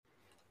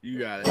You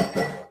got it.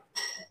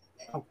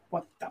 Oh,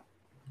 what the?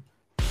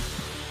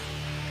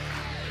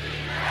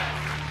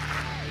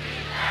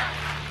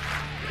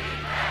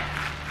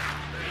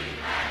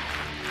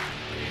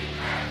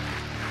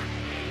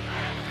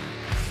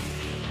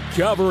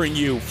 Covering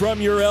you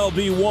from your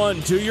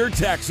LB1 to your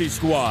taxi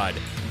squad,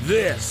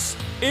 this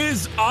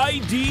is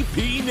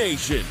IDP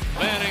Nation.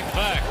 Manning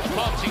back,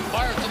 pumps, he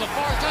fires to the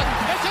far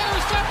side, it's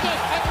intercepted,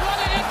 and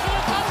running into a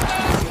touchdown.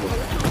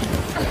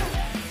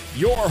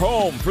 Your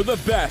home for the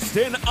best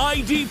in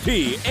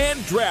IDP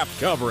and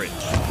draft coverage.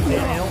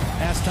 Daniel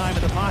has time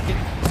in the pocket,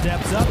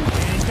 steps up,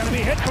 and he's going to be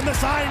hit from the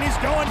side, and he's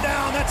going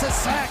down. That's a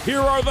sack. Here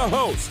are the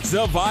hosts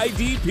of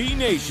IDP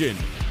Nation,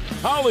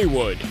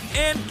 Hollywood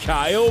and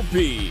Kyle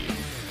B.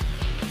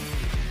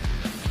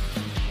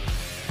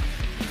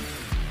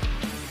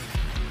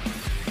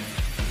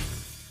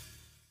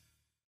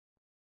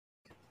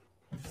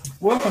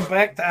 Welcome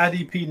back to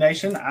IDP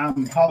Nation.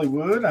 I'm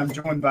Hollywood. I'm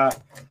joined by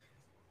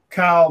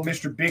Kyle,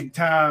 Mr. Big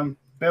Time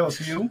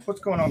Bellevue. What's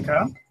going on,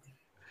 Kyle?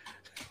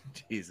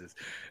 Jesus.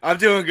 I'm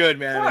doing good,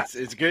 man.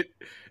 It's good.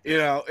 You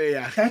know,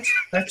 yeah.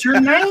 That's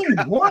your name.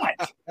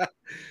 What?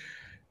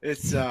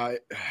 It's it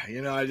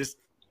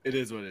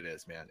is what it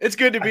is, man. It's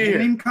good to be I here.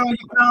 didn't even call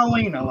you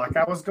Paulina like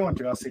I was going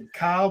to. I said,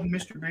 Kyle,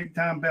 Mr. Big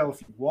Time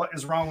Bellevue. What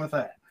is wrong with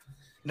that?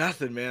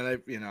 Nothing, man.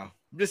 I'm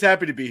just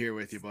happy to be here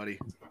with you, buddy.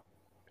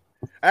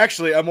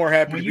 Actually, I'm more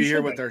happy to be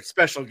here with our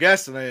special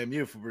guest than I am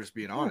you, if we're just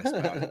being honest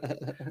about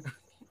it.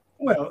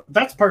 Well,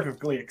 that's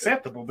perfectly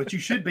acceptable, but you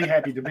should be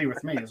happy to be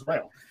with me as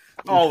well.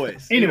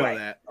 Always. Anyway. You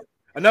know that.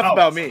 Enough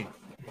about me.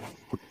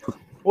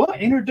 Well,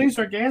 introduce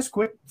our guest.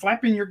 Quit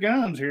flapping your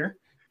gums here.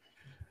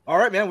 All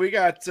right, man. We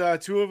got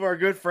two of our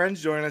good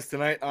friends joining us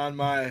tonight. On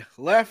my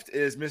left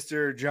is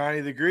Mr.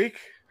 Johnny the Greek.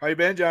 How you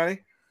been, Johnny?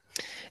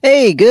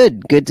 Hey,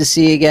 good to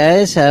see you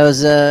guys.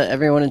 How's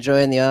everyone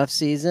enjoying the off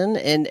season?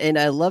 And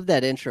I love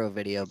that intro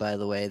video, by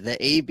the way. The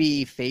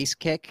AB face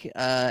kick,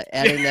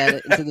 adding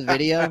that into the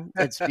video.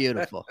 It's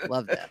beautiful.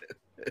 Love that.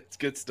 It's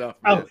good stuff,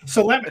 man. Oh,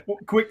 so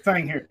quick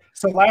thing here.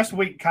 So last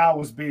week Kyle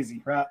was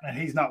busy, right? And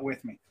he's not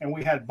with me. And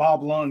we had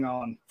Bob Lung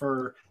on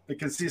for the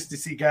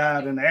consistency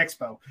guide and the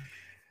expo.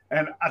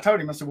 And I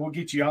told him, I said, we'll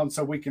get you on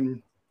so we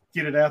can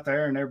get it out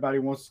there and everybody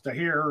wants to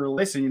hear or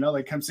listen,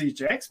 they come see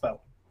you at expo.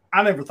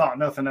 I never thought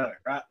nothing of it,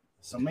 right?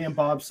 So me and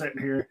Bob sitting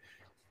here,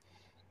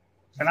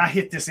 and I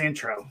hit this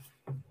intro.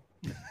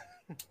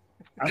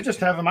 I'm just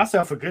having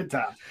myself a good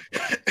time.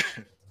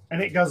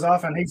 And it goes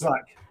off, and he's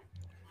like,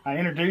 I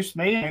introduced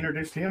me, I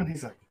introduced him, and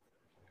he's like,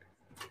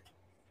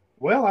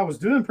 well, I was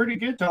doing pretty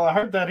good till I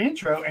heard that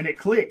intro, and it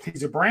clicked.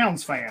 He's a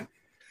Browns fan.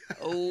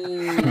 Oh,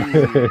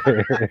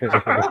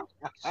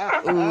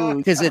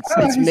 because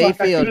it's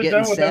Mayfield like,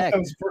 getting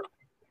sacked.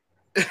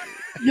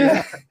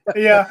 Yeah.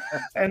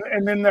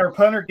 And then their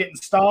punter getting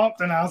stomped,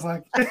 and I was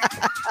like,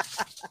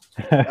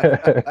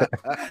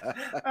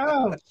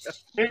 oh,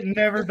 it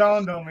never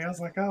dawned on me. I was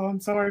like, oh, I'm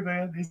sorry,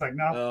 man. He's like,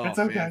 no, it's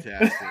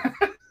okay.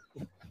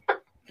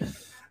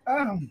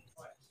 And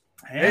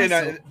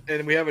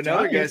we have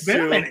another Johnny, guest it's been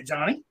too. A minute,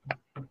 Johnny.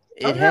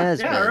 It has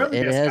been.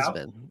 It has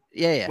been.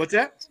 Yeah. What's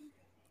that?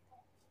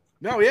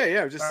 No,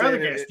 yeah. Just our other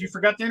guest. You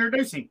forgot to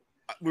introduce him.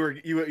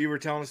 You were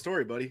telling a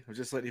story, buddy. I was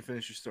just letting you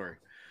finish your story.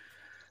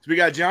 So we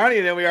got Johnny,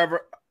 and then we have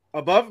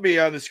above me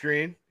on the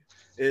screen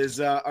is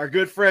our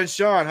good friend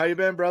Shawn. How you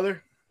been,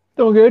 brother?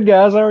 Doing good,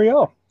 guys. How are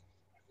y'all?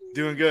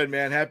 Doing good,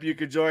 man. Happy you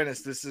could join us.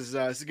 This is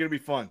gonna be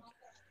fun.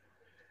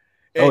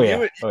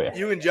 And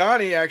you and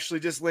Johnny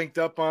actually just linked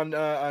up on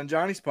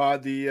Johnny's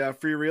pod, the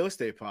free real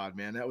estate pod,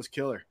 man. That was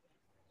killer.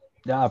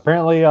 Yeah,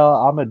 apparently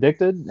I'm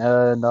addicted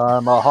and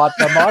I'm a hot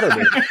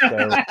commodity.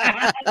 So.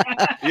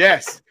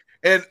 Yes.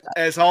 And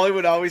as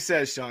Hollywood always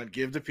says, Shawn,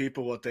 give the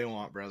people what they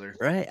want, brother.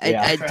 Right.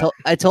 Yeah.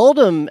 I told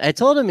him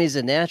he's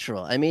a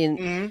natural. I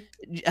mean,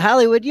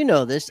 Hollywood, you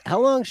know this. How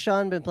long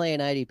Shawn been playing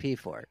IDP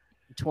for?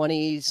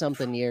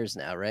 20-something years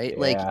now, right? Yeah,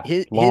 like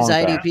his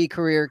time. IDP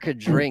career could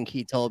drink,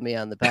 he told me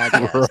on the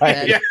podcast.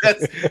 Right. Yes,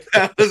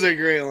 that was a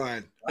great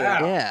line.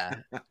 Wow.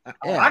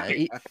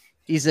 Yeah.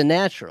 He's a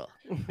natural.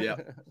 Yeah.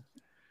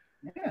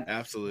 Yeah,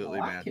 Absolutely,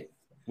 man. It.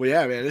 Well,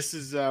 yeah, man, this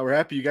is we're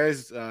happy you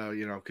guys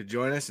could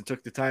join us and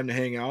took the time to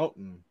hang out,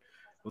 and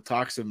we'll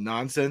talk some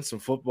nonsense, some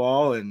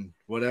football, and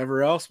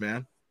whatever else,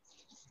 man.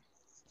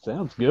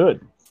 Sounds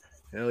good.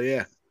 Hell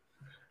yeah.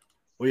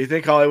 What do you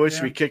think, Hollywood?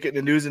 Should we kick it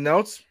into news and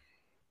notes?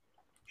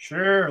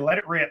 Sure, let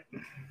it rip.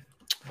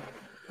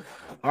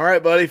 All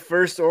right, buddy.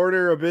 First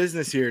order of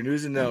business here.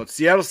 News and notes.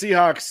 Seattle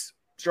Seahawks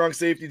strong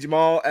safety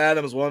Jamal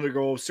Adams will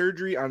undergo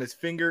surgery on his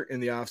finger in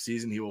the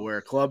offseason. He will wear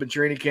a club in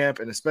training camp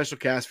and a special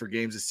cast for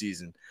games this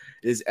season.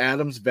 Is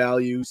Adams'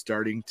 value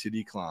starting to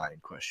decline? ?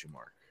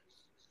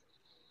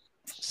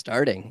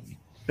 Starting.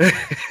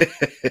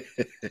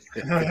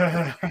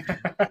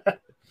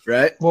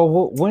 Right?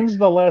 Well, when's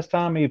the last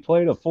time he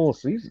played a full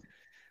season?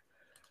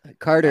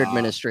 Carter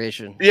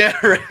administration. Yeah,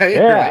 right.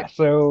 Yeah, right.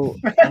 so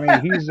I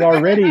mean he's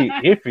already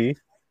iffy.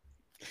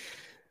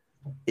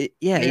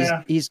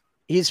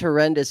 He's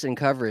horrendous in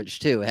coverage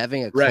too.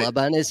 Having a club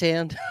on his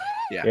hand.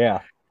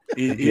 Yeah.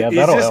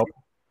 That'll help.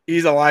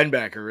 He's a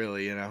linebacker,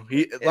 really.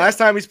 Last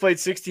time he's played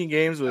 16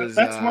 games was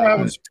That's where I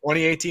was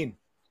 2018.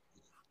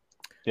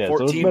 Yeah,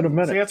 14. so it's been a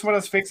minute. See, that's what I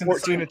was fixing to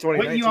 14 say. and 2019.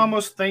 Wouldn't you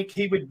almost think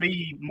he would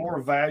be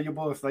more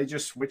valuable if they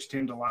just switched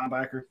him to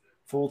linebacker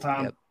full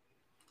time? Yep.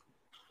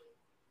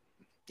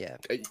 Yeah,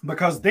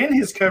 because then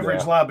his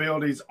coverage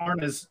liabilities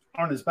aren't as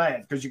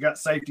bad because you got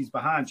safeties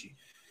behind you.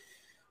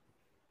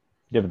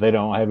 Yeah, but they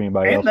don't have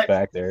anybody else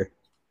back there.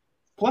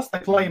 Plus, they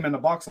play him in the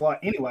box a lot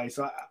anyway,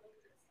 so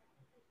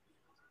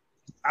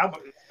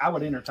I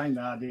would entertain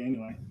the idea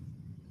anyway.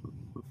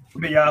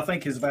 But yeah, I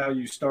think his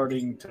value is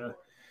starting to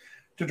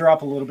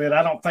drop a little bit.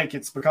 I don't think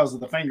it's because of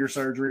the finger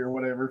surgery or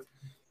whatever,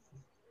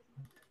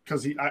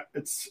 because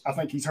I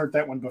think he's hurt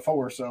that one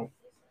before. So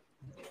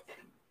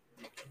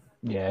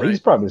yeah, he's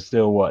probably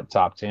still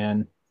top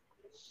 10.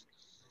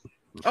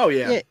 Oh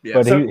yeah.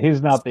 But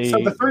he's not the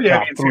the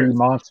top 3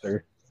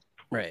 monster.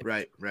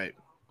 Right.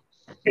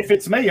 If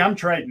it's me, I'm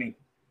trading him.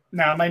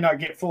 Now I may not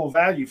get full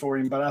value for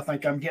him, but I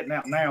think I'm getting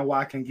out now where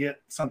I can get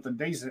something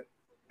decent.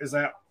 Is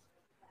that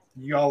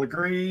you all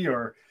agree,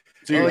 or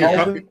so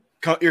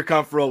you're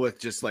comfortable with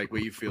just like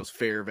what you feel is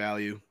fair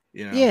value?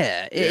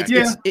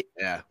 It's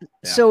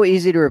so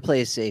easy to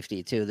replace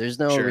safety too. There's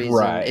no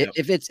reason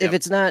if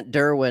it's not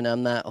Derwin,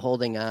 I'm not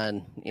holding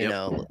on,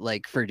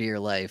 like for dear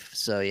life.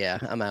 So yeah,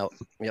 I'm out.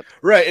 Yep.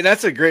 Right, and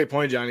that's a great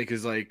point, Johnny,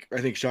 because like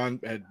I think Shawn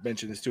had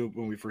mentioned this too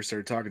when we first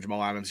started talking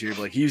Jamal Adams here.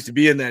 But like he used to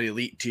be in that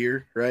elite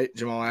tier, right?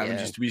 Jamal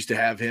Adams we used to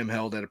have him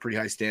held at a pretty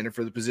high standard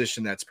for the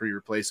position. That's pretty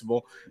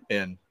replaceable,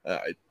 and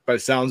by the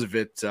sounds of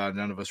it,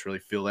 none of us really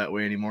feel that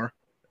way anymore.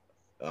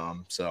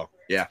 So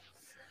yeah.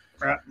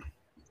 Right.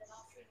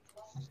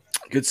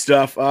 Good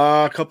stuff.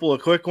 A couple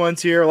of quick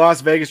ones here.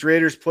 Las Vegas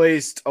Raiders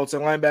placed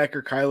outside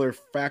linebacker Kyler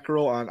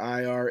Fackrell on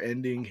IR,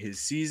 ending his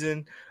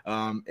season.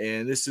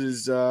 And this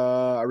is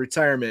a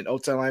retirement.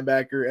 Outside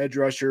linebacker, edge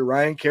rusher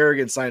Ryan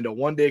Kerrigan signed a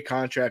 1-day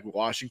contract with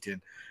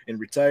Washington and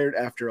retired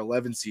after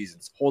 11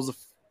 seasons. Holds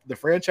the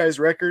franchise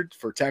record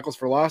for tackles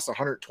for loss,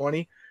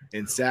 120,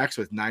 and sacks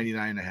with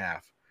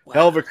 99.5. Wow.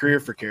 Hell of a career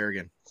for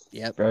Kerrigan.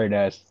 Yep. Very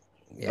nice.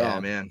 Yeah.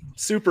 Oh man,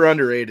 super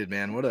underrated,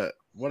 man. What a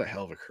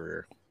hell of a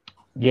career.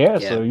 Yeah,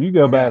 so you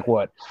go back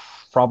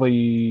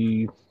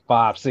probably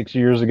 5-6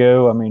 years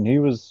ago. I mean, he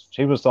was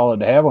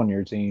solid to have on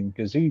your team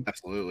because he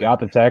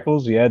got the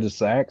tackles, he had the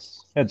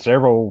sacks, had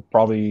several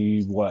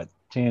probably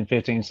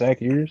 10-15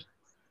 sack years.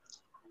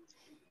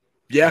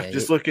 Yeah,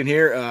 just looking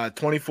here,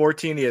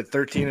 2014 he had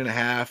 13.5,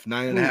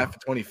 9.5 in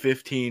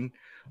 2015,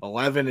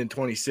 11 in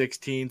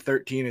 2016,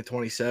 13 in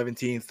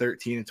 2017,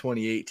 13 in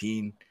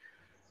 2018.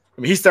 I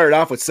mean, he started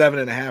off with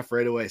 7.5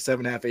 right away,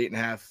 7.5,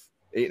 8.5.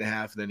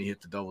 8.5, then he hit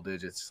the double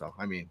digits. So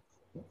I mean,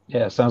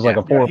 sounds like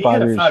a 4 or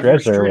 5 year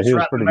stretch there where he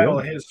was pretty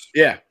good.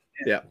 Yeah,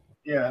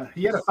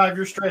 he had a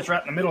 5-year stretch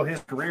right in the middle of his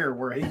career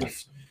where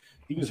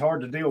he was hard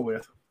to deal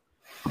with.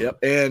 Yep,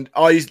 and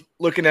all he's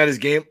looking at his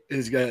game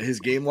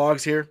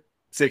logs here: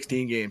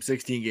 16 games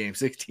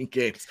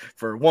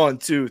for 1,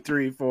 2,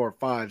 3, 4,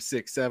 5,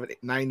 6, 7, 8,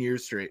 9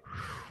 years straight.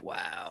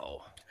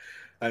 Wow,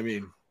 I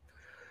mean,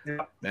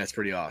 that's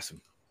pretty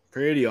awesome.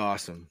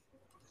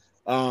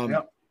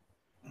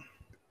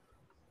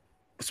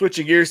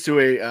 Switching gears to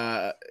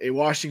a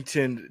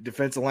Washington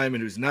defensive lineman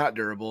who's not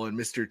durable, and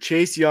Mr.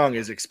 Chase Young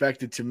is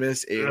expected to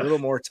miss a little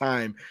more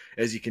time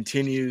as he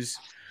continues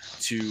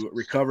to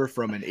recover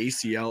from an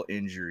ACL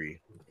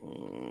injury.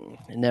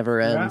 It never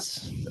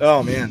ends.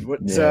 Oh man,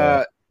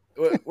 where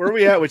are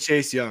we at with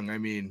Chase Young? I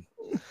mean,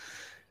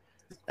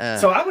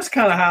 so I was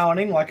kind of high on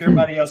him like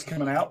everybody else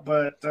coming out,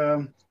 but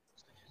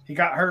he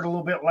got hurt a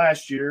little bit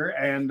last year,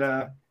 and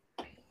I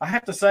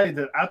have to say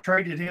that I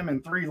traded him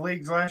in 3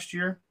 leagues last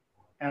year.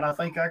 And I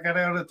think I got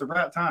out at the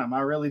right time.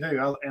 I really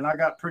do. I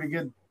got pretty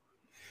good.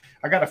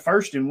 I got a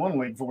first in 1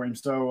 league for him.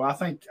 So I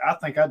think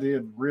I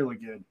did really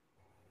good.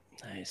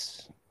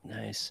 Nice.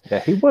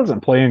 Yeah, he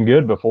wasn't playing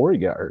good before he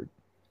got hurt.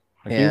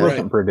 He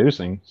wasn't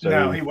producing. So.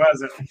 No, he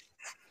wasn't.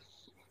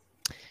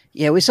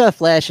 Yeah, we saw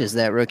flashes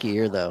that rookie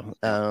year though.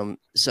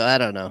 So I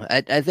don't know.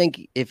 I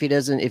think if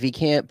he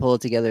can't pull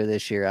it together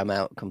this year, I'm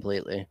out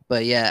completely.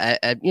 But yeah,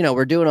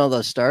 we're doing all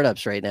those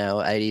startups right now,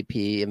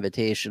 IDP,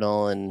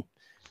 Invitational, and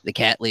the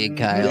Cat League,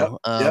 Kyle.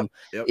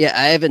 Yeah,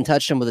 I haven't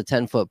touched him with a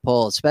 10-foot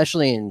pole,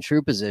 especially in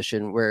true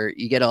position where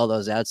you get all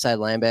those outside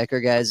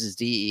linebacker guys as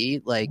DE.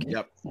 Like,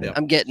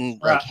 I'm getting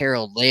like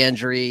Harold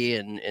Landry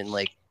and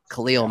like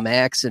Khalil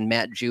Max and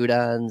Matt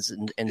Judons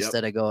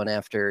instead of going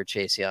after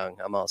Chase Young.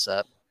 I'm all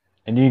set.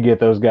 And you get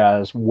those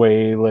guys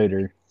way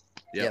later.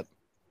 Yep.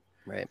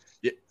 Right.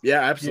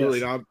 Yeah,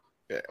 absolutely. Yes.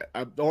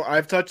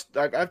 I've touched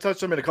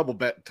them in a couple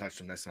touched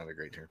them. That's not a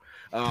great term.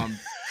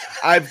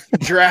 I've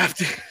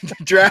drafted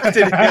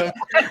him.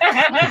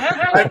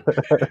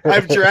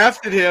 I've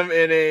drafted him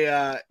in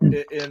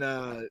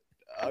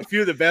a few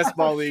of the best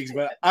ball leagues,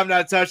 but I'm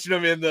not touching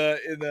him in the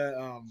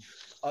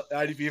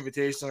IDP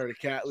Invitational or the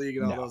Cat League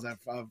and all those. I've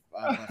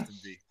left him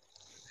be.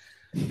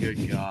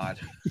 Good God.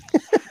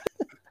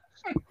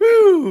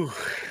 Woo.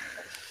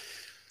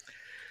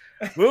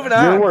 Moving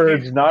on. Your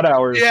words, not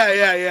ours.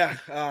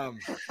 Yeah.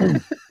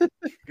 Good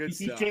you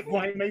stuff. can't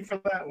blame me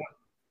for that one.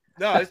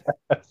 No,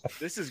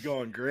 this is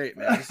going great,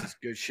 man. This is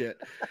good shit.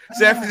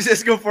 San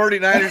Francisco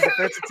 49ers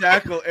defensive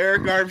tackle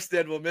Eric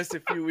Armstead will miss a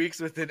few weeks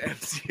with an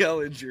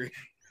MCL injury.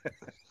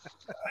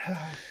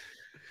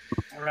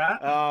 All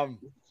right.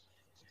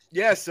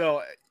 Yeah,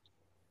 so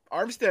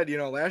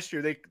Armstead, last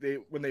year they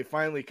when they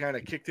finally kind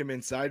of kicked him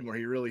inside more,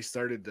 he really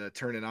started to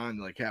turn it on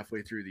like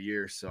halfway through the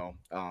year. So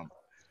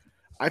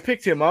I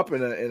picked him up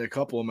in a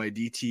couple of my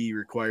DT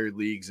required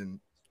leagues and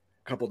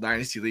a couple of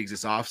dynasty leagues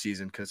this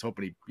offseason because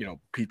hoping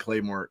he'd play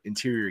more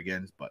interior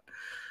again. But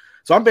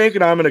so I'm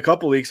banking on him in a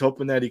couple leagues,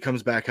 hoping that he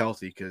comes back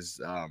healthy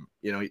because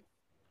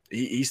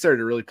he started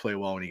to really play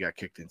well when he got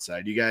kicked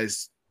inside. You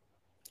guys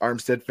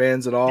Armstead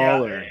fans at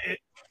all? Yeah,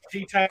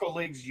 T tackle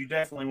leagues, you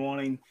definitely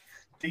want him.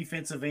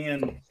 Defensive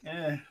end,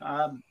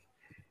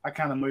 I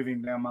kind of move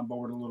him down my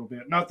board a little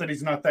bit. Not that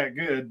he's not that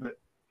good, but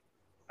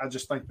I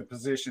just think the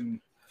position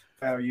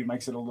value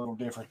makes it a little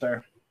different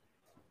there.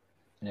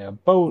 Yeah,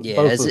 both. Yeah,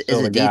 both as a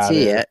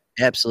DT,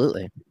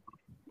 absolutely.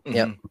 Mm-hmm.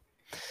 Yep.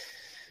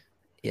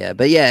 Yeah,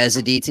 but yeah, as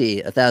a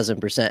DT,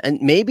 1,000%,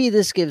 and maybe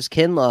this gives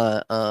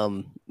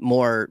Kinlaw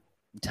more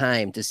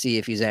time to see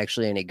if he's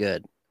actually any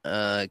good.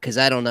 Because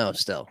I don't know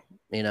still.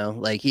 He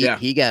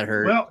got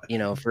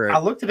hurt. For I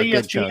looked at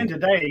ESPN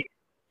today.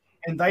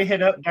 And they had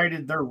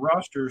updated their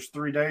rosters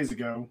 3 days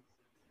ago,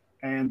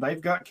 and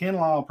they've got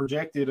Kinlaw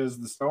projected as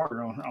the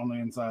starter on the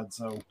inside.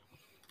 So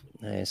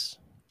nice.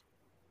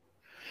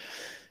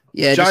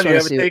 Yeah, John, just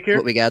want to see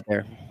what we got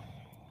there.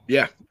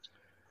 Yeah.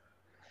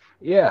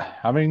 Yeah,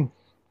 I mean,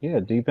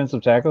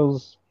 defensive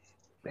tackles,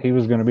 he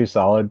was going to be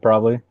solid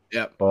probably.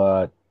 Yep.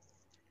 But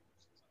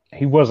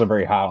he wasn't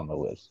very high on the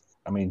list.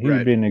 I mean, he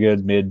would be a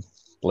good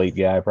mid-late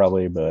guy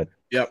probably, but.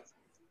 Yep.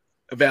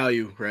 A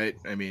value, right?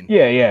 I mean.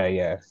 Yeah.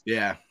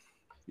 Yeah.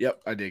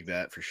 Yep, I dig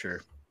that for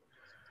sure.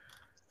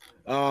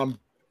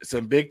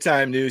 Some big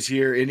time news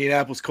here.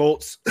 Indianapolis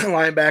Colts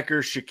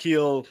linebacker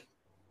Shaquille,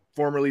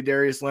 formerly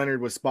Darius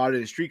Leonard, was spotted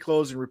in street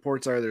clothes, and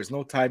reports are there's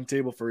no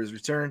timetable for his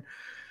return.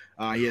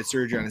 He had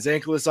surgery on his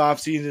ankle this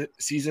offseason,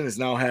 is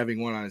now having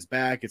one on his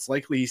back. It's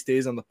likely he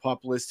stays on the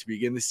PUP list to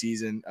begin the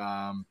season.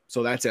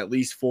 So that's at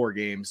least 4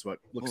 games, but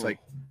looks like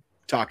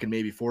talking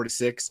maybe 4 to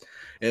 6.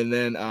 And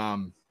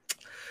then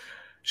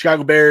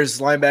Chicago Bears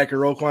linebacker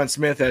Roquan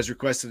Smith has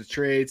requested a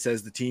trade,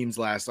 says the team's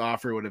last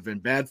offer would have been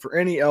bad for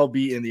any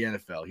LB in the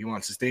NFL. He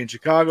wants to stay in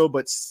Chicago,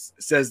 but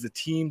says the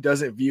team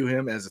doesn't view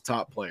him as a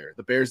top player.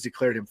 The Bears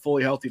declared him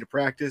fully healthy to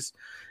practice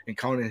and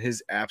counted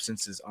his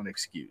absence as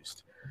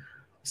unexcused.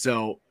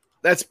 So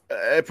that's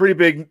a pretty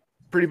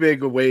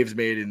big waves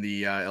made in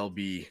the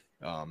LB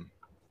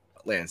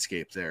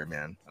landscape there,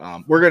 man.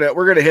 We're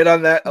gonna hit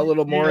on that a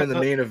little more in the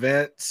main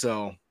event.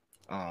 So,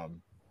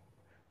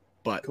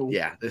 but cool.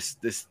 Yeah, this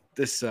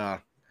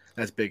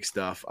that's big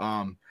stuff.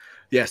 So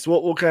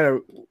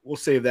we'll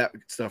save that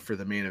stuff for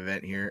the main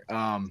event here.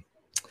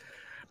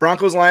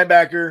 Broncos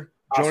linebacker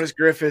Jonas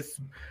Griffith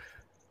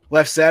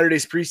left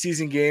Saturday's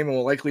preseason game and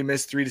will likely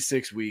miss 3 to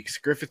 6 weeks.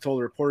 Griffith told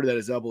a reporter that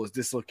his elbow is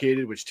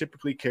dislocated, which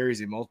typically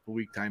carries a multiple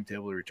week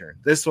timetable to return.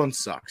 This one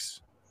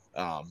sucks.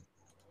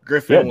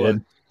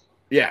 Griffith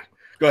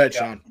go ahead,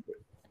 Shawn.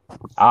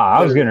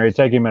 I was getting ready to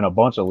take him in a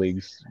bunch of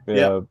leagues.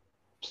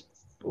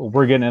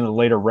 We're getting into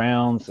later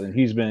rounds, and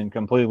he's been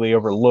completely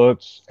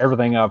overlooked.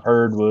 Everything I've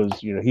heard was,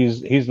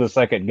 he's the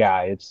second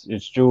guy.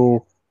 It's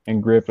Jewell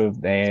and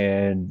Griffith,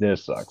 and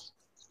this sucks.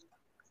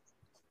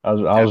 I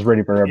was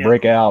ready for a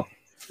breakout.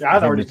 Yeah,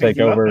 I'd already take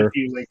over a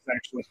few leagues,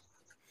 actually.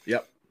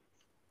 Yep.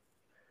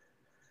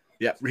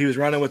 He was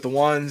running with the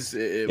ones.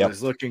 It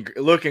was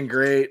looking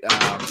great.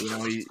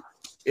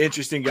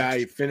 Interesting guy.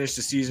 He finished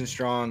the season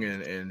strong,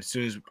 and as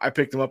soon as I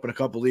picked him up in a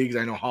couple leagues,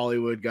 I know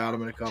Hollywood got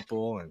him in a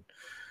couple, and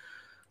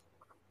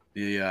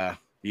the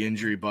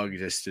injury bug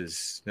just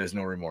has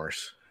no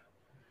remorse.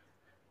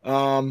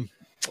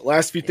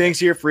 Last few things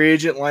here. Free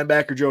agent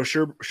linebacker Joe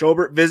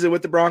Schobert visit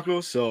with the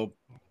Broncos, so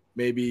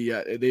maybe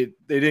they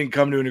didn't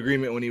come to an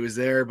agreement when he was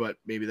there, but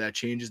maybe that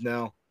changes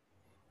now.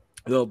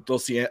 They'll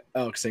see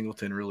Alex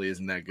Singleton really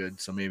isn't that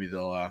good, so maybe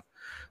they'll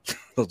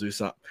do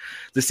something.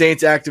 The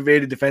Saints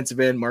activated defensive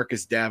end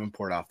Marcus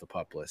Davenport off the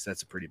PUP list.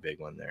 That's a pretty big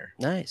one there.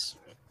 Nice.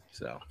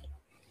 So,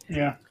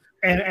 yeah,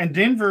 and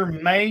Denver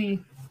may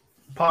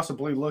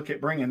possibly look at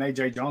bringing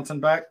AJ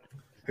Johnson back,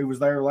 who was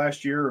there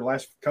last year or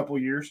last couple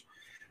of years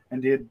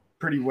and did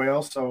pretty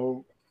well.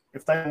 So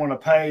if they want to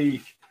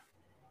pay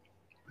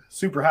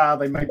super high,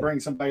 they may bring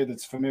somebody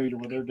that's familiar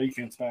with their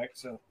defense back.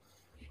 So.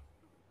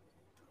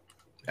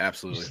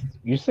 Absolutely.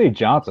 You say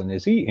Johnson,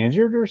 is he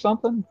injured or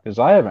something? Because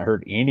I haven't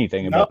heard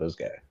anything about this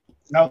guy.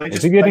 No,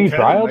 is he getting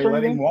tryouts or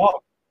anything?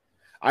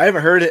 I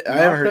haven't heard it. I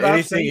haven't heard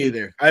anything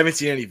either. I haven't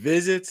seen any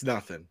visits,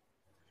 nothing.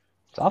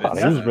 So I thought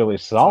he was really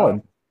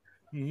solid.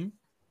 Mm-hmm.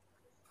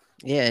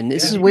 Yeah, and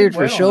this is weird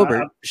for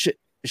Schobert.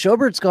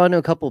 Schobert's gone to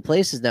a couple of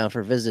places now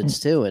for visits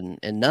too, and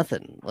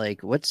nothing.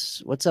 Like,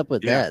 what's up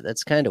with that?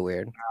 That's kind of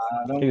weird.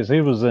 Because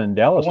he was in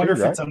Dallas. I wonder if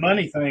it's a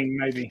money thing,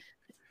 maybe.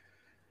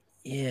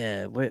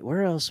 Yeah,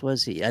 where else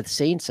was he? At the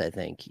Saints, I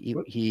think. He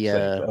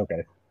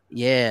okay.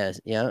 Yeah.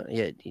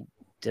 He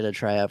did a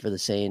tryout for the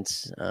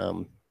Saints.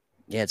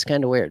 Yeah, it's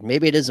kind of weird.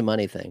 Maybe it is a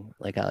money thing,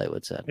 like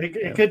Hollywood said.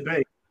 It could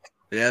be.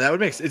 Yeah, that would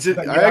make sense.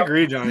 I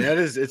agree, Johnny.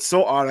 It's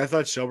so odd. I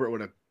thought Shelbert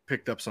would have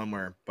picked up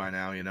somewhere by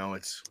now.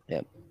 It's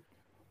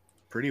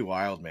pretty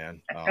wild,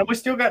 man. And we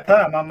still got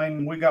time. I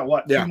mean, we got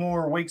 2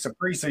 more weeks of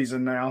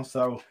preseason now.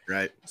 So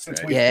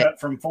since we cut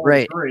from 4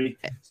 to 3,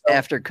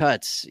 after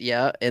cuts,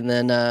 and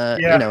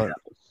then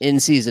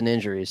in-season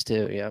injuries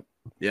too.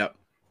 Yeah,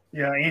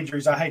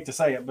 injuries. I hate to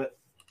say it, but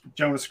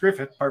Jonas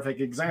Griffith,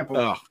 perfect example.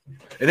 Oh,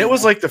 and it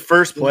was like the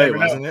first play,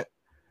 wasn't it?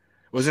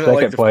 Wasn't it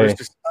like the first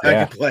or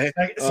second play?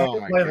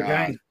 Second play of the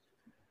game.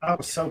 I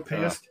was so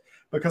pissed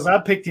because I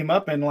picked him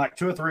up in like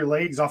 2 or 3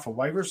 leagues off of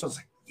waivers. So I was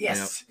like,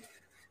 yes,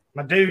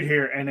 my dude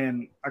here. And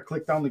then I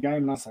clicked on the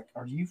game and I was like,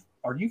 are you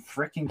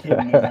freaking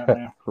kidding me right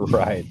now?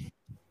 Right.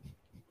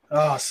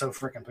 Oh, so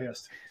freaking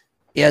pissed.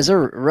 Yeah, it's a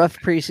rough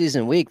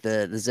preseason week.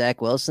 The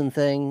Zach Wilson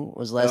thing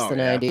was less than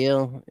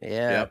ideal.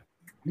 Yeah.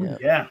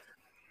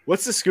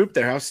 What's the scoop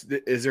there?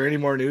 Is there any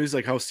more news?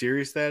 Like how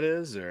serious that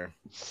is, or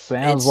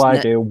sounds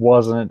like it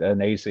wasn't an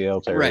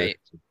ACL tear, right?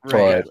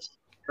 But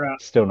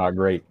still not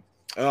great.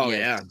 Oh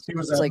yeah, it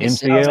was like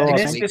MCL,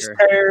 meniscus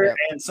tear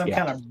and some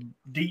kind of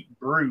deep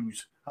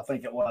bruise. I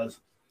think it was.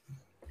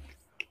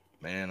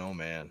 Man, oh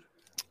man.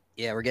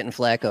 Yeah, we're getting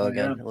Flacco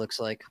again. It looks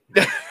like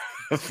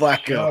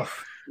Flacco.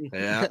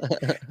 Yeah.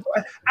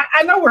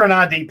 I know we're an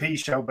IDP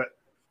show, but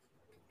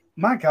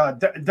my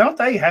God, don't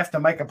they have to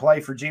make a play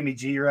for Jimmy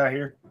G right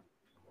here?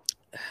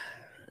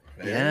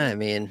 Yeah, I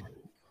mean,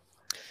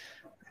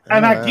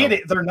 I get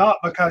it. They're not,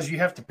 because you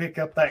have to pick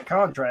up that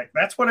contract.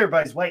 That's what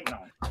everybody's waiting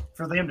on,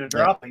 for them to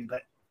drop him.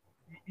 But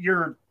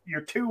you're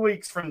 2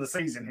 weeks from the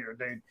season here,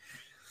 dude.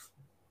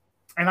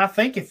 And I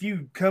think if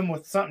you come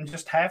with something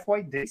just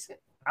halfway decent,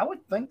 I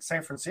would think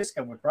San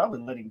Francisco would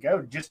probably let him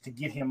go just to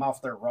get him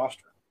off their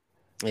roster.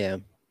 Yeah.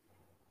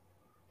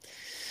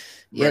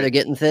 Yeah, they're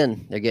getting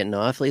thin. They're getting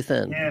awfully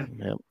thin. Yeah.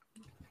 Yep.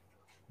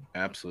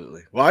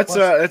 Absolutely. Well,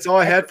 that's all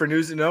I had for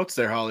news and notes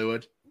there,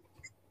 Hollywood.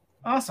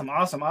 Awesome.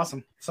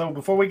 So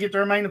before we get to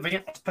our main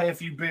event, let's pay a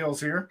few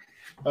bills here.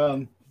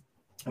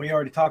 We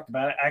already talked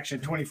about it. Action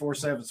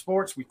 24/7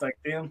 Sports. We thank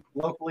them.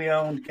 Locally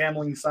owned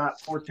gambling site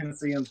for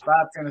Tennesseans,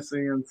 by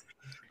Tennesseans.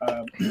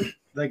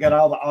 They got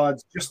all the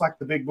odds, just like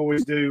the big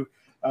boys do.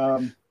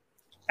 And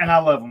I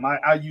love them.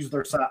 I use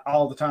their site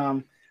all the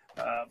time.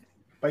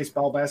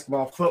 Baseball,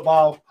 basketball,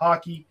 football,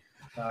 hockey,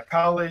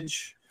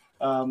 college.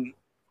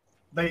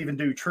 They even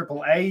do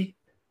AAA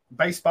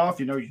baseball. If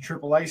you know your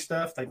AAA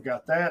stuff, they've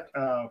got that.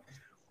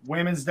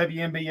 Women's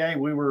WNBA,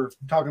 we were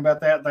talking about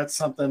that. That's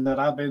something that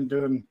I've been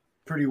doing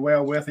pretty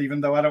well with,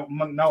 even though I don't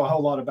know a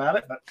whole lot about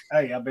it. But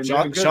hey, I've been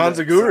doing good. Sean's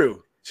a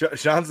guru.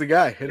 Sean's the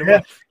guy. Hit him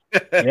up.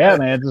 Yeah,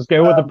 man. Just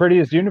go with the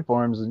prettiest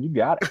uniforms and you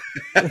got it.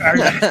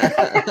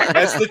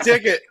 That's the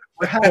ticket.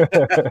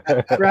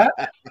 Right.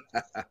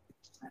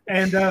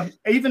 And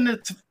even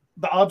it's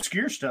the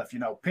obscure stuff,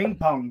 ping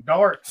pong,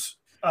 darts,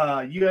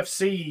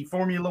 UFC,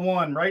 Formula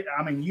One, right?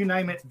 I mean, you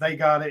name it, they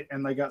got it,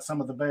 and they got some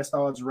of the best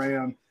odds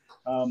around.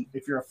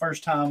 If you're a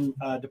first-time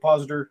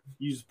depositor,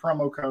 use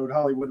promo code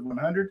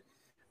Hollywood100,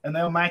 and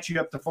they'll match you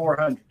up to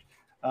 $400.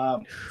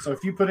 So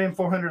if you put in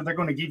 $400, they're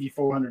going to give you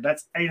 $400.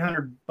 That's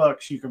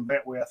 $800 you can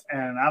bet with,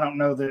 and I don't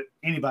know that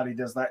anybody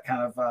does that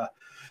kind of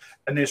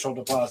initial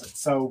deposit.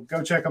 So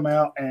go check them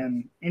out,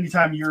 and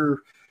anytime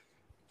you're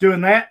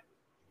doing that,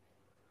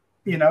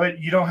 you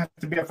don't have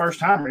to be a first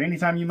timer.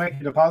 Anytime you make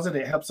a deposit,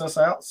 it helps us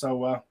out.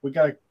 So we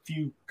got a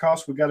few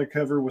costs we got to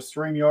cover with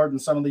StreamYard and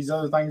some of these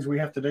other things we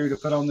have to do to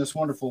put on this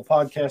wonderful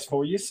podcast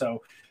for you.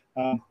 So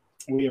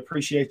we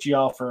appreciate you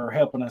all for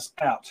helping us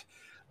out.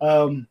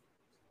 And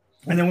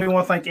then we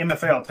want to thank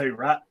MFL too,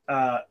 right?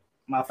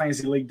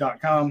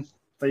 MyFantasyLeague.com.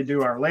 They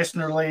do our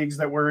listener leagues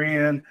that we're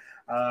in.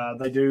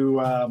 They do,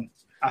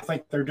 I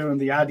think they're doing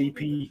the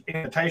IDP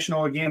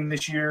Invitational again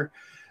this year.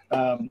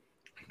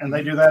 And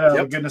they do that out of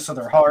the goodness of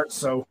their hearts.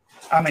 So,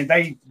 I mean,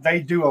 they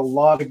do a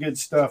lot of good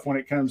stuff when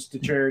it comes to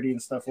charity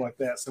and stuff like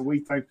that. So we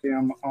thank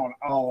them on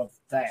all of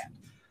that.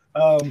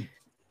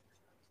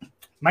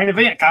 Main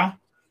event, Kyle.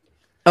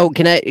 Oh,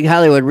 can I,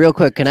 Hollywood, real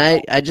quick?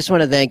 I just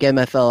want to thank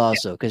MFL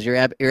also, because you're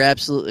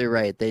absolutely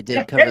right. They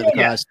did cover the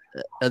cost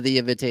of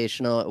the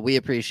Invitational. We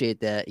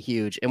appreciate that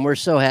huge, and we're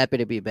so happy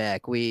to be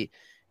back. We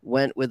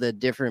went with a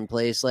different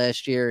place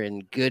last year,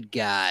 and good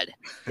God,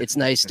 it's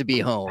nice to be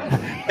home.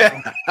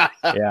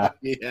 Yeah.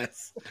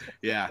 Yes.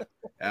 Yeah.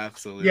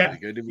 Absolutely. Yeah.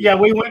 Good to be home.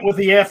 We went with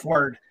the F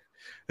word.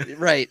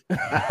 Right. And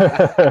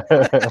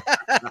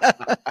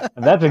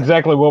that's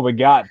exactly what we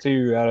got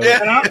too.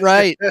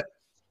 Right.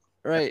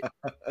 Right.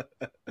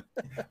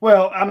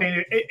 Well, I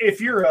mean,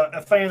 if you're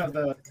a fan of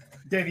the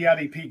Davey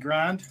IDP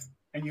grind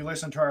and you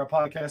listen to our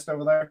podcast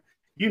over there,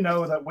 you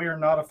know that we're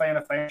not a fan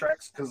of fan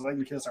tracks because they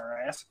can kiss our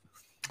ass.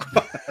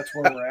 That's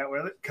where we're at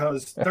with it,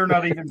 because they're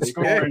not even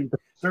scoring.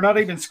 They're not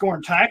even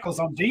scoring tackles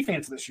on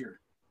defense this year.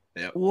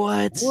 Yep.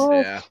 What?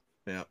 Yeah.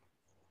 Yeah.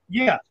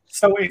 Yeah.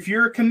 So if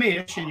you're a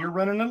commish and you're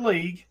running a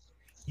league,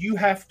 you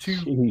have to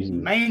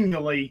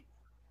manually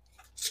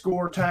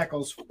score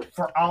tackles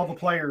for all the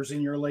players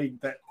in your league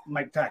that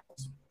make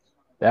tackles.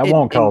 That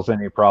won't cause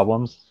any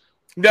problems.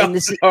 No, and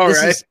this right.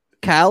 is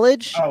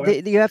college. Oh,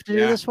 that you have to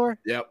do this for?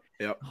 Yep.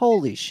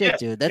 Holy shit,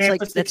 dude! That's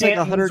Campus like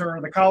 100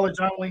 or the college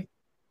only.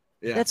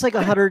 Yeah. That's like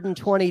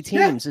 120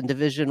 teams in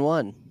Division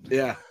One.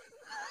 Yeah.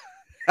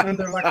 And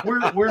they're like, we're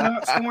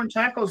not scoring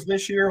tackles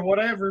this year or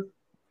whatever.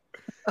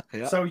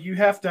 Yeah. So you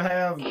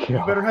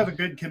better have a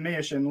good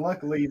commission.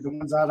 Luckily, the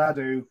ones that I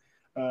do,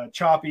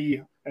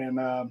 Choppy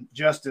and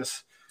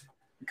Justice,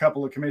 a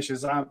couple of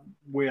commissions I'm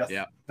with,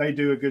 they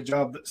do a good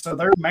job. So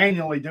they're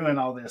manually doing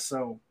all this.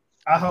 So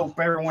I hope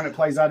everyone that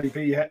plays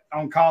IDP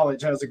on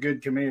college has a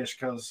good commish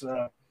because,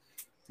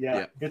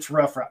 it's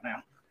rough right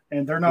now.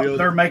 And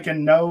they're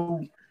making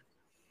no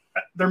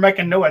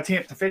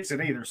attempt to fix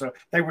it either. So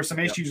there were some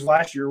issues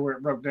last year where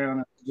it broke down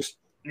and just,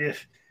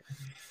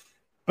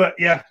 But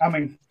yeah, I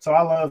mean, so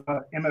I love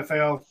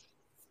MFL,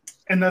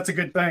 and that's a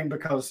good thing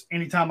because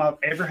anytime I've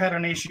ever had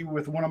an issue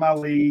with one of my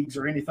leagues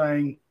or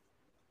anything,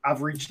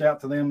 I've reached out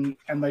to them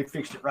and they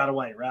fixed it right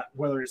away, right?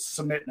 Whether it's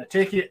submitting a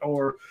ticket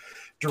or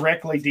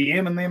directly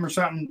DMing them or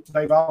something,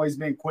 they've always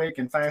been quick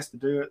and fast to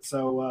do it.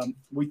 So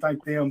we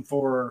thank them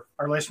for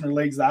our listener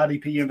leagues, the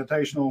IDP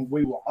Invitational.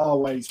 We will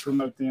always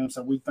promote them,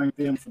 so we thank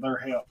them for their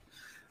help.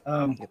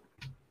 I'm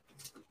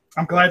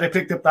glad they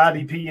picked up the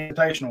IDP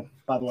Invitational,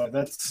 by the way.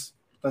 That's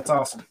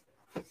awesome.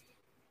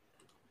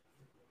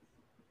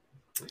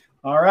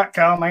 All right,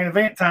 Kyle, main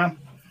event time.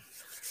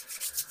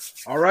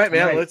 All right,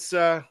 man. Let's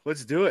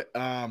do it.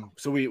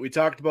 So we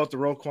talked about the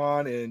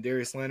Roquan and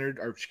Darius Leonard,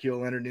 or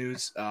Shaquille Leonard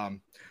news.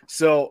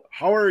 So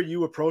how are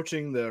you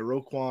approaching the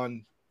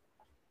Roquan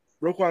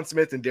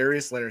Smith and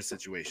Darius Leonard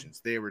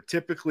situations? They were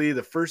typically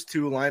the first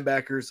two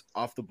linebackers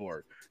off the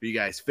board. Are you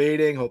guys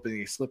fading, hoping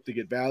they slip to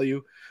get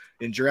value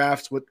in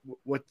drafts?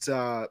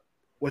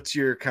 What's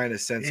your kind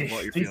of sense of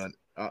what you're feeling?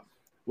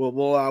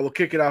 We'll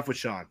kick it off with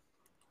Shawn.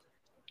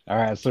 All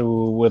right,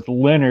 so with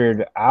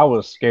Leonard, I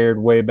was scared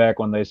way back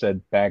when they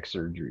said back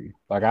surgery.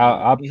 Like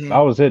I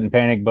was hitting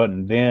panic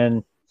button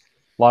then.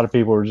 A lot of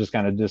people were just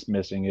kind of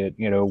dismissing it.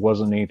 It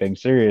wasn't anything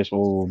serious.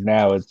 Well,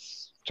 now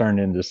it's turned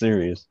into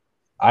serious.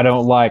 I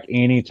don't like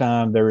any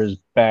time there is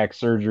back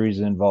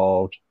surgeries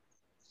involved.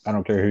 I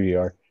don't care who you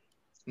are.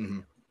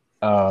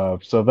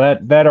 Mm-hmm. So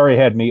that already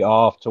had me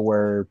off to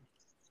where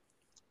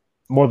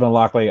more than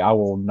likely I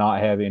will not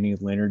have any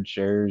Leonard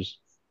shares.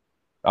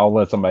 I'll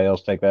let somebody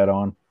else take that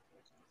on.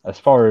 As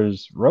far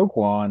as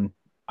Roquan,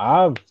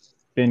 I've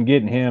been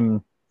getting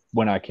him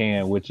when I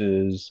can, which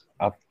is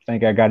I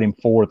think I got him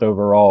 4th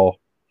overall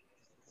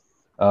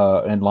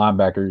in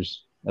linebackers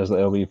as the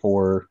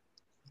LB4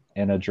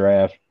 in a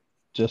draft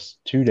just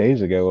 2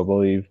 days ago, I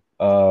believe.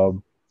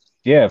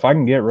 If I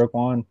can get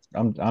Roquan,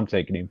 I'm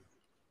taking him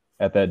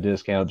at that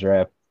discount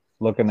draft.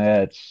 Looking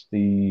at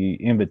the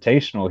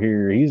invitational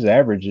here, he's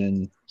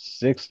averaging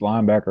 6th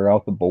linebacker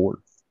off the board.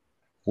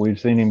 We've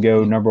seen him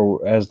go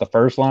number as the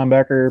first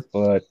linebacker,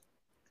 but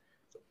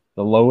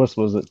the lowest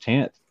was at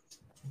 10th.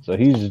 So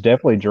he's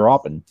definitely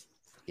dropping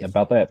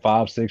about that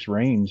 5-6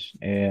 range.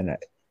 And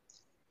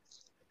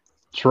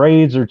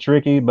trades are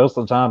tricky. Most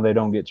of the time they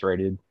don't get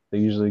traded. They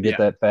usually get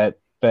that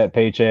fat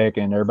paycheck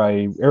and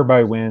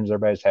everybody wins,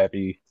 everybody's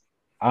happy.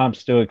 I'm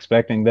still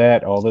expecting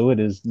that, although it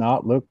does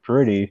not look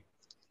pretty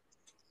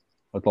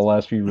with the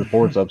last few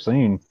reports I've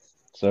seen.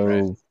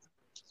 So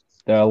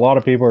a lot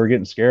of people are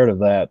getting scared of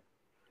that.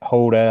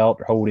 Hold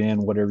out, hold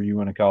in, whatever you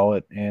want to call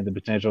it, and the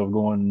potential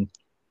of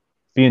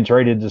being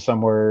traded to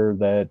somewhere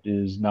that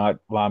is not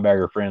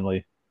linebacker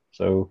friendly.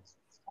 So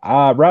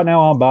right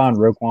now I'm buying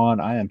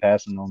Roquan. I am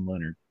passing on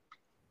Leonard.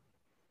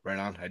 Right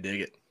on. I dig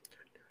it.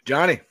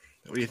 Johnny,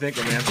 what do you think,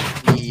 man?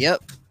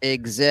 Yep.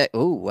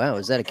 Oh, wow.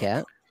 Is that a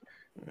cat?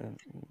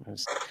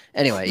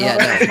 Anyway,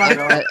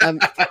 I'm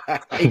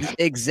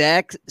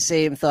exact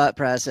same thought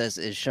process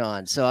as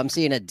Shawn. So I'm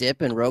seeing a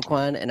dip in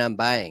Roquan and I'm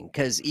buying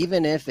because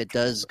even if it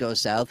does go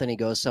south and he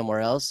goes somewhere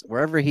else,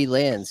 wherever he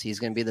lands, he's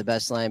going to be the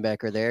best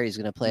linebacker there. He's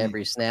going to play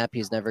every snap.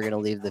 He's never going to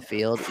leave the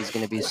field. He's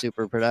going to be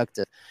super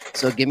productive.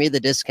 So give me the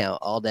discount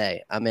all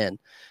day. I'm in.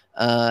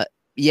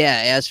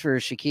 As for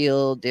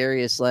Shaquille,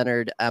 Darius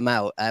Leonard, I'm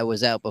out. I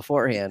was out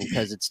beforehand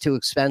because it's too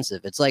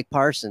expensive. It's like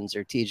Parsons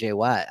or TJ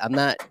Watt. I'm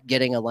not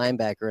getting a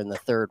linebacker in the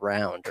 3rd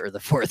round or the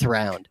 4th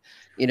round.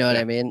 You know what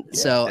I mean?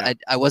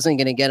 I wasn't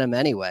going to get him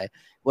anyway.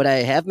 What I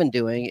have been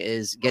doing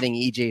is getting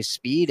EJ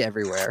Speed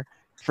everywhere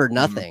for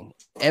nothing,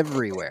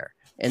 everywhere.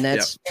 And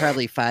that's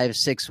probably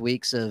 5-6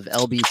 weeks of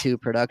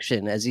LB2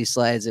 production as he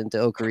slides into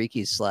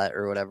Okariki's slot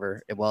or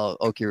whatever, while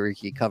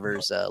Okereke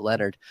covers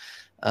Leonard.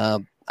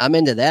 I'm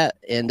into that.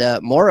 And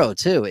Morrow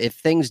too. If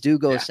things do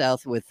go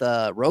south with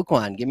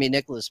Roquan, give me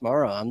Nicholas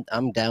Morrow.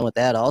 I'm down with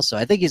that also.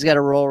 I think he's got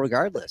a role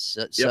regardless.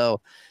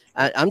 So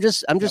I'm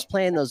just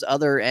playing those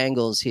other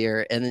angles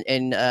here.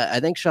 And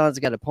I think Shawn's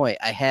got a point.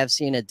 I have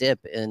seen a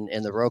dip in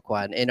the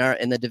Roquan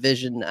in the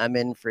division I'm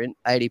in for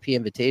IDP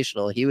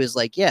Invitational. He was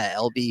like,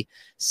 LB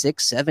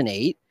 6, 7,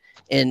 8.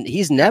 And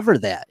he's never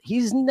that.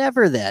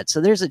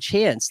 So there's a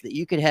chance that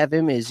you could have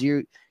him as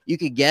you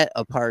could get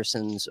a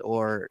Parsons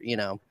or,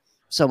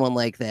 someone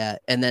like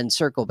that, and then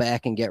circle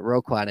back and get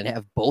Roquan and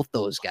have both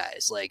those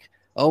guys like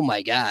Oh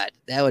my God,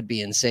 that would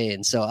be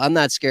insane. So I'm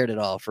not scared at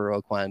all for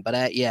Roquan, but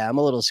I'm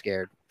a little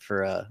scared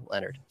for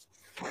Leonard.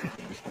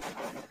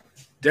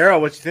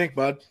 Daryl, what you think,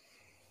 bud?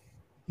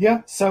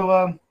 Yeah,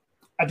 so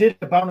I did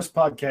a bonus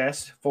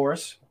podcast for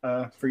us,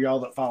 for y'all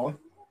that follow,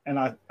 and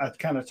I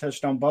kind of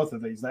touched on both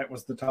of these. That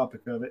was the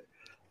topic of it.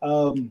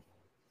 The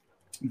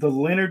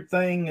Leonard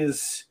thing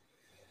is,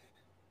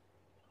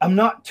 I'm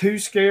not too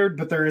scared,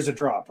 but there is a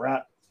drop,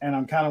 right? And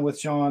I'm kind of with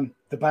Shawn,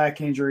 the back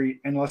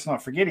injury, and let's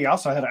not forget he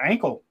also had an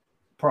ankle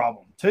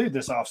problem too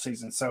this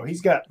offseason. So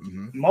he's got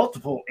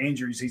multiple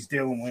injuries he's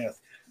dealing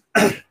with.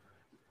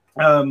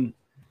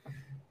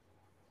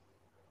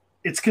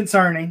 It's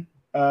concerning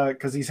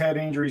because he's had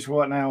injuries,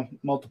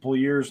 multiple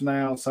years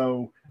now.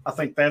 So I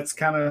think that's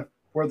kind of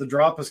where the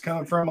drop is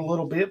coming from a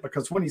little bit,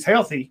 because when he's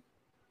healthy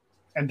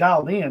and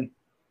dialed in,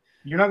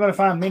 you're not going to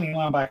find many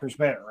linebackers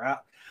better, right?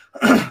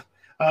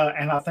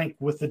 And I think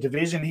with the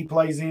division he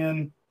plays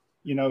in,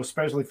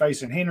 especially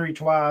facing Henry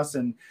twice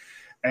and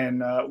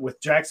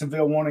with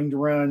Jacksonville wanting to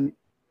run,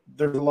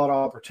 there's a lot of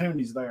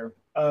opportunities there.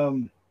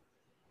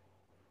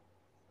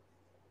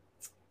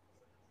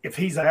 If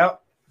he's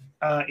out,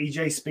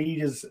 EJ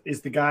Speed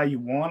is the guy you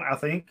want, I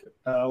think,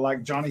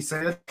 like Johny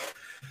said.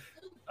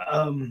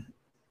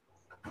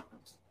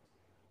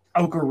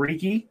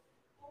 Okereke,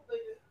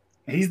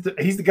 he's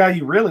the guy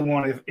you really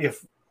want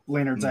if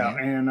Leonard's out.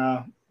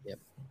 And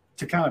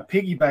to kind of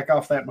piggyback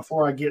off that,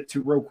 before I get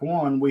to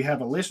Roquan, we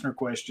have a listener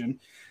question.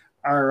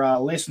 Our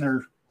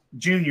listener,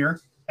 Junior,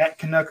 at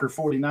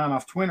Canucker49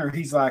 off Twitter,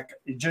 he's like,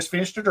 he just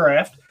finished a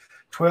draft,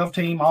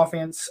 12-team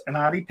offense and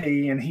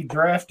IDP, and he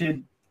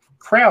drafted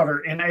Crowder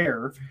in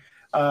air,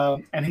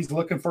 and he's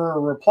looking for a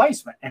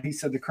replacement. And he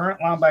said the current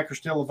linebackers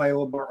still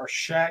available are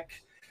Shaq,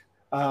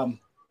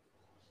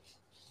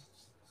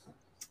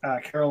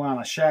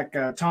 Carolina,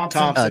 Shaq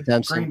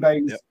Thompson, Green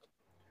Bay.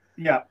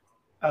 Yep.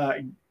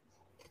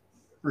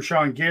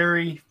 Rashawn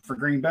Gary for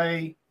Green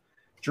Bay,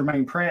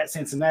 Jermaine Pratt,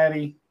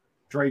 Cincinnati,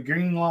 Dre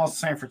Greenlaw,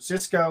 San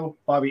Francisco,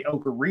 Bobby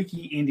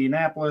Okereke,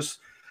 Indianapolis,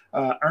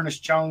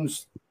 Ernest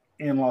Jones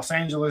in Los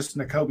Angeles,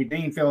 Nakobe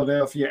Dean,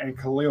 Philadelphia, and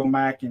Khalil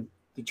Mack in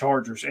the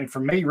Chargers. And for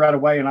me right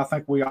away, and I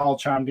think we all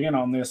chimed in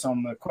on this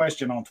on the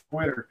question on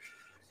Twitter,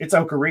 it's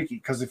Okereke,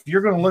 because if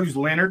you're going to lose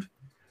Leonard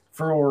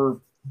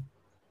for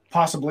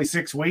possibly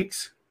 6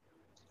 weeks,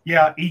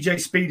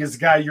 EJ Speed is the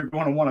guy you're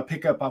going to want to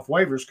pick up off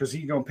waivers because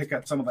he's going to pick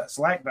up some of that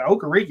slack. But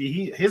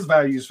Okereke, his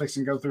value is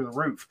fixing to go through the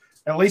roof,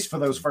 at least for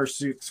those first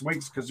 6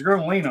 weeks, because you're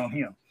going to lean on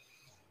him.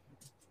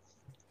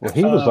 Well,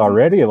 he was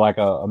already like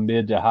a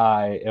mid to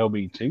high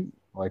LB2.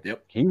 Like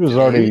he was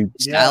already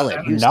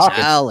solid. He was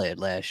solid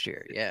last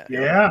year. Yeah.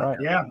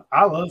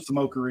 I love some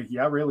Okereke.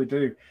 I really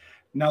do.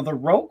 Now the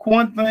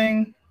Roquan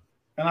thing,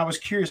 and I was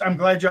curious. I'm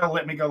glad y'all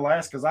let me go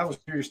last because I was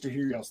curious to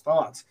hear y'all's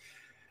thoughts.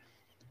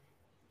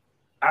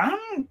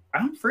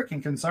 I'm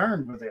freaking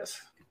concerned with this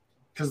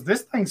because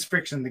this thing's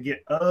fixing to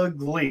get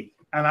ugly,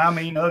 and I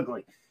mean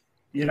ugly.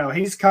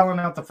 He's calling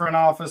out the front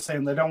office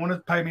saying they don't want to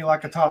pay me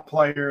like a top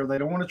player. They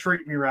don't want to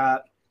treat me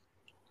right.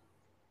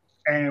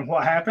 And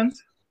what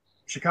happens?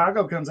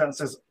 Chicago comes out and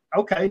says,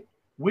 okay,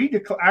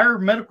 our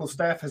medical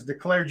staff has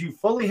declared you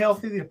fully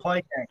healthy to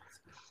play games.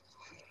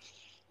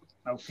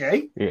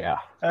 Okay. Yeah.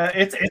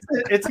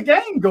 It's a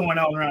game going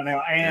on right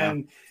now,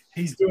 and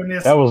he's doing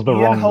this. That was the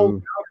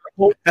wrong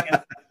move.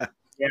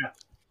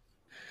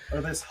 Or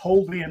this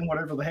hold in,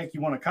 whatever the heck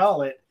you want to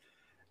call it.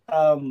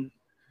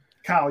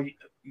 Kyle,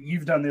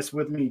 you've done this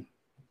with me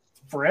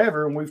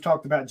forever, and we've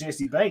talked about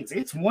Jesse Bates.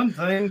 It's one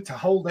thing to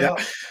hold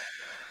out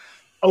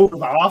over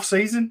the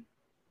offseason,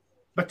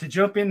 but to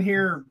jump in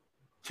here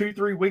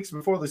 2-3 weeks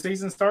before the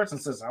season starts and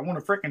says, I want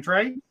to frickin'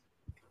 trade,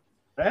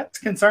 that's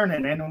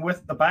concerning. And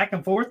with the back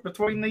and forth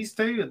between these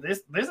two,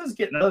 this is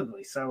getting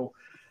ugly. So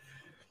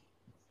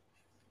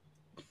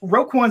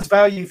Roquan's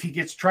value, if he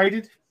gets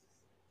traded,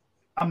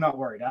 I'm not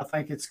worried. I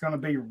think it's going to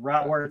be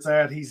right where it's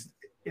at.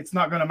 It's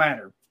not going to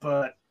matter.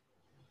 But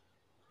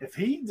if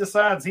he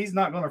decides he's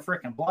not going to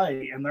frickin'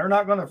 play and they're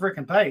not going to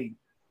frickin' pay,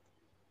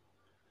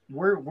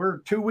 we're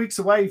 2 weeks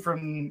away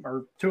from,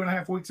 or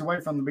 2.5 weeks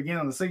away from the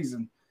beginning of the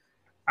season.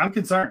 I'm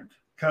concerned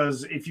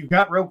because if you've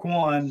got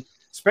Roquan,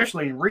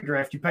 especially in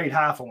redraft, you paid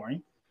high for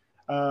him.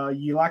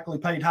 You likely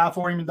paid high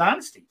for him in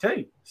Dynasty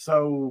too.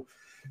 So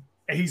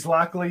he's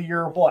likely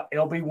your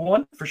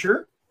LB1 for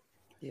sure.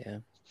 Yeah.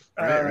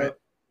 Right.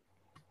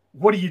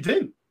 What do you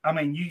do? I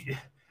mean,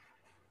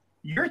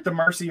 you're at the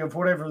mercy of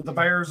whatever the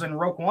Bears and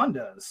Roquan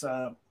does.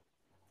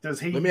 Does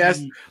he? Let me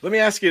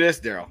ask you this,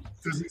 Daryl.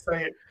 Does he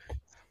say it?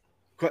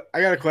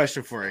 I got a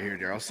question for you here,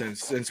 Daryl.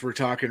 Since we're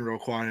talking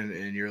Roquan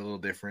and you're a little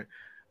different,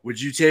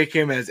 would you take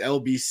him as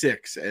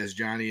LB6, as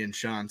Johny and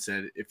Shawn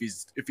said, if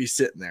he's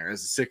sitting there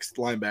as a sixth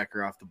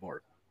linebacker off the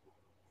board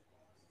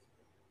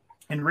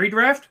in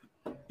redraft?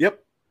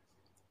 Yep.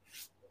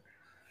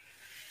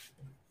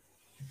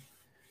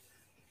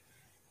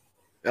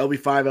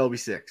 LB5,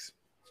 LB6.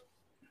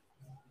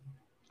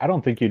 I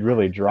don't think you'd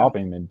really drop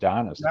him in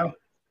Dynasty. No.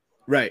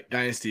 Right,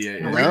 Dynasty.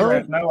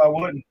 No, I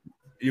wouldn't.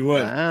 You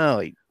wouldn't?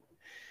 Wow.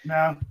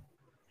 No.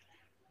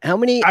 How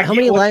many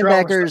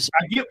linebackers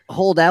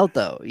hold out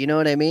though? You know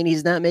what I mean?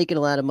 He's not making a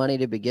lot of money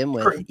to begin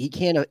with. He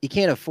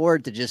can't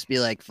afford to just be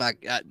like, "Fuck,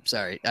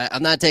 sorry,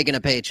 I'm not taking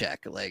a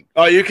paycheck." Like,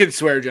 oh, you can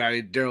swear,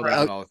 Johnny. Daryl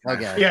does it all the time.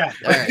 Okay, yeah,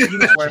 all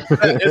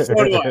right. So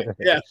do I.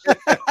 Yeah,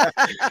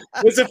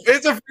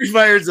 it's a free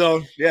fire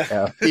zone.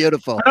 Yeah.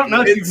 Beautiful. I don't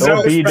know if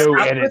Don't be no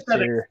edits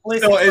here.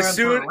 So as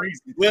soon,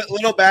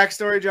 little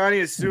backstory, Johnny.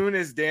 As soon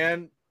as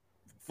Dan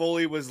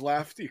fully was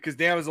left, because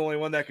Dan was the only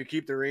one that could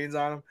keep the reins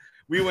on him,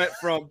 we went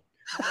from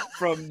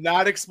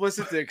not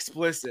explicit to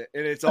explicit,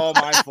 and it's all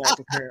my fault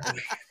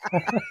apparently.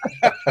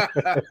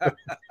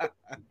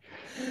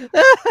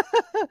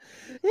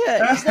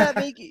 Yeah,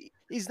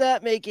 he's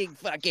not making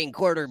fucking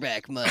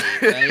quarterback money,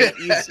 right?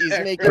 He's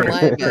making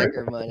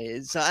linebacker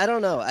money. So I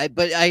don't know.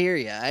 But I hear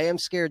you. I am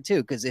scared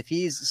too, because if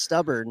he's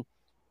stubborn,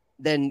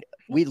 then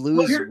we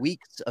lose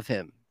weeks of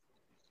him.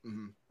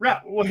 Mm-hmm. Right.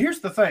 Well, here's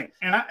the thing,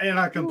 and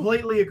I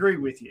completely agree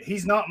with you.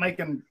 He's not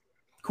making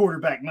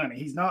quarterback money.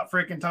 He's not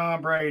freaking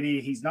Tom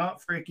Brady. He's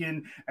not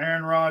freaking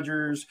Aaron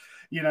Rodgers.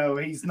 You know,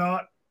 he's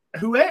not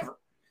whoever.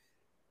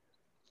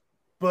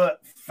 But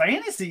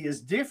fantasy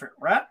is different,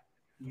 right?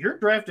 You're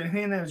drafting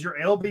him as your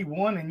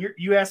LB1, and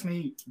you ask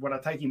me, would I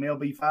take him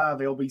LB5,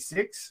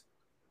 LB6?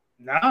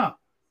 Nah,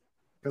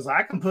 because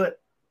I can put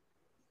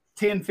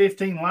 10,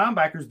 15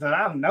 linebackers that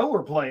I know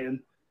are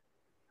playing.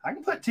 I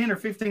can put 10 or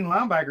 15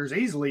 linebackers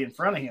easily in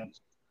front of him.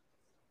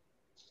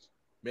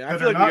 Man, I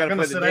feel like we got to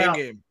play the name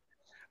game.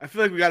 I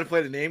feel like we got to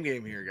play the name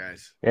game here,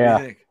 guys. Yeah. What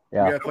do you think?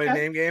 Yeah. We got to play the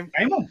name game?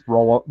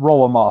 Roll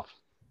them off.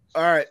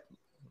 All right.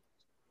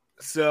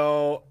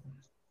 So,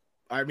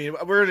 I mean,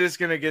 we're just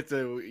going to get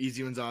the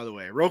easy ones out of the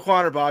way.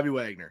 Roquan or Bobby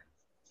Wagner?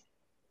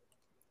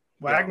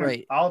 Wagner,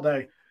 all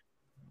day.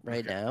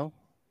 Right now?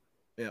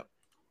 Yeah.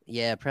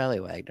 Yeah, probably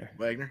Wagner.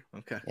 Wagner?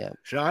 Okay. Yeah.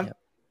 Sean? Yep.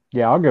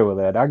 Yeah, I'll go with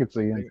that. I could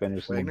see him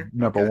finishing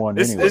number one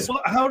anyway.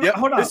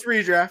 Hold on. This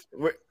redraft.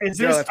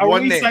 Are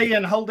we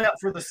saying hold out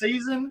for the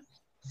season?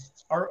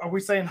 Or are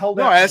we saying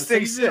hold out as for the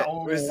things season?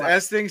 sit.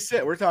 As things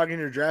sit. We're talking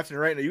you're drafting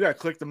right now. You got to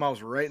click the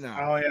mouse right now.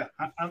 Oh, yeah.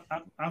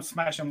 I'm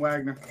smashing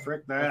Wagner.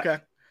 Frick that. Okay.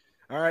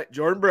 All right.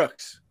 Jordan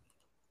Brooks.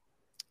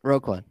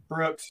 Roquan.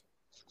 Brooks.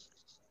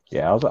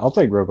 Yeah, I'll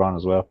take Roquan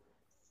as well.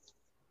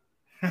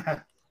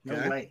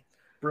 No way.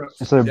 Brooks.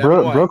 So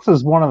Brooks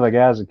is one of the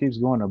guys that keeps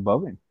going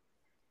above him.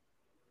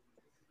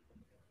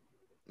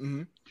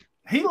 Mm-hmm.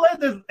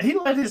 He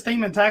led his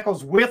team in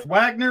tackles with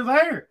Wagner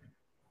there.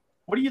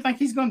 What do you think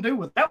he's going to do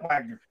without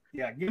Wagner?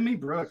 Yeah, give me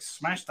Brooks.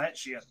 Smash that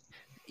shit.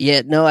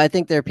 Yeah, no, I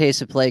think their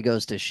pace of play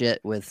goes to shit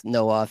with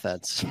no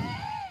offense.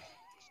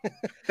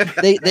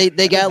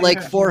 they got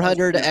like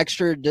 400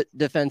 extra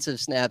defensive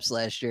snaps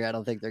last year. I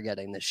don't think they're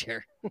getting this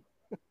year.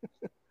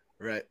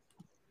 Right.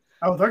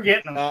 Oh, they're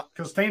getting them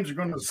because teams are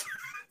going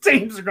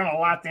to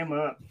lock them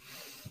up.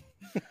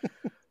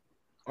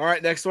 All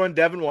right, next one,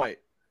 Devin White.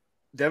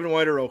 Devin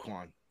White or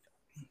Roquan?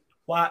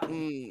 What?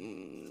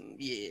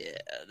 Yeah,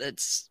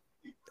 that's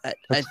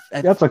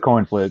a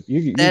coin flip.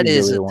 That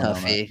is a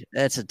toughie.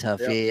 That's a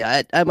toughie.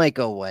 Yep. I might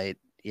go White.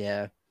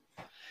 Yeah.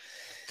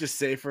 Just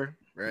safer,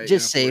 right?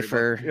 Just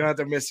safer. You don't have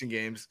to missing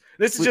games.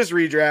 This is just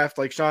redraft.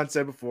 Like Shawn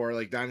said before,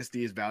 like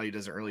Dynasty's value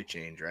doesn't really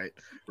change, right?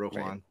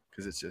 Roquan,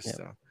 because it's just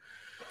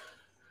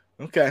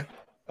okay.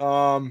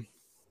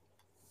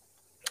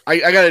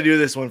 I got to do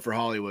this one for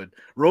Hollywood.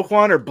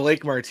 Roquan or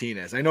Blake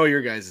Martinez? I know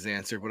your guys'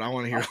 answer, but I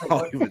want to hear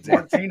Hollywood's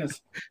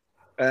Martinez.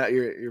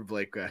 You're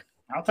Blake guy.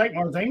 I'll take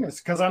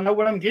Martinez because I know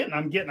what I'm getting.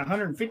 I'm getting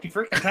 150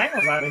 freaking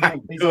tackles out of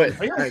him. Do it.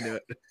 I knew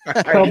it.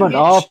 Coming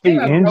off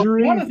the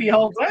injury? What if he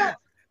holds out?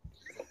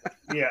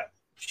 Yeah,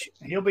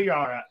 he'll be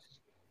all right.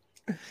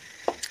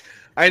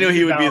 I knew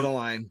he would be the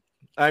line.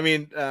 I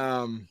mean,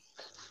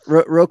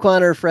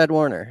 Roquan or Fred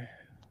Warner?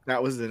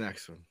 That was the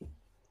next one.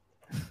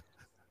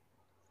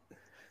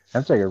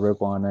 I'm taking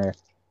Roquan there.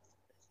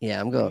 Yeah,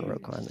 I'm going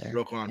Roquan there.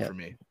 Roquan for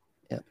me.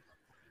 Yep.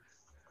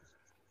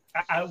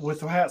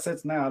 With how it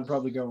sits now, I'd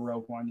probably go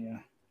Roquan, yeah.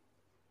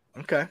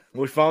 Okay.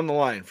 We found the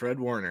line. Fred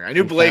Warner. I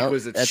knew Blake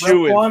was a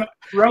shoe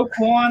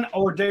Roquan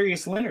or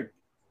Darius Leonard.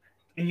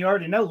 And you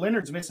already know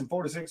Leonard's missing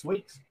 4 to 6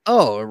 weeks.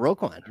 Oh,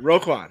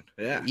 Roquan.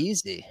 Yeah.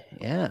 Easy.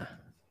 Yeah.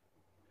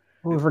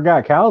 We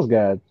forgot Kyle's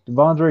guy,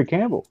 Devondre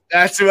Campbell.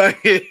 That's who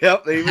he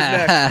was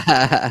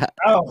next.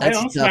 Oh, man,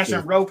 I'm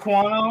smashing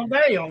Roquan all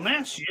day on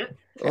that shit.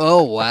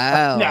 Oh,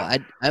 wow.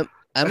 No.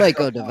 I might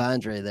go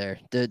Devondre there.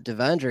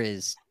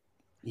 Devondre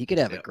he could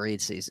have a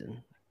great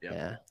season. Yep.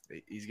 Yeah.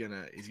 He's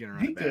gonna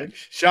run it back.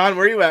 Shawn,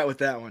 where are you at with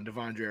that one,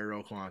 Devondre or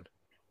Roquan?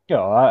 Yeah,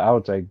 I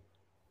would take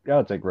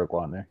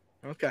Roquan there.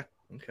 Okay.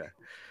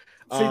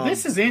 See,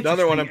 this is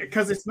interesting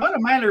because it's not a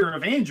matter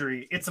of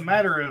injury; it's a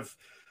matter of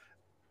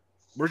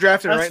we're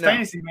drafting right now.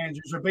 Fantasy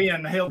managers are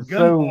being held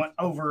gunpoint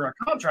over a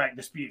contract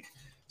dispute.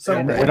 So,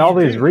 in all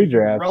these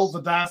redrafts, roll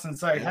the dice and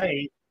say,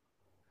 "Hey."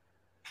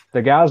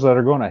 The guys that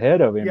are going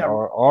ahead of him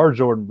are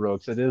Jordan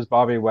Brooks. It is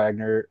Bobby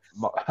Wagner.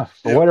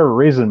 For whatever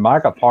reason,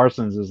 Micah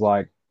Parsons is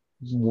like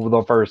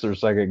the first or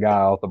second guy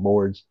off the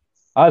boards.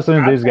 I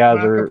assume these guys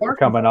are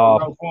coming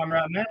off.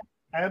 Right now.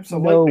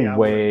 Absolutely. No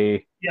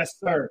way. Yes,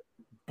 sir.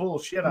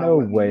 bullshit. No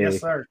way.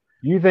 Yes, sir.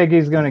 You think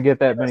he's going to get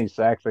that many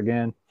sacks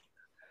again?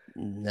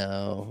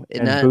 No,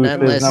 And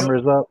boost his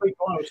numbers up?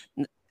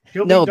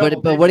 No,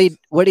 but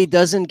what he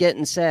doesn't get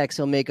in sacks,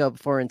 he'll make up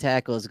for in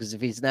tackles, because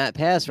if he's not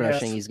pass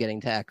rushing, he's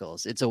getting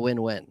tackles. It's a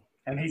win-win.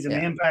 And he's an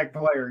impact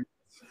player.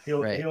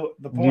 He'll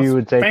the points. You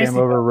would take him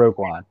over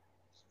Roquan?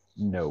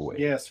 No way.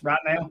 Yes, right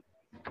now.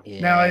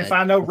 Yeah, now, if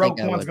I know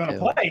Roquan's going to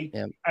play,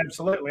 yeah,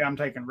 absolutely, I'm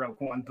taking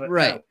Roquan. But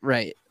right.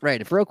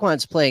 If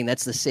Roquan's playing,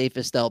 that's the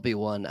safest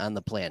LB1 on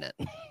the planet.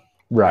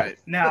 Right.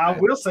 Now, I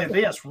will say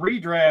this: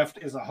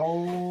 redraft is a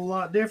whole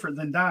lot different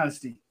than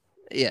dynasty.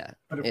 Yeah.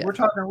 But if we're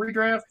talking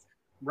redraft,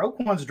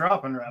 Roquan's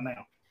dropping right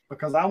now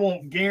because I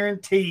want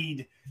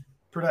guaranteed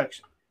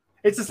production.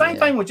 It's the same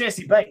thing with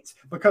Jesse Bates,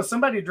 because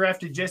somebody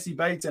drafted Jesse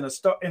Bates in a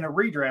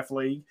redraft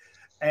league,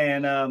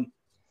 and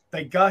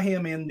they got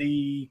him in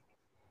the,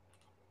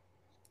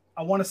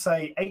 I want to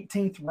say,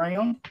 18th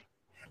round.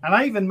 And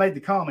I even made the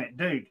comment,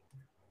 dude,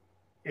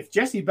 if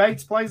Jesse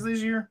Bates plays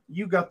this year,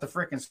 you got the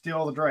freaking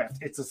steal of the draft.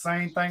 It's the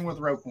same thing with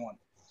Roquan.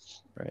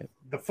 Right.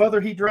 The further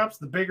he drops,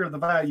 the bigger the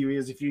value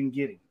is if you can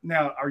get him.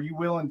 Now, are you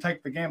willing to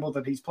take the gamble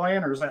that he's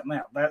playing, or is that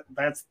now?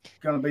 That's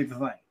going to be the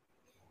thing.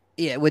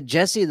 Yeah, with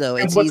Jesse though,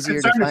 it's what's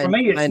easier to concerning find. For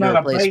me, it's find not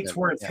a a Bates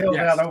where it's held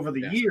out over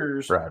the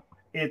years. Right.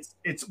 It's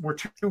we're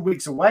 2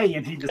 weeks away,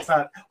 and he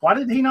decided. Why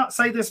did he not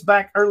say this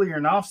back earlier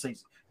in the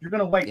offseason? You're going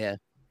to wait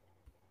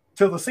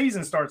till the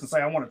season starts and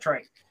say, "I want to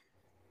trade."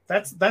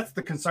 That's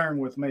the concern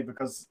with me,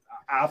 because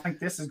I think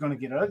this is going to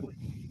get ugly.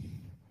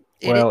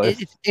 Well,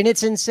 and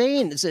it's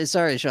insane.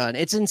 Sorry, Shawn.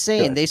 It's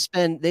insane.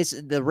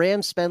 The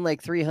Rams spend like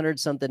 300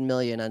 something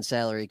million on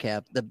salary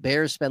cap. The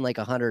Bears spend like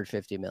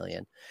 150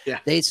 million. Yeah.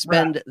 They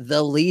spend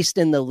the least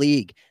in the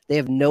league. They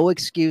have no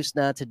excuse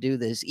not to do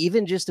this,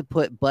 even just to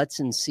put butts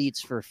in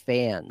seats for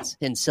fans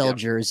and sell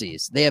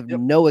jerseys. They have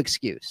no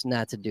excuse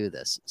not to do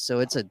this. So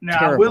it's a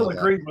terrible.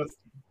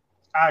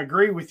 I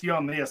agree with you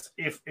on this.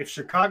 If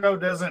Chicago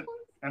doesn't,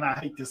 and I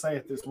hate to say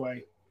it this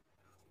way,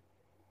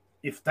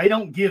 if they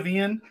don't give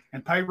in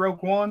and pay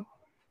Roquan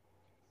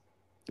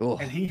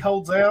and he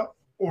holds out,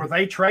 or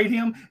they trade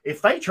him,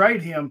 if they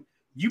trade him,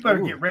 you better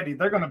get ready.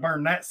 They're going to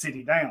burn that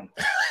city down.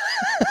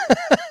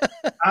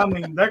 I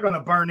mean, they're going to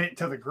burn it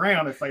to the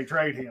ground if they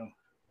trade him.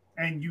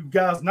 And you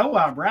guys know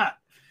I'm right.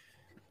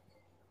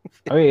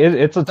 I mean,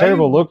 it's a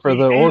terrible look for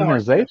the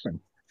organization.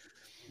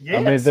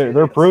 Yes, I mean,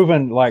 they're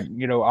proving, like,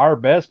 our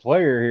best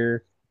player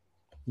here,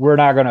 we're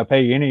not going to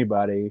pay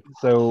anybody.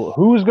 So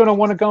who's going to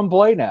want to come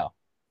play now?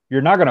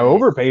 You're not going to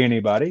overpay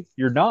anybody.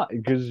 You're not,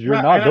 because you're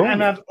not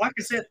doing it. Like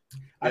I said,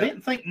 I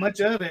didn't think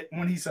much of it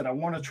when he said, I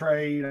want to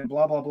trade and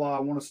blah, blah, blah. I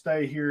want to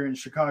stay here in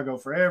Chicago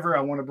forever.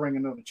 I want to bring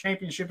another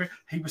championship here.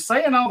 He was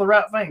saying all the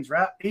right things,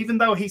 right? Even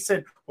though he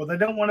said, well, they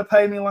don't want to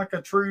pay me like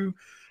a true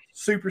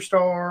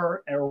superstar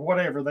or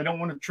whatever. They don't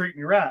want to treat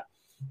me right.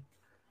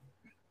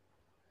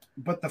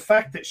 But the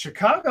fact that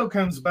Chicago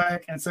comes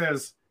back and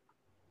says,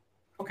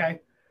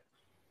 okay,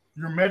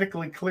 you're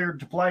medically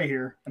cleared to play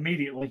here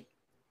immediately.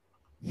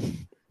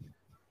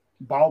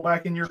 Ball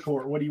back in your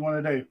court. What do you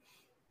want to do?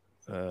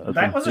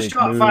 That was a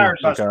shot fired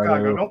by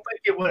Chicago. Don't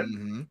think it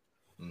would.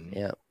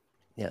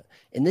 Yeah.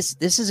 And this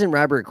isn't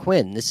Robert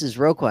Quinn. This is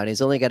Roquan.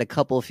 He's only got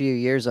a few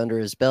years under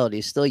his belt.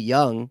 He's still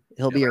young.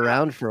 He'll be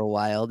around for a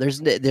while.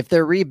 If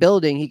they're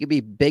rebuilding, he could be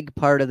a big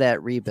part of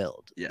that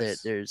rebuild.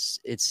 Yes.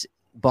 It's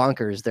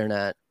bonkers they're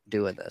not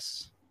doing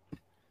this.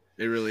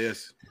 It really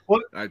is.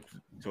 I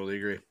totally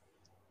agree.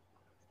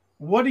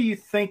 What do you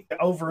think the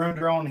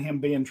over-under on him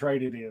being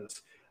traded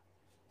is?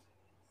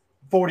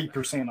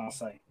 40%, I'll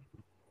say.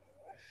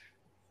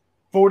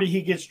 40,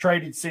 he gets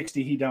traded.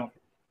 60, he don't.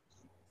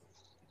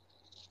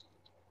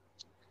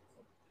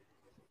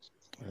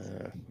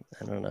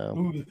 I don't know.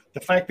 Ooh, the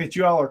fact that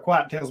you all are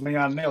quiet tells me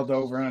I nailed the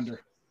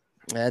over-under.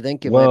 I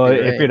think it might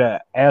be right. If you'd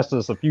have asked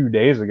us a few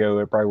days ago,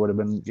 it probably would have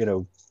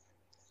been,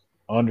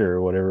 under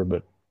or whatever.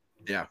 But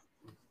yeah,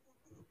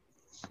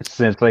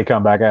 since they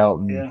come back out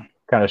and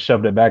kind of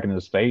shoved it back in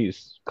his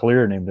face,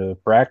 clearing him to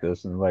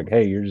practice, and like,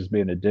 hey, you're just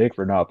being a dick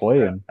for not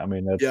playing. I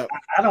mean, that's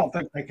I don't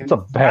think they can. It's a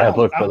bad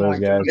look for those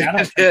guys.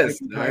 It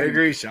is. I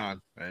agree,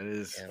 Shawn. It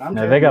is.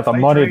 They got the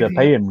money to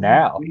pay him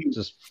now.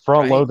 Just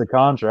front load the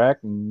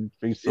contract and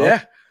be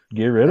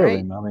get rid of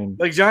him. I mean,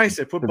 like Johnny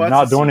said, put butts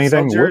not doing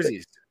anything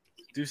jerseys.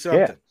 Do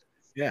something.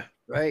 Yeah.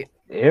 Right.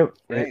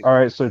 All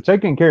right. So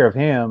taking care of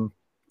him,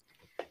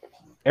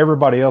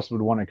 everybody else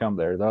would want to come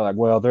there. They're like,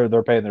 well,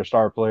 they're paying their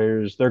star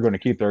players. They're going to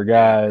keep their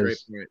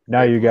guys.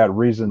 Now you got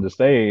reason to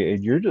stay,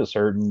 and you're just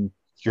hurting.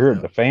 You're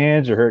hurting the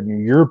fans. You're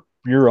hurting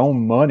your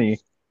own money.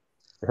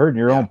 You're hurting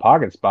your own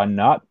pockets by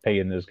not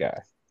paying this guy.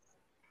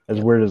 As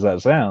weird as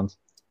that sounds.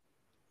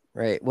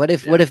 Right. What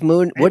if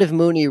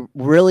Mooney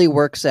really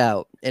works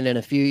out, and in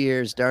a few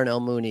years Darnell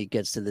Mooney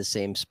gets to the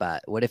same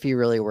spot? What if he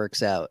really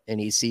works out and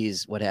he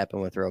sees what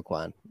happened with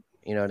Roquan?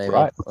 You know what I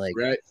mean? Like,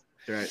 right.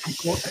 He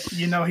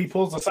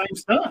pulls the same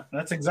stunt.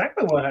 That's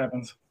exactly what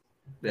happens.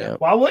 Yeah.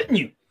 Why wouldn't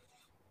you?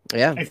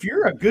 Yeah. If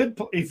you're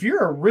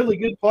a really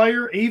good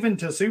player, even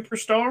to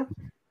superstar,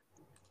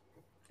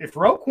 if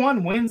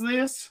Roquan wins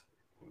this,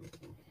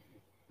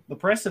 the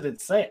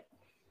precedent's set.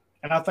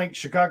 And I think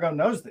Chicago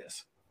knows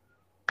this.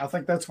 I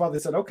think that's why they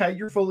said, okay,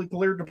 you're fully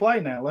cleared to play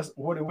now.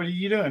 What are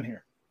you doing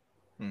here?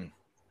 Yeah.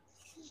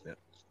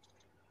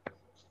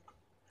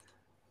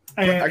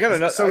 And I got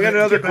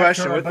another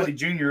question with Buddy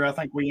Jr. I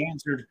think we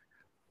answered.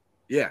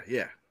 Yeah,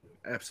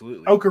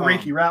 absolutely.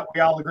 Okereke, right?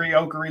 We all agree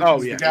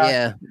Okereke's the guy.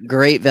 Yeah,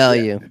 great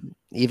value,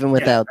 even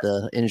without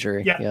the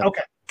injury. Yeah, yep.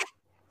 Okay.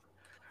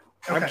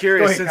 I'm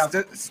curious,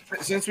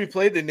 since we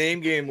played the name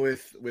game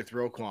with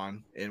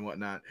Roquan and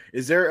whatnot,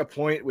 is there a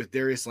point with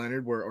Darius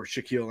Leonard or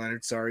Shaquille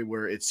Leonard,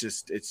 where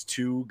it's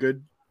too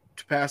good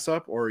to pass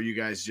up, or are you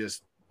guys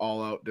just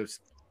all out? Dude,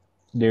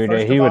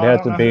 he would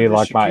have to be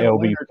like my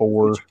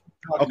LB4.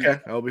 Okay,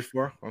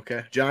 LB4.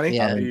 Okay, Johnny.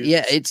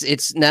 Yeah,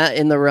 it's not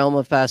in the realm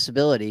of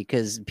possibility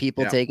because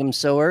people take him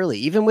so early,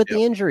 even with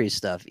the injury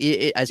stuff.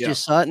 I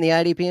just saw it in the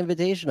IDP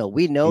Invitational.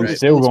 We know he's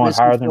still going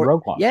higher than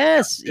Roquan.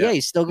 Yes,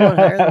 he's still going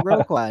higher than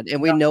Roquan,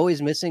 and we know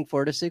he's missing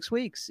 4 to 6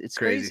 weeks. It's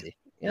crazy.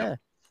 Yeah.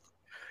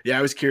 Yeah,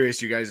 I was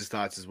curious your guys'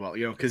 thoughts as well.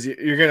 Because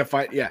you're gonna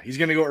find, he's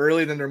gonna go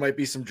early. Then there might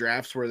be some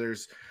drafts where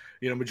there's,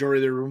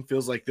 majority of the room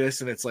feels like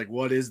this, and it's like,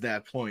 what is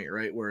that point,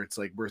 right? Where it's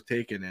like worth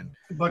taking. And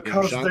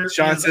because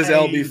Shawn says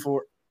LB4.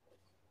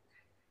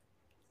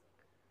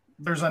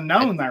 There's a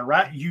known there,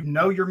 right?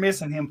 You're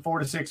missing him 4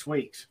 to 6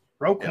 weeks.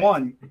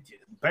 Roquan,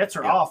 bets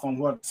are off on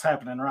what's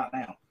happening right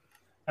now,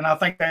 and I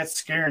think that's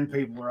scaring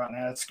people right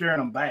now. It's scaring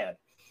them bad.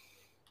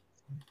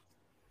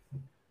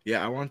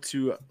 Yeah, I'm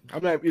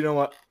not. You know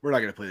what? We're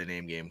not gonna play the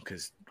name game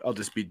because I'll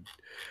just be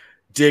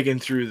digging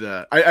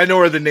through I know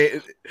where the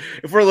name.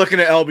 If we're looking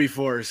at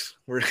LB4s,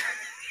 we're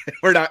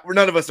not.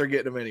 None of us are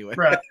getting them anyway.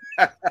 Right.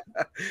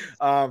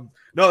 No,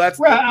 that's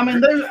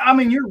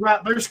right. You're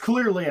right. There's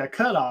clearly a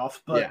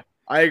cutoff, but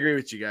I agree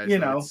with you guys.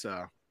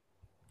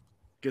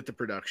 Get the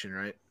production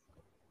right.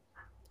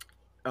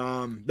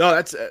 No,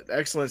 that's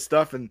excellent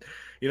stuff, and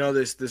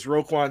this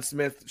Roquan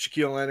Smith,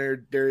 Shaquille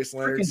Leonard, Darius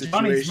Leonard situation.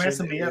 Johnny's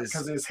messing me up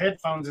because his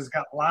headphones has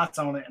got lights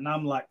on it, and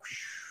I'm like.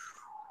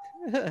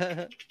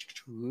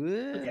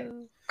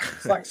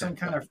 It's like some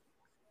kind of.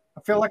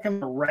 I feel like I'm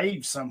in a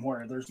rave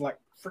somewhere. There's like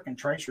freaking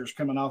tracers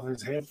coming off of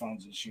his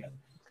headphones and shit.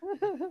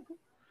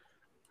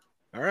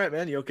 All right,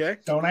 man. You okay?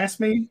 Don't ask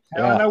me.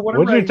 I know what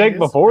did you take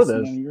before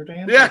this?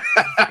 Yeah.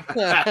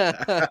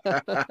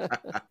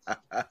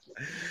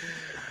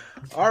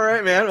 All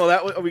right, man.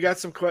 Well, we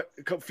got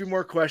a few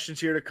more questions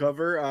here to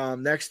cover.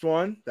 Next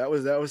one, that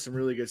was some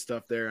really good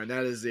stuff there, and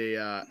that is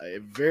a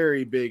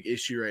very big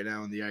issue right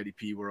now in the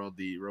IDP world,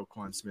 the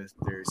Roquan Smith,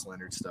 Darius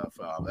Leonard stuff.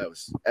 That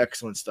was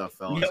excellent stuff,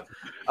 fellas. Yep.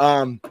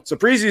 So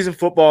preseason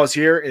football is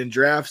here, and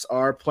drafts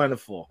are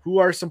plentiful. Who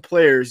are some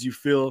players you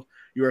feel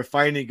you are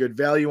finding good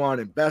value on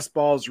in best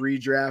balls,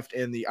 redraft,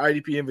 and the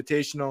IDP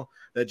Invitational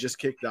that just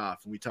kicked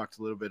off? And we talked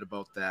a little bit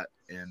about that,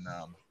 and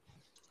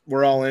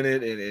we're all in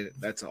it, and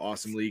that's an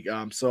awesome league.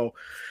 So,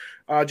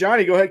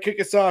 Johnny, go ahead, kick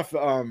us off.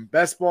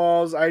 Best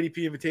balls, IDP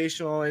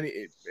Invitational.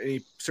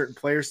 Any certain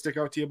players stick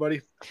out to you,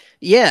 buddy?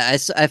 Yeah,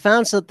 I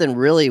found something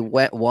really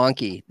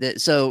wonky.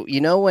 So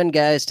when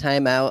guys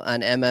time out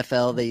on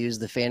MFL, they use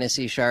the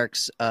Fantasy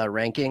Sharks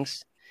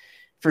rankings.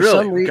 For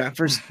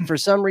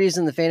some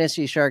reason, the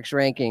Fantasy Sharks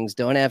rankings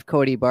don't have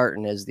Cody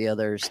Barton as the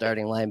other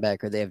starting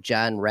linebacker. They have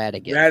John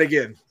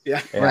Rattigan.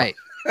 Yeah.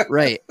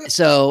 Right.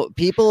 So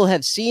people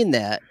have seen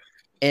that.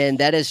 And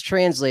that is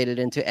translated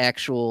into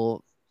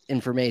actual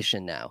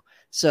information now.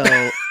 So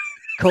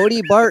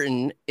Cody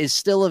Barton is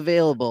still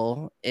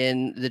available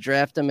in the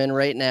draft I'm in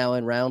right now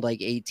in round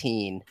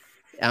 18.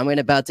 I'm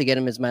about to get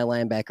him as my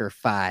linebacker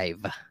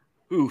 5.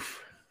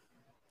 Oof.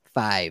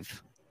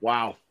 5.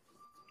 Wow.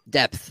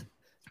 Depth.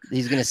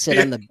 He's going to sit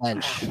on the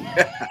bench.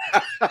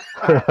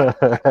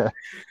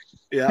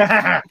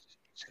 Yeah.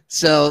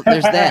 So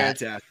there's that.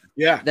 Fantastic.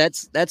 Yeah,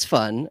 that's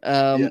fun.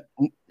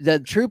 The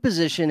true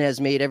position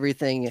has made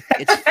everything.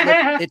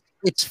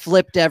 It's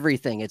flipped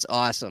everything. It's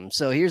awesome.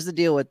 So here's the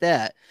deal with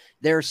that.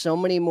 There are so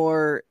many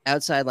more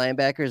outside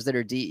linebackers that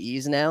are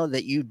DEs now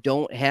that you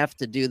don't have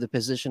to do the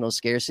positional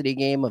scarcity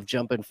game of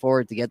jumping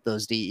forward to get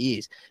those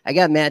DEs. I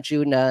got Matt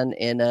Judon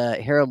and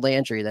Harold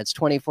Landry. That's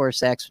 24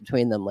 sacks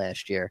between them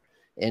last year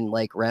in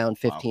round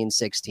 15,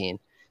 16.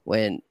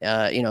 When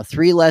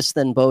 3 less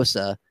than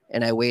Bosa,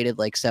 and I waited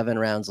 7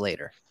 rounds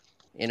later.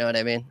 You know what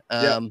I mean?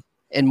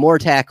 And more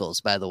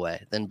tackles, by the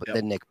way, than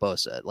Nick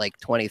Bosa,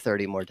 20,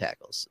 30 more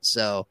tackles.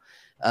 So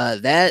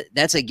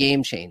that's a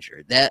game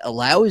changer. That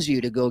allows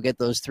you to go get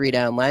those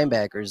 3-down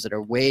linebackers that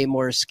are way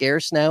more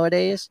scarce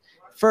nowadays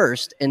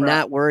first, and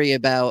not worry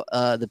about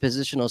the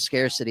positional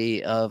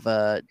scarcity of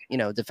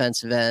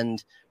defensive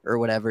end or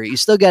whatever. You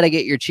still got to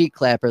get your cheek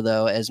clapper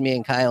though, as me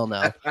and Kyle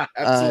know.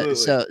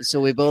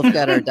 So we both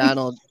got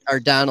our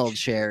Donald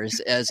shares,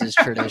 as is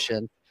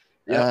tradition.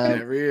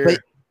 Every year.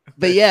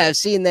 But yeah, I've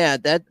seen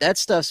that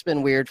stuff's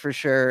been weird for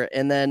sure.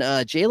 And then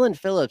Jalen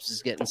Phillips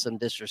is getting some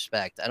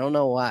disrespect. I don't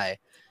know why,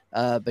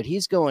 but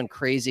he's going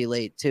crazy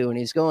late too, and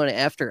he's going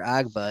after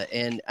Agba.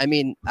 And I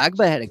mean,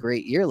 Agba had a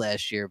great year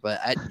last year, but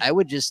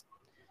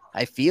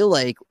I feel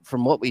like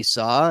from what we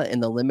saw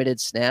in the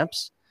limited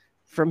snaps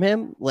from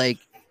him,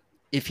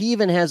 if he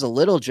even has a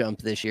little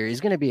jump this year,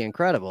 he's going to be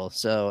incredible.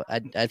 So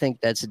I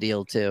think that's a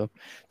deal too.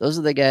 Those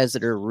are the guys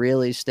that are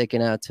really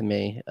sticking out to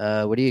me.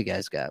 What do you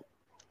guys got?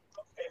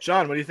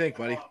 Shawn, what do you think,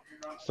 buddy?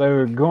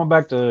 So going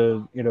back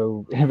to,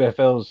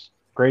 MFL's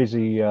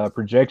crazy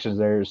projections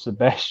there,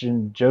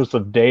 Sebastian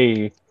Joseph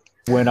Day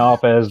went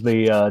off as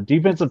the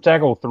defensive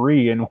tackle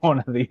 3 in one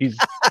of these.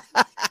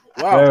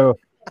 Wow. So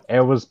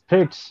it was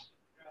picked,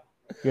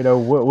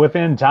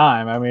 within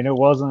time. I mean, it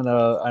wasn't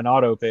an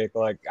auto pick.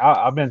 Like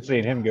I've been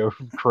seeing him go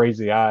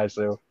crazy high.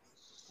 So,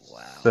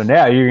 So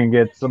now you can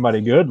get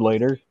somebody good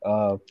later.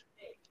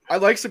 I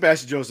like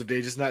Sebastian Joseph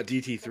Day, just not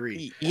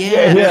DT3.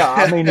 Yeah.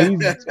 I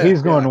mean,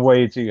 he's going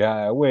way too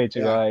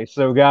high.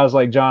 So guys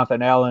like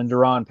Jonathan Allen,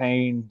 Deron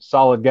Payne,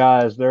 solid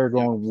guys, they're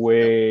going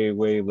way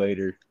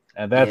later.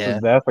 And that's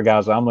the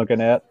guys I'm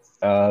looking at.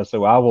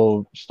 So I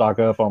will stock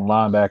up on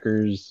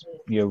linebackers,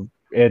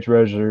 edge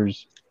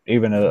rushers,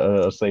 even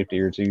a safety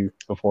or two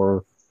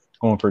before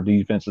going for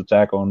defensive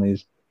tackle on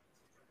these.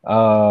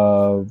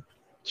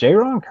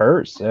 Jaron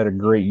Kurtz had a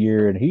great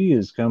year, and he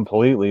is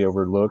completely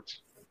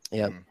overlooked.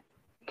 Yep.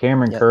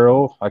 Cameron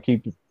Curl, I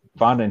keep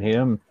finding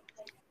him,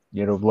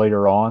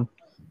 later on.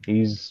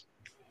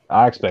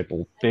 I expect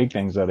big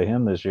things out of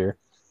him this year.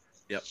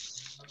 Yep.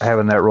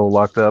 Having that role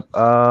locked up.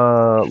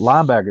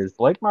 Linebackers,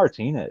 Blake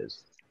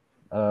Martinez.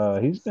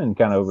 He's been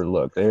kind of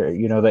overlooked. There,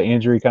 the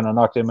injury kind of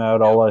knocked him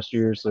out all last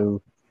year,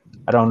 so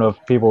I don't know if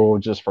people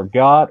just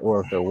forgot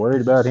or if they're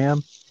worried about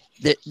him.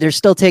 They're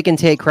still taking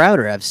Tay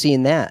Crowder. I've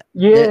seen that.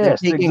 They're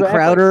taking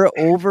Crowder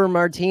over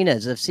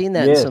Martinez. I've seen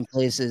that in some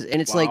places.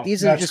 And it's like,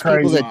 these are just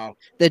people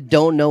that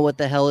don't know what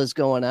the hell is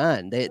going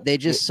on. They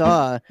just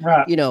saw,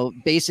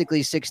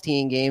 basically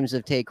 16 games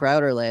of Tay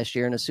Crowder last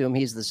year and assume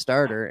he's the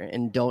starter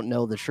and don't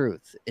know the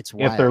truth. It's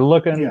wild. If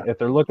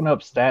they're looking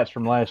up stats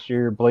from last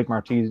year, Blake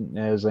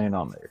Martinez ain't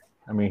on there.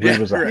 I mean, he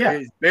was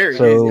he's buried.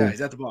 So,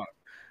 he's at the bottom.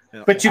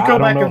 But you go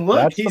back and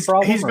look, he's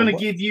going to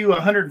give you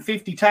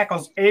 150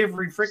 tackles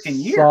every freaking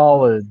year.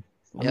 Solid.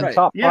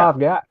 Top 5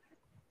 guy.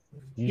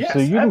 Yes, so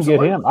you can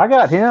get him. I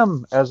got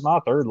him as my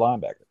 3rd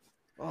linebacker.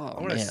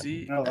 I want to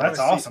see. Oh, that's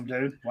awesome,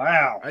 dude.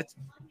 Wow.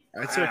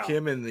 I took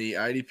him in the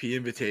IDP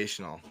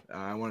Invitational.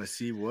 I want to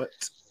see what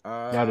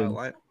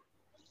I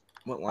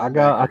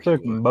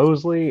took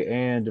Mosley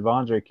and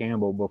Devondre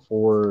Campbell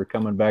before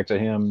coming back to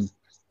him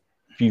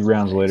a few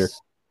rounds later.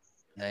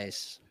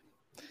 Nice.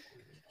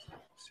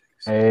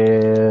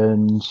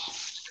 And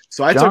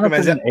so I took him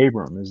as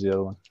Abram is the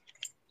other one.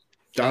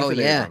 Abram.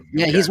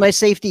 Yeah, he's my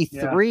safety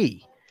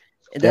 3.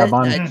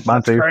 Mine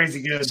too.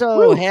 Crazy good.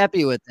 So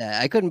happy with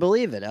that. I couldn't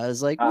believe it. I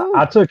was like,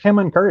 I took him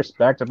and Curse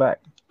back to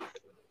back.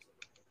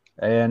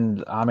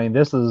 And I mean,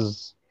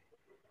 there's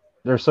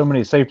so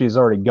many safeties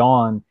already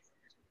gone.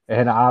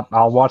 And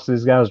I'll watch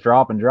these guys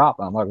drop. I'm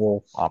like,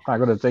 well, I'm not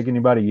going to take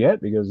anybody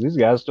yet because these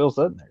guys are still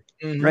sitting there.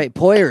 Mm-hmm. Right,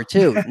 Poyer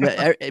too.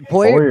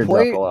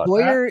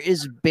 Poyer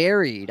is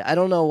buried. I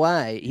don't know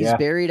why. He's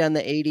buried on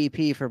the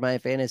ADP for my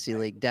fantasy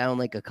league, down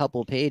like a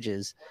couple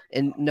pages,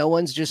 and no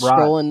one's just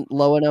scrolling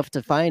low enough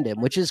to find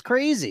him, which is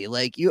crazy.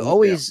 Like you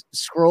always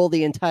scroll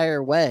the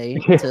entire way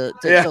to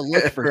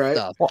look for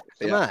stuff.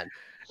 Come on.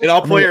 And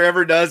all Poyer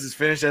ever does is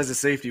finish as a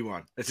safety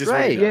one. That's just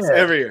what he does.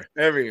 Every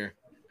year.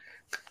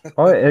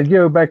 And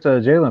go back to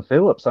Jalen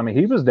Phillips. I mean,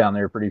 he was down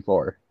there pretty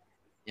far.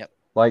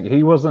 Like,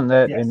 he wasn't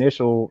that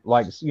initial,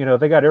 like,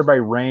 they got everybody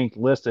ranked,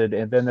 listed,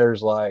 and then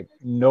there's, like,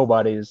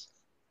 nobody's,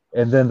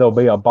 and then there'll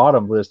be a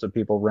bottom list of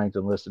people ranked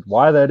and listed.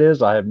 Why that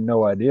is, I have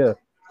no idea.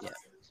 Yeah.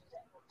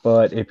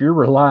 But if you're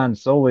relying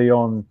solely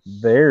on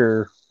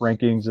their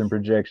rankings and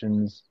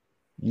projections,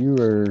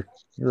 you're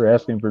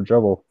asking for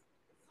trouble.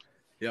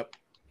 Yep.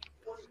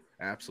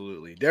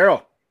 Absolutely.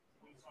 Daryl,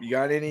 you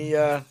got any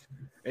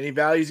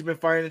values you've been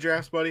finding in the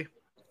drafts, buddy?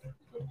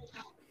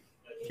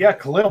 Yeah,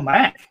 Khalil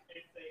Mack.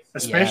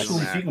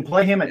 Especially if you can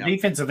play him at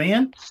defensive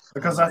end,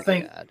 because I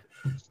think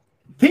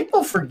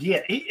people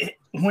forget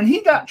when he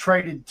got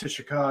traded to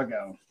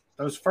Chicago,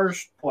 those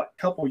first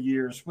couple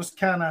years was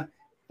kind of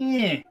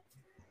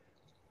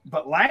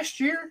but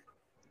last year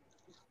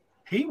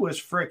he was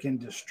freaking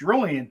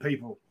destroying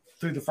people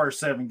through the first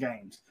 7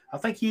 games. I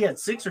think he had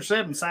 6 or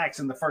 7 sacks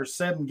in the first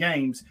 7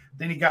 games.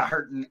 Then he got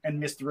hurt and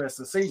missed the rest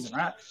of the season,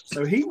 right?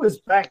 So he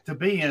was back to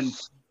being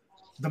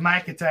the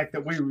Mack attack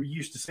that we were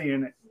used to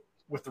seeing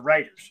with the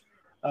Raiders.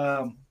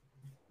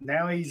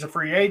 Now he's a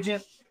free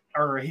agent,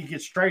 or he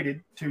gets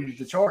traded to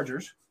the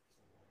Chargers,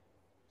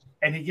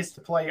 and he gets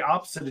to play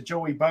opposite of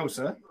Joey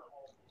Bosa,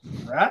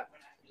 right?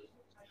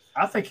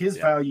 I think his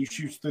value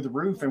shoots through the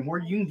roof, and where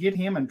you can get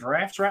him in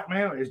drafts right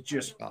now is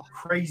just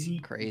crazy,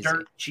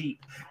 dirt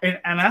cheap. And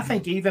I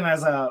think even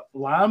as a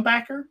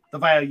linebacker, the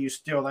value is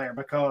still there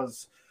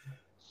because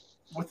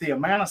with the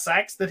amount of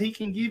sacks that he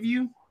can give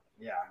you,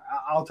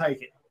 I'll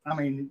take it. I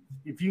mean,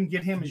 if you can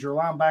get him as your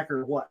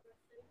linebacker,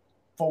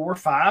 4 or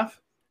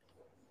 5,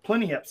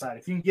 plenty upside.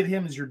 If you can get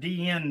him as your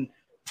DN2,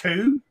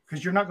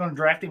 because you're not going to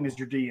draft him as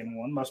your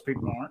DN1, most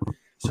people aren't.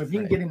 So if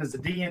you can get him as a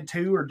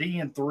DN2 or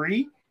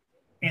DN3,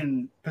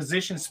 in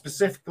position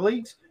specific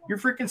leagues, you're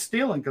freaking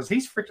stealing because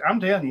I'm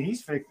telling you,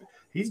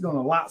 he's going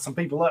to light some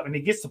people up, and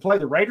he gets to play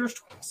the Raiders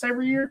twice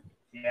every year.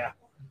 Yeah,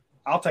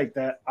 I'll take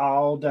that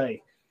all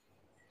day.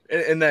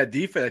 And that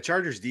defense, that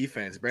Chargers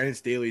defense, Brandon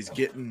Staley's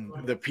getting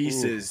the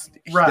pieces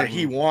that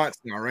he wants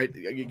now, right?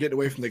 You're getting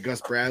away from the Gus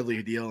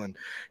Bradley deal, and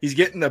he's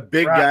getting the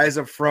big guys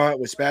up front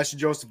with Sebastian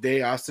Joseph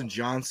Day, Austin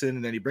Johnson,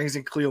 and then he brings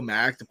in Khalil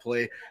Mack to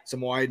play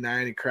some wide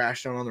nine and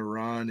crash down on the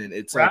run. And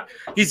it's like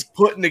he's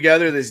putting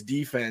together this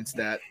defense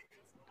that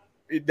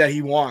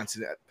he wants.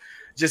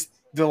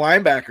 Just the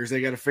linebackers, they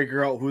got to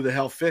figure out who the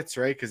hell fits,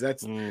 right? Because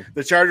that's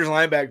the Chargers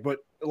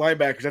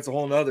linebackers. That's a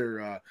whole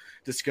nother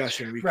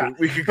discussion. We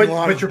could go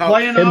on. But you're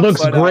playing. It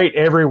looks great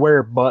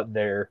everywhere but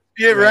there.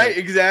 Yeah, right.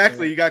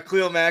 Exactly. You got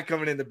Khalil Mack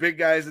coming in, the big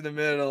guys in the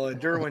middle,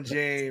 and Derwin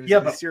James. Yeah,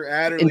 but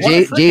Adderley,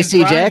 and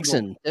J.C.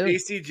 Jackson.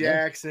 J.C.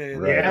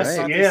 Jackson. Yes.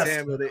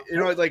 Samuel.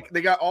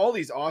 They got all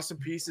these awesome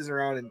pieces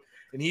around,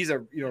 and he's a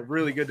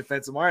really good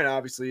defensive line,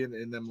 obviously,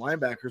 and them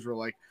linebackers were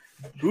like,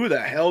 who the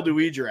hell do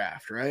we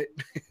draft, right?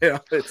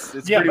 It's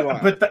pretty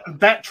wild. But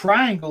that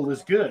triangle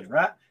is good,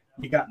 right?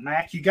 You got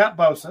Mack, you got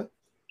Bosa,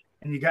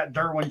 and you got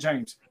Derwin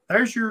James.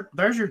 There's your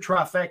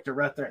trifecta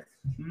right there.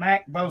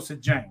 Mack, Bosa,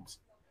 James.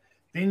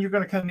 Then you're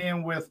going to come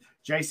in with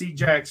J.C.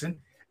 Jackson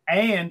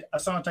and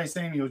Asante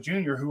Samuel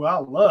Jr., who I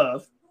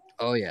love.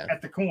 Oh, yeah.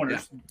 At the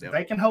corners. Yeah.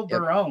 They can hold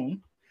their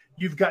own.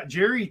 You've got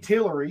Jerry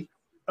Tillery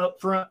up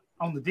front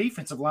on the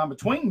defensive line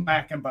between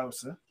Mack and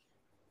Bosa.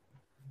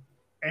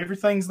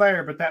 Everything's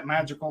there but that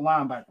magical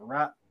linebacker,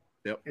 right?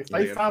 Yep. If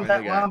they find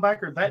that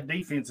linebacker, that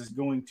defense is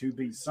going to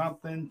be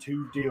something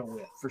to deal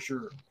with for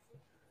sure.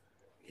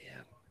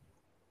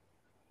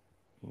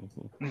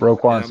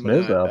 Roquan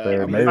Smith out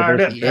there.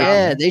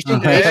 They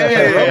should.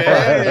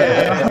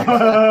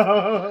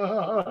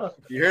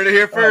 You heard it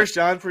here first.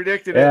 John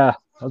predicted it. Yeah,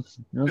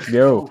 let's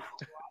go.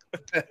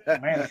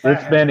 Man,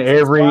 it's been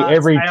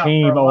every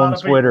team on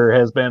Twitter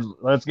has been.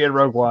 Let's get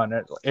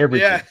Roquan. Every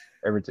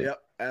team.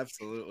 Yep,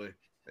 absolutely.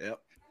 Yep.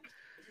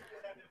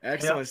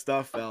 Excellent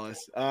stuff,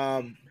 fellas.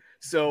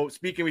 So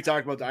speaking, we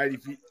talked about the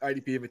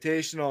IDP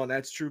Invitational, and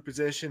that's true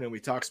position, and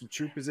we talked some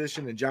true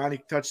position, and Johnny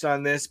touched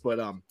on this, but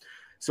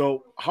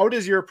so how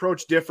does your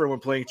approach differ when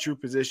playing true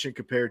position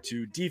compared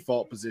to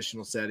default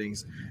positional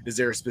settings? Is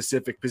there a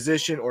specific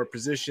position or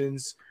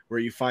positions where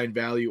you find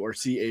value or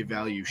see a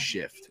value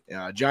shift?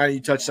 Johnny, you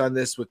touched on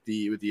this with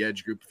the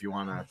edge group. If you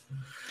want to,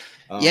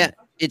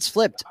 it's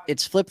flipped.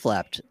 It's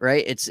flip-flopped,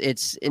 right?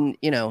 It's in,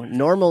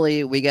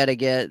 normally we got to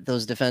get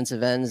those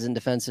defensive ends and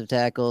defensive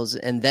tackles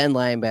and then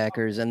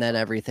linebackers and then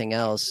everything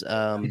else,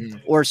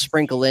 or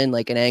sprinkle in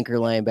like an anchor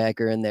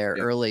linebacker in there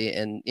early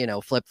and,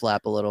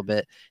 flip-flop a little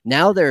bit.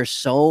 Now there's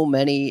so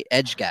many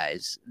edge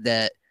guys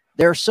that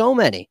there are so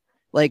many,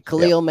 like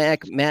Khalil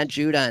Mack, Matt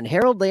Judon,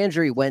 Harold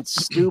Landry went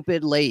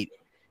stupid late.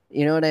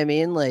 You know what I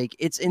mean? Like,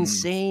 it's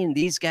insane.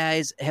 These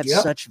guys have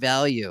such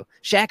value.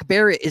 Shaq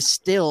Barrett is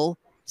still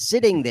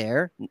sitting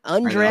there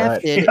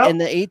undrafted in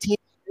the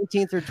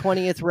 18th or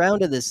 20th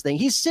round of this thing.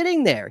 He's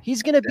sitting there.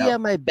 He's going to be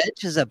on my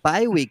bench as a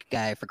bye week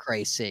guy, for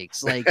Christ's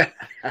sakes. Like,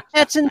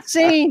 that's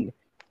insane.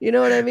 You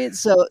know what I mean?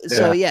 So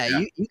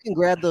you can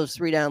grab those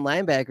 3-down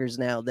linebackers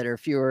now that are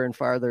fewer and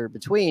farther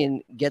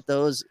between, get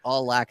those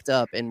all locked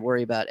up and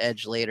worry about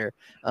edge later.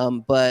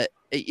 But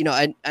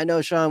I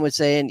know Shawn was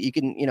saying you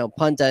can,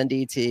 punt on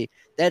DT.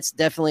 That's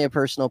definitely a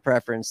personal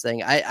preference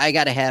thing. I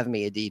got to have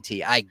me a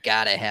DT. I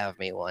got to have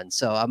me one.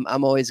 So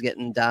I'm always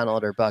getting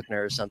Donald or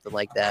Buckner or something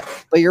like that.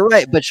 But you're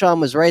right. But Shawn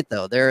was right,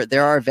 though.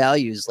 There are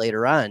values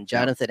later on.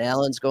 Jonathan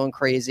Allen's going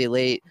crazy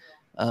late.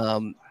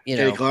 Kenny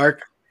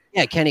Clark.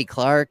 Yeah, Kenny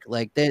Clark.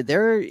 Like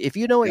they're if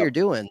you know what you're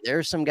doing,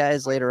 there's some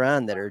guys later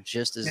on that are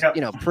just as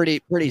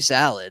pretty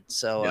solid.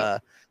 So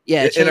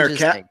in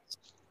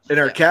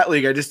our cat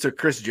league, I just took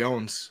Chris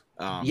Jones.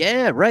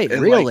 Really? Like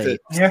the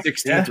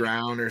 16th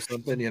round or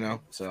something,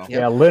 So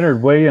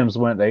Leonard Williams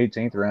went the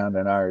 18th round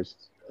in ours.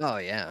 Oh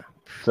yeah.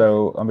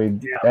 So I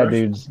mean, that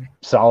dude's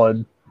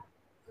solid.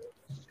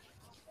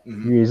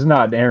 He's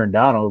not Aaron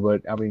Donald,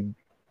 but I mean,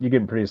 you're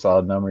getting pretty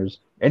solid numbers,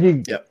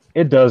 and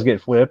it does get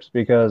flipped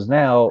because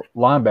now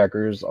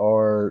linebackers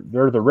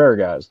they're the rare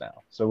guys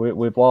now. So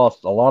we've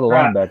lost a lot of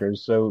linebackers.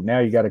 So now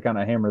you got to kind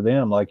of hammer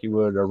them like you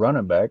would a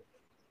running back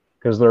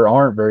because there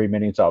aren't very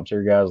many top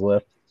tier guys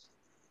left.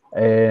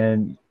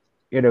 And,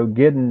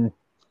 getting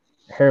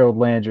Harold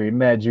Landry,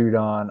 Matt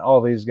Judon, all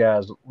these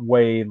guys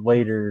way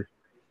later,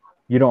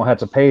 you don't have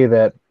to pay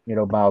that,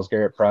 Myles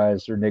Garrett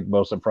price or Nick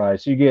Bosa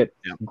price. You get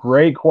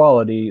great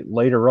quality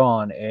later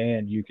on,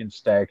 and you can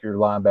stack your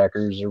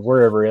linebackers or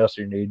wherever else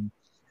you need.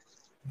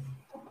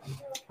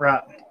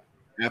 Right.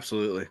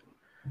 Absolutely.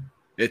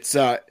 It's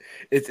a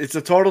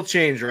total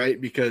change,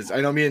 right? Because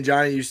I know me and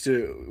Johnny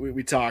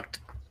we talked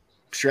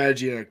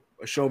strategy in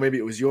a show, maybe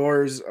it was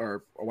yours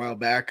or a while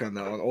back on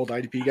the old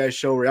IDP guys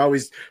show. We're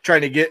always trying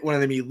to get one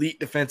of them elite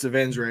defensive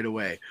ends right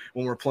away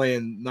when we're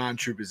playing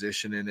non-true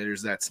position, and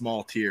there's that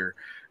small tier,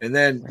 and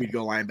then we'd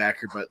go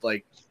linebacker. But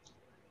like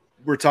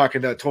we're talking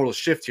about total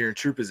shift here in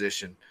true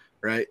position,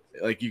 right?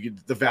 Like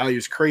the value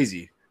is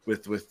crazy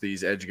with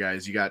these edge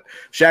guys. You got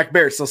Shaq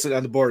Barrett still sitting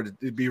on the board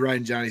to be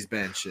riding Johnny's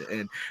bench,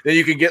 and then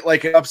you can get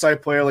like an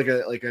upside player like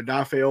a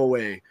Dafe Owe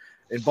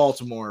in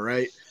Baltimore,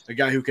 right? A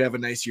guy who could have a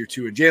nice year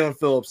too. And Jalen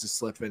Phillips is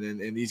slipping,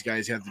 and these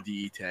guys have the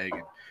DE tag,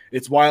 and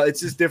it's wild.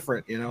 It's just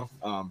different,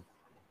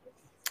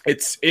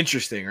 It's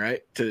interesting,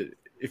 right?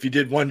 If you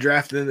did one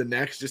draft and then the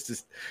next, just to,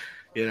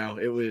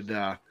 it would.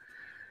 I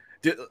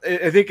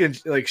think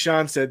like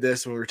Shawn said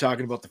this when we were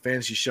talking about the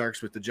Fantasy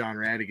Sharks with the John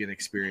Rattigan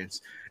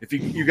experience. If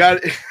you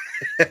got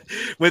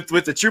with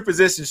the true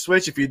position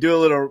switch, if you do a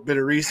little bit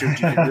of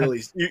research,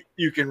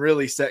 you can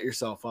really set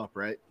yourself up,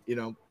 right?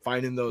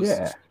 Finding those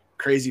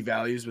crazy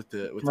values with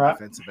the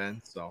defensive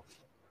end. So,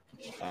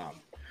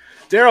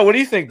 Daryl, what do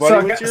you think,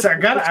 buddy? So I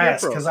got to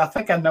ask because I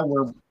think I know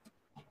where.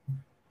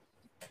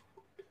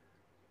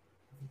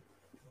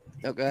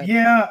 Okay.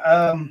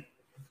 Yeah.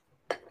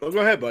 Well, go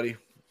ahead, buddy.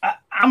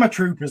 I'm a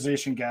true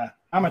position guy.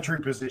 That's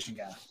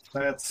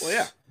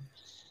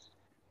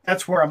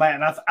where I'm at.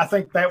 And I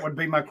think that would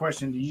be my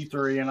question to you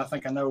three. And I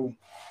think I know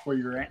where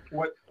you're at.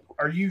 What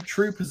are you,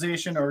 true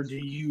position, or do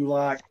you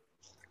like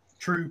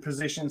true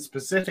position,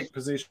 specific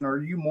position, or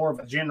are you more of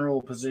a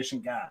general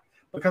position guy?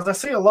 Because I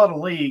see a lot of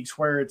leagues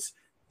where it's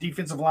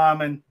defensive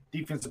lineman,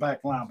 defensive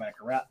back,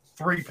 linebacker, right?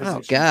 3 positions.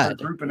 Oh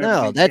God,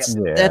 no,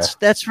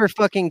 that's for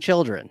fucking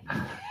children.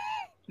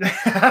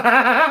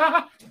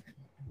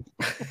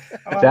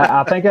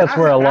 I think that's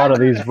where a lot of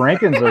these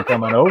rankings are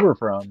coming over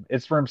from.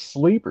 It's from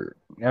Sleeper.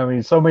 I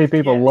mean, so many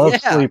people love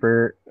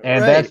Sleeper,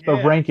 and that's the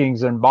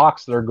rankings and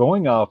box they're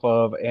going off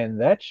of, and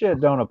that shit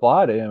don't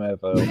apply to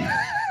MFO.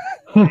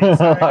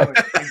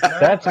 Exactly.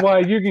 That's why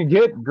you can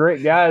get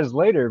great guys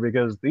later,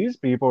 because these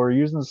people are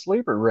using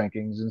Sleeper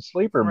rankings and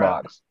Sleeper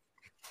box.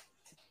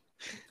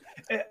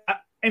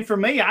 And for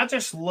me, I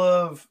just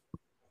love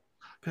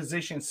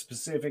position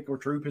specific, or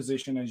true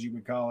position as you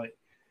would call it,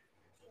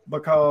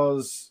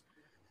 because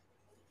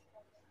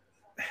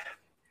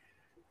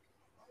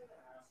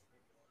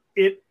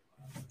it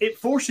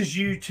forces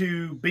you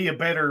to be a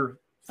better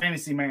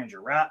fantasy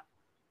manager, right?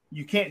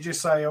 You can't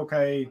just say,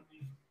 okay,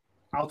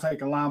 I'll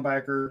take a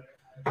linebacker,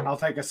 I'll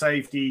take a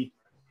safety,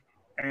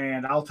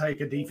 and I'll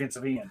take a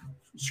defensive end.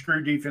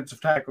 Screw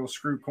defensive tackles,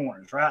 screw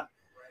corners, right?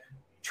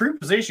 True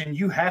position,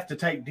 you have to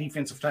take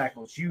defensive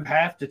tackles. You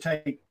have to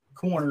take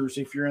corners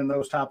if you're in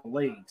those type of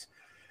leagues.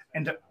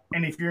 And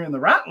if you're in the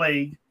right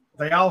league,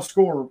 they all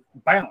score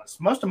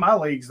balanced. Most of my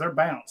leagues, they're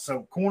balanced.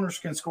 So corners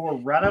can score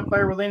right up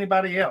there with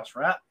anybody else,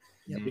 right?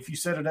 Yep. If you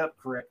set it up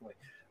correctly.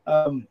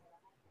 I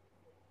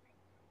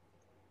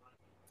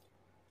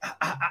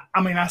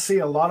mean, I see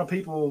a lot of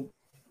people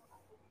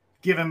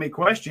giving me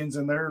questions,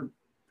 and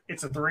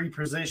it's a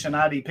 3-position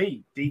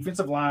IDP: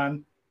 defensive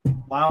line,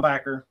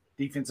 linebacker,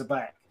 defensive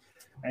back.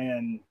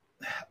 And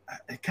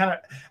I kind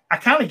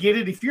of get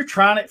it. If you're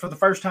trying it for the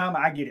first time,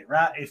 I get it,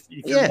 right? If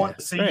you want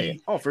to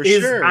see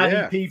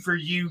IDP for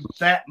you,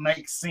 that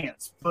makes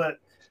sense. But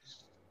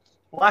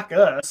like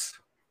us,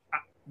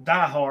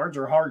 diehards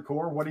or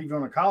hardcore, what are you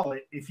going to call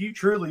it? If you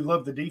truly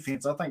love the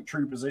defense, I think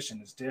true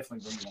position is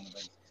definitely where you want to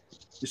be.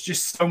 It's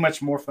just so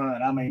much more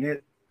fun. I mean,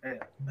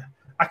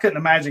 I couldn't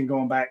imagine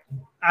going back.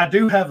 I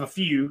do have a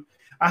few.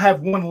 I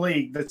have one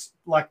league that's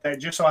like that,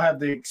 just so I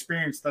have the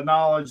experience, the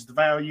knowledge, the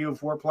value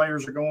of where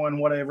players are going,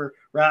 whatever,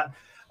 right?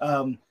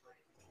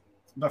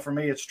 But for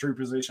me, it's true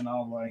position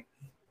all the way.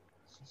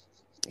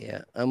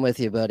 Yeah, I'm with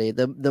you, buddy.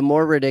 The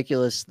more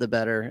ridiculous, the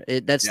better.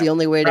 That's the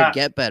only way to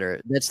get better.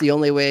 That's the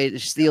only way.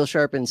 Steel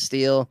sharpens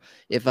steel.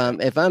 If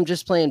I'm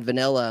just playing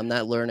vanilla, I'm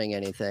not learning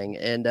anything.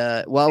 And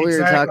while we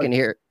were talking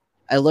here,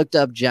 I looked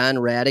up John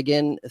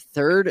Rattigan,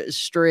 3rd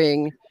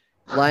string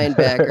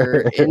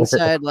linebacker,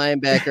 inside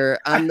linebacker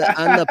on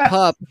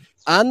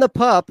the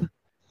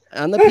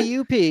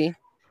PUP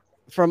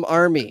from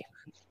Army.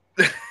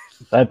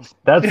 That's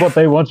what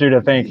they want you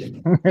to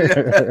think.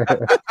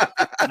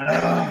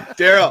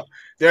 Daryl,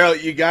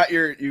 you got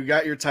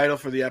your title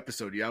for the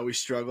episode. You always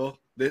struggle.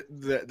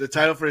 The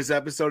title for this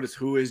episode is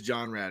 "Who is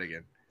John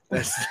Rattigan?"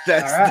 That's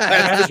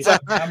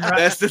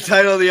the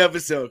title of the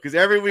episode, because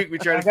every week we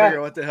try to figure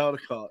out what the hell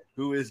to call it.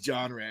 Who is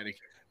John Rattigan?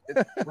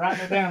 Write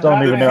it down.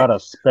 Don't even know how to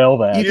spell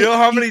that. You know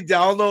how many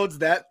downloads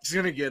that's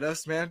gonna get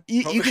us, man?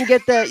 You can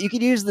get that. You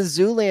can use the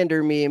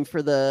Zoolander meme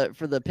for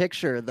the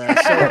picture. So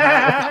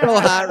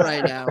hot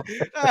right now.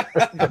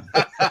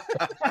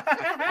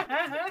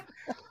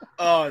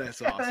 Oh,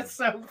 that's awesome. That's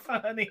so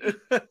funny.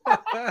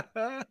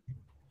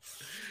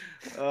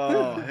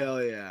 Oh,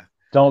 hell yeah.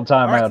 Don't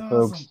time out,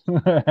 folks.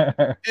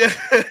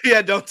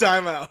 Yeah, don't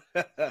time out.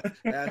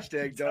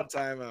 Hashtag don't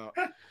time out.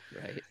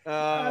 Right.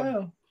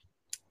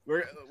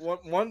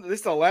 This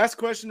is the last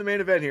question to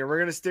main event here. We're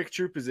going to stick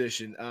true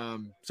position.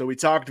 So we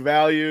talked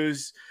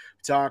values,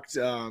 talked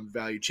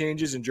value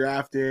changes and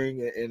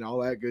drafting and all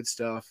that good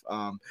stuff.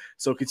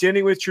 So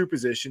continuing with true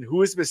position,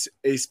 who is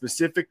a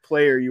specific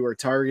player you are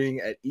targeting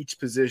at each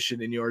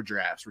position in your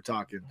drafts? We're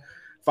talking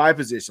 5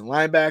 position: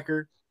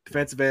 linebacker,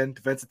 defensive end,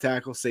 defensive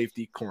tackle,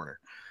 safety, corner.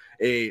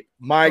 Guy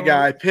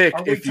pick,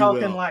 if you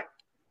will.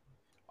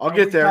 I'll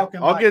get there.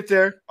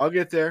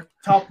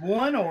 Top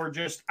 1 or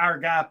just our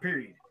guy,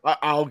 period?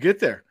 I'll get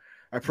there.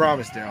 I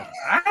promise, Daryl.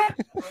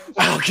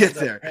 I'll get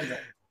there.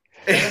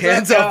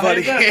 Hands up,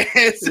 buddy.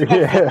 Hands up,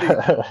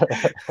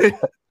 buddy.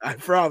 I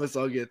promise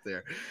I'll get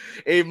there.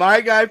 A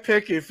my guy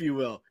pick, if you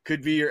will,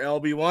 could be your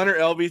LB1 or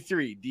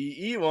LB3,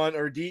 DE1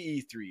 or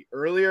DE3,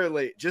 early or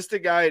late. Just a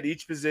guy at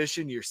each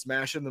position you're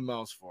smashing the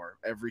mouse for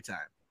every time.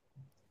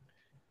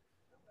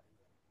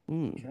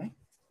 Okay.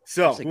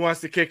 So, who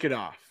wants to kick it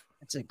off?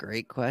 That's a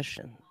great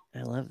question.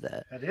 I love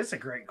that. That is a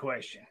great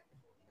question.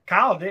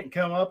 Kyle didn't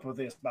come up with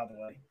this, by the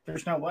way.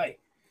 There's no way.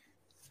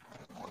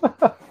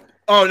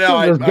 Oh no,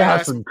 I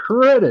got some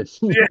credit.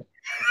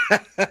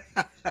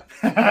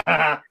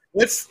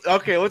 Let's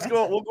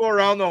go. We'll go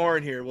around the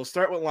horn here. We'll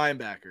start with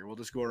linebacker. We'll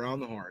just go around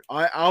the horn.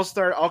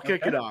 I'll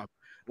kick it off.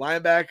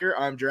 Linebacker,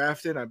 I'm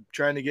drafting. I'm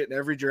trying to get in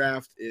every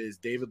draft is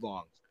David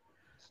Long.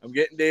 I'm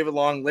getting David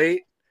Long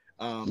late.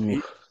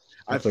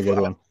 That's a good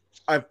one.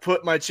 I've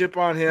put my chip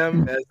on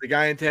him as the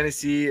guy in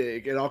Tennessee.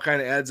 It all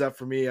kind of adds up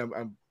for me.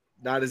 I'm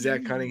not a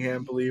Zach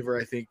Cunningham believer.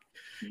 I think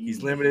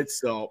he's limited.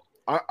 So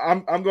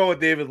I'm going with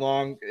David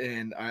Long,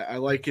 and I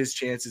like his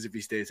chances if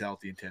he stays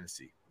healthy in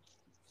Tennessee.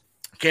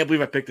 I can't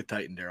believe I picked the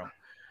Titan, Daryl.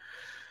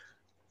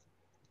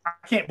 I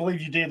can't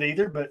believe you did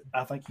either, but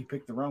I think you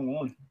picked the wrong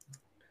one.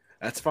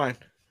 That's fine.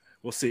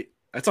 We'll see.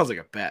 That sounds like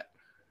a bet.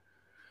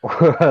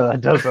 That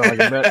does sound like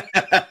a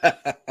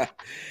bet.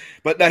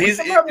 But now do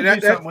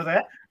something with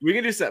that. We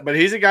can do something. But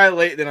he's a guy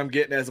late that I'm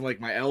getting as like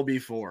my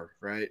LB4,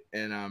 right?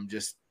 And I'm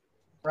just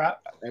right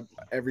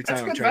every time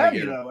that's I'm trying value,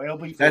 to get him. though,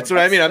 LB4. That's what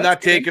I mean. I'm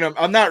not taking him.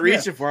 I'm not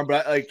reaching Yeah. for him,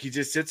 but like he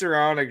just sits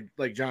around.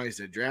 Like Johnny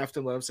said, draft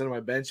him, let him sit on my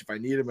bench. If I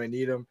need him, I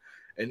need him.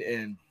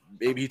 And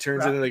maybe he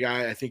turns into the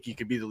guy. I think he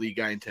could be the lead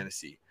guy in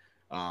Tennessee.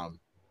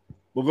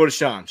 We'll go to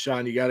Shawn.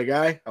 Shawn, you got a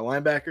guy, a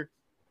linebacker?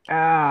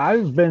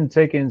 I've been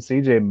taking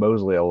CJ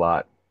Mosley a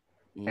lot.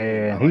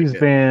 And he's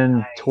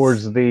been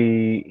towards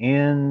the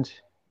end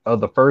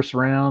of the first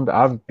round.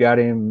 I've got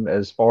him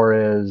as far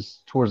as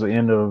towards the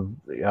end of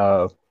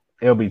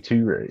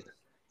LB2 rate,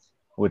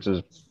 which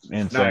is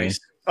insane. Nice.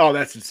 Oh,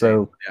 that's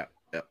insane.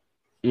 So,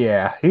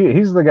 yeah.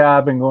 He's the guy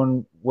I've been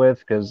going with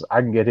because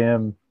I can get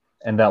him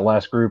in that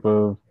last group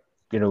of,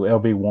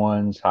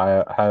 LB1s,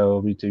 high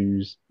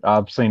LB2s.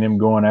 I've seen him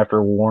going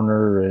after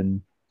Warner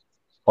and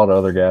all the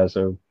other guys.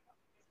 So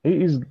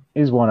he's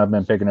one I've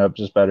been picking up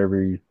just about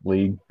every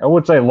league. I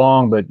would say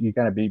Long, but you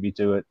kind of beat me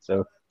to it.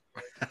 So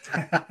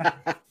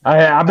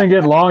I've been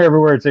getting Long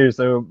everywhere too.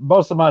 So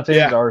most of my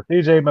teams are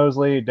CJ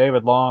Mosley,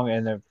 David Long,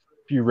 and a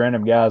few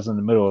random guys in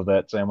the middle of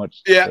that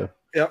sandwich. Yeah.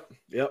 So.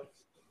 Yep.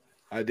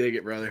 I dig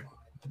it, brother.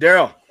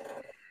 Daryl,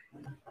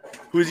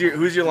 who's your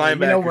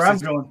linebacker? You know where I'm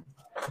going.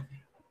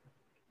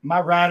 My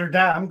ride or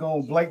die. I'm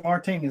going Blake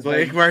Martinez.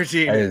 Blake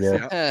Martinez.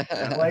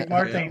 Blake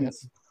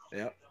Martinez.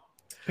 Yep.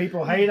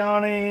 People hate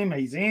on him.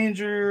 He's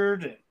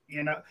injured,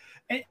 and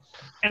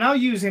I'll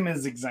use him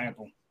as an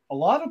example. A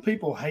lot of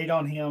people hate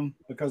on him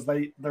because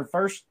their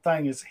first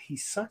thing is he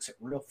sucks at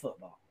real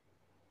football.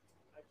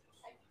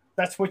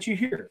 That's what you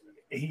hear.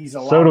 He's a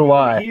lot. So do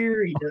I.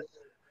 Here,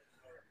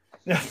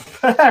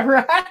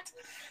 right?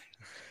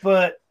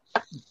 But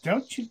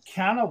don't you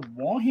kind of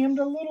want him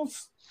to little?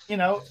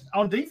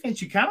 On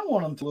defense, you kind of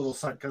want him to little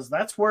suck because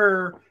that's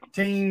where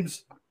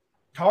teams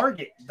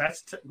target.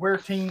 That's where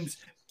teams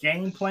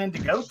game plan to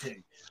go to.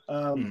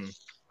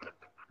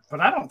 But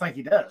I don't think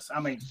he does.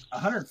 I mean,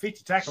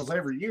 150 tackles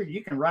every year,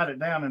 you can write it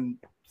down and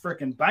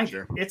freaking bank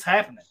it. It's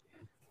happening.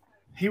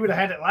 He would have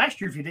had it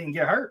last year if he didn't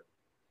get hurt.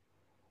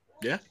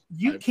 Yeah.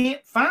 You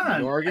can't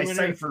find a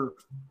safer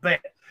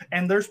bet.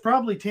 And there's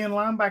probably 10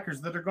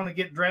 linebackers that are going to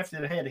get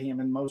drafted ahead of him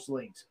in most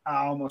leagues.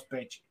 I almost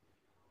bet you.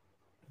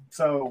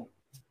 So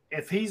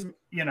if he's,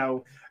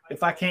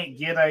 if I can't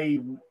get a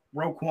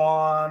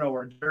Roquan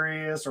or a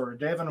Darius or a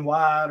Devin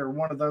White or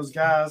one of those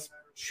guys,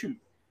 shoot.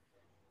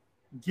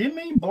 Give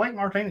me Blake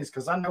Martinez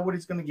because I know what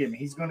he's going to give me.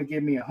 He's going to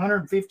give me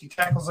 150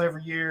 tackles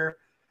every year,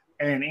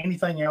 and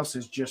anything else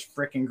is just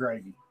freaking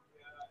gravy.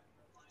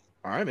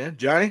 All right, man.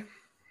 Johnny?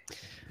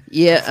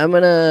 Yeah, I'm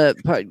going to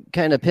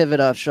kind of pivot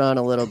off Shawn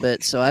a little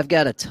bit. So I've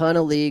got a ton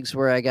of leagues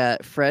where I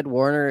got Fred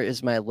Warner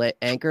is my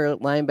anchor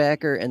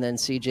linebacker, and then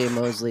CJ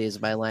Mosley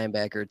is my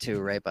linebacker too,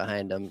 right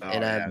behind him.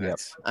 I'm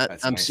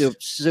nice.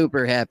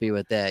 super happy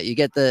with that. You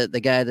get the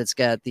guy that's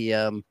got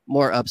the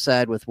more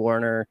upside with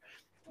Warner,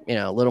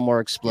 a little more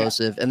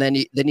explosive, and then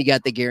you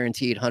got the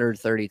guaranteed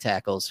 130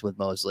 tackles with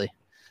Mosley.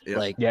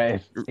 Yep.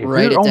 If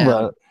write it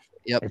down.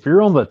 If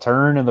you're on the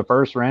turn in the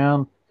first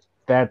round,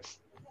 that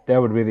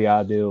would be the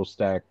ideal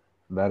stack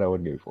that I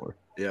would go for.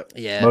 Yep.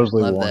 Yeah.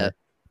 Mosley love Warner.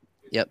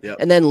 that. Yep.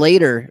 And then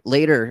later,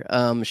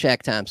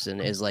 Shaq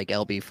Thompson is like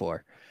LB4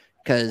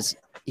 because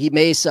he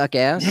may suck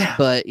ass,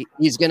 but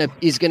he's gonna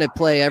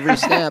play every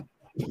snap.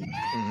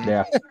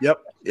 Yeah.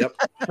 Yep. Right.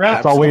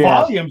 That's all we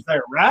have. Volume's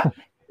there, right?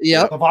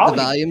 Yep. The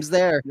volume's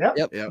there.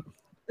 Yep.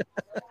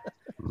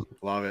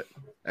 Love it.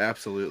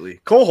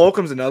 Absolutely. Cole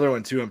Holcomb's another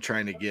one too. I'm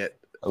trying to get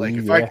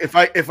if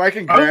I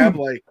can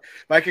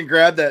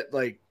grab that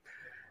like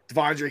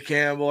Devondre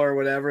Campbell or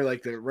whatever,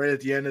 like the right at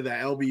the end of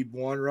that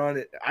LB1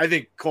 run. I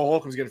think Cole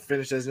Holcomb's going to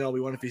finish as an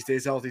LB1 if he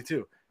stays healthy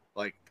too.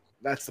 Like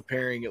that's the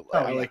pairing.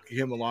 I like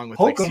him along with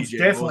Holcomb's like CJ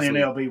definitely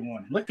Mosley. an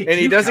LB1. Look at and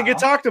he you, doesn't Kyle. get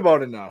talked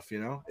about enough.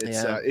 Look at like you, definitely an LB1. Look at and he you, doesn't Kyle. get talked about enough.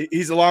 It's Yeah.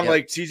 He's along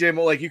like CJ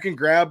Mo. Like you can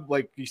grab,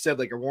 like you said,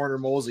 like a Warner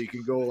Mosley. You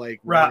can go like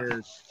Right.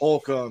 Warner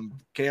Holcomb,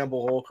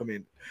 Campbell Holcomb,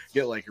 and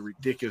get like a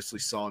ridiculously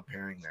solid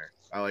pairing there.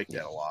 I like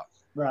that a lot.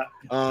 Right.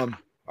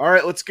 All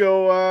right, let's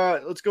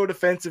go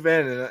defensive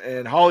end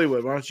and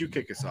Hollywood. Why don't you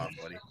kick us off,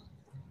 buddy?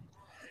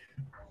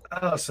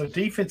 So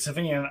defensive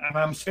end, and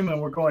I'm assuming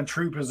we're going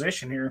true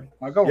position here.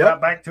 I'll go right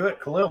back to it.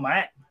 Khalil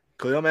Mack.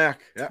 Khalil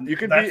Mack. Yeah, you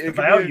could That's be the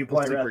value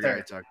play right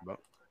there. Talking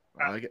about.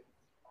 I like it.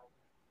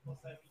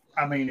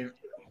 I mean,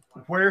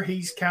 where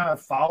he's kind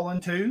of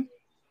fallen to,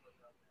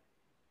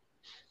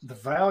 the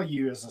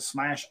value is a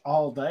smash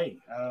all day.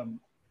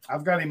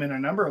 I've got him in a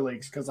number of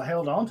leagues because I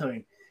held on to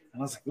him, and I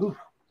was like, ooh,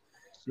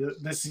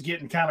 this is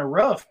getting kind of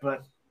rough,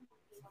 but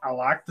I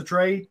like the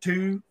trade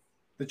to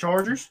the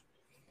Chargers.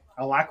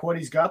 I like what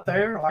he's got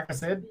there. Like I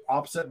said,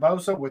 opposite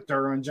Bosa with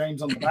Derwin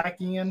James on the back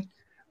end.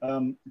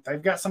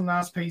 They've got some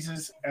nice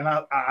pieces, and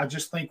I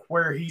just think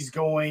where he's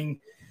going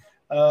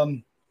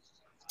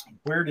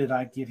where did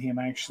I get him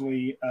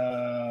actually?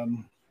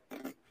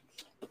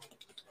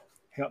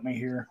 Help me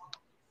here.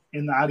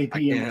 In the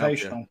IDP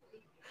Invitational.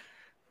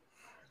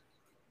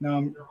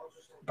 No,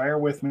 bear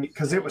with me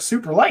because it was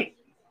super late.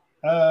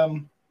 How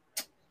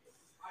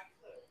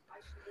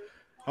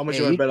much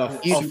you want to bet off?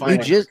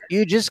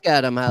 You just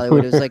got him,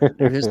 Hollywood.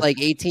 It was like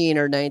 18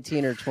 or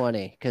 19 or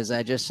 20 because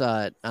I just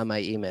saw it on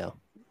my email.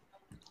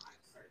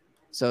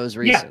 So it was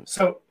recent. Yeah.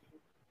 So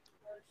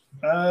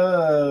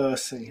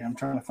let's see. I'm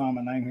trying to find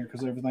my name here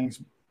because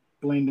everything's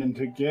blending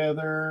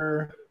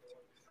together.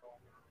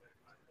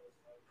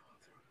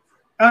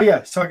 Oh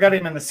yeah. So I got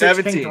him in the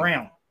 16th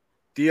round.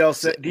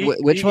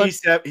 Which one?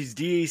 He's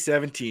DE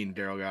 17.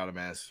 Daryl got him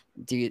as.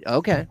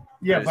 Okay.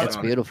 Yeah, that's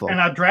beautiful. And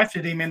I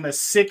drafted him in the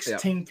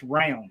 16th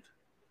round.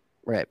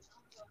 Right.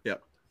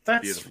 Yep.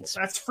 That's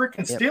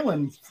freaking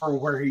stealing for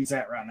where he's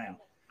at right now.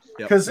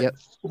 Because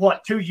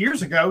 2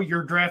 years ago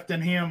you're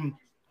drafting him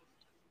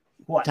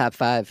what? Top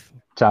 5.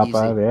 Top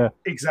 5, yeah.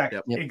 Exactly.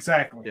 Yep.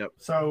 Exactly. Yep.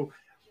 So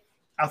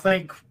I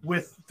think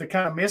with the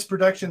kind of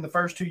misproduction the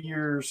first 2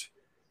 years,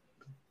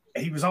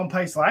 he was on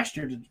pace last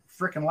year to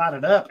freaking light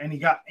it up, and he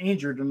got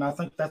injured, and I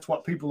think that's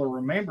what people are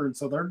remembering.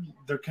 So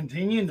they're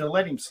continuing to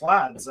let him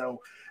slide.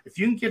 So if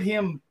you can get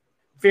him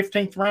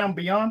 15th round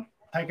beyond,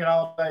 take it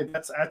all day.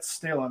 That's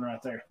stealing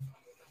right there.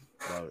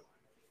 Love it.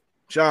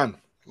 Shawn,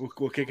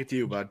 we'll kick it to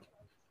you, bud.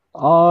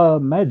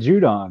 Matt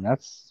Judon.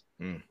 That's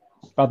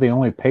about the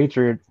only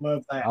Patriot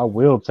I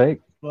will take.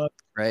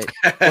 Right.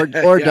 Or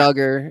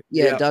Duggar.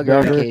 Yeah,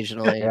 Duggar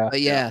occasionally. Yeah. But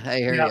yeah, I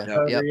hear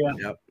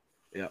you.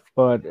 Yep.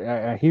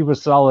 But he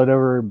was solid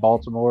over in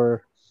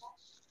Baltimore.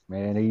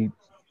 Man, he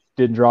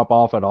didn't drop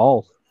off at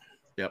all.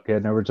 Yep.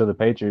 Heading over to the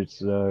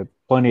Patriots.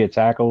 Plenty of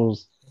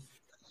tackles,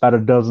 about a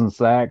dozen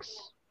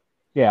sacks.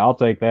 Yeah, I'll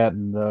take that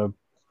in the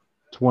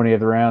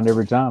 20th round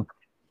every time.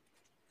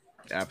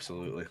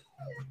 Absolutely.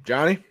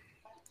 Johnny?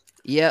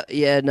 Yeah,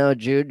 no,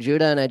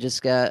 Judon, I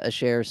just got a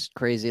share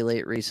crazy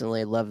late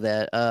recently. Love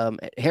that.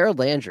 Harold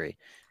Landry.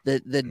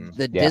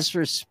 The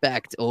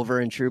disrespect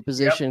over in true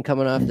position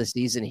coming off the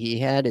season he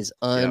had is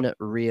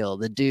unreal.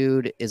 The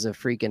dude is a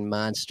freaking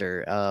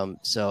monster.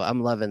 So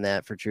I'm loving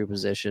that for true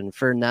position.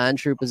 For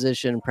non-true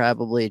position,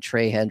 probably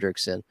Trey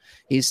Hendrickson.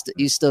 He's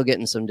still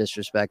getting some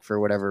disrespect for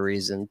whatever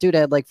reason. Dude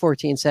had like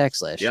 14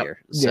 sacks last year.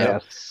 So,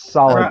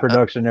 solid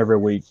production every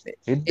week.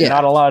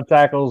 Not a lot of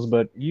tackles,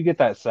 but you get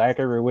that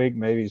sack every week.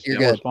 Maybe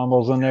some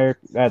fumbles in there.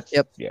 That's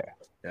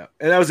Yeah,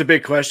 and that was a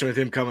big question with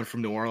him coming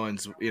from New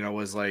Orleans.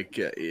 Was like,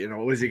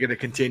 was he going to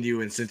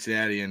continue in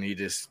Cincinnati? And he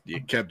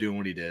kept doing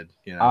what he did.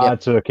 I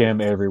took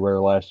him everywhere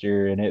last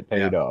year, and it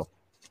paid off.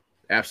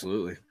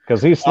 Absolutely,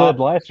 because he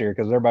slid last year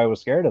because everybody was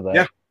scared of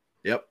that.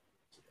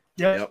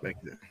 Yep,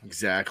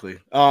 exactly.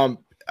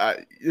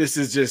 This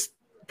is just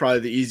probably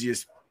the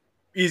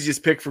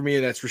easiest pick for me,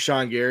 and that's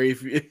Rashawn Gary.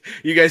 If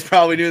you guys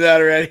probably knew that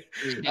already.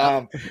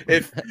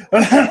 If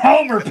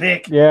Homer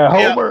pick,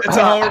 Homer, it's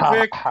a Homer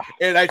pick.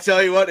 And I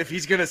tell you what, if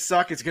he's gonna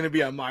suck, it's gonna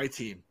be on my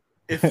team.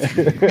 If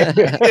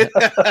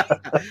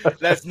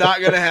that's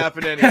not gonna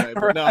happen anyway.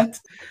 But no,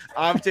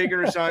 I'm taking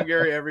Rashawn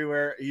Gary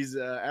everywhere. He's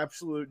an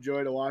absolute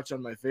joy to watch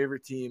on my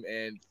favorite team,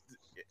 and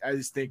I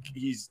just think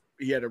he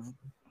had a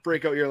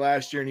breakout year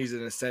last year, and he's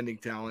an ascending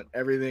talent.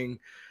 Everything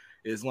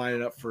is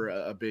lining up for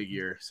a big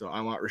year. So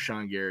I want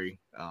Rashawn Gary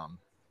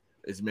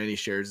as many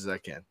shares as I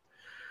can.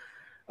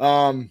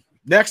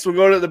 Next, we'll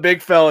go to the big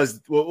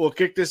fellas. We'll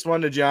kick this one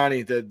to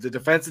Johnny. The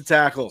defensive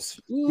tackles.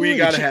 Who you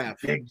got to have?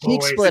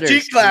 Cheek splitters. The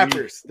cheek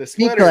clappers. The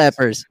cheek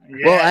clappers.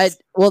 Yes.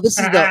 Well, this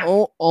is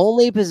the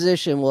only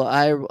position where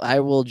I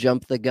will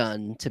jump the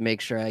gun to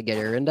make sure I get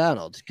Aaron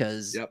Donald,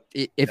 because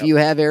if you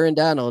have Aaron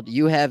Donald,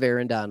 you have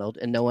Aaron Donald,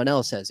 and no one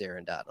else has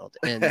Aaron Donald,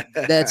 and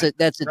that's a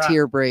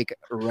tier break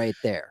right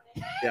there.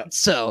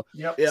 So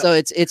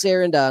it's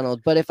Aaron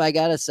Donald. But if I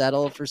got to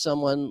settle for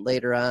someone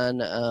later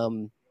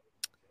on,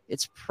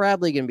 it's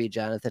probably going to be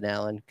Jonathan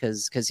Allen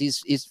because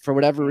he's for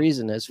whatever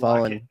reason has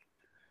fallen.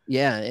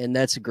 Yeah, and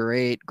that's a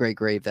great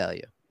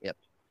value. Yep.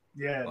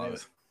 Yeah, it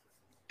is.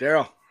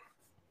 Daryl.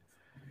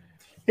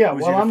 Yeah,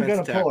 Who's well, your I'm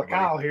defensive going to pull a tackle,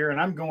 buddy? Kyle here, and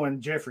I'm going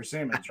Jeffrey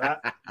Simmons, right?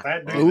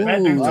 That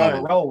dude's on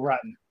a roll right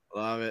now.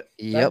 Love it.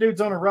 That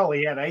dude's on a roll.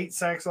 He had 8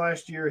 sacks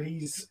last year.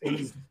 He's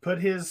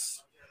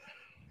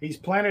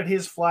planted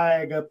his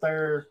flag up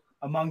there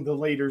among the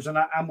leaders, and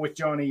I'm with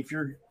Johnny.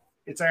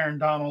 It's Aaron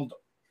Donald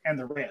and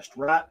the rest,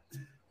 right?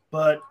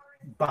 But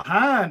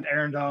behind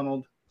Aaron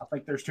Donald, I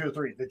think there's 2 or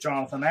 3: the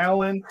Jonathan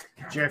Allen,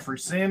 Jeffrey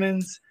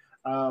Simmons,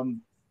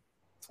 and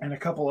a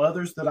couple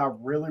others that I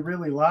really,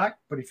 really like.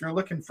 But if you're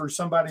looking for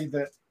somebody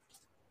that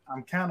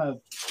I'm kind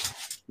of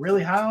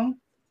really high on,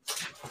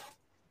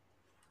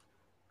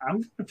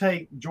 I'm going to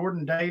take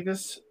Jordan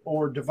Davis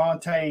or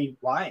Devontae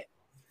Wyatt,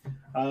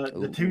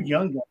 the 2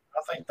 young ones.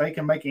 I think they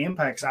can make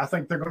impacts. I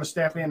think they're going to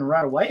step in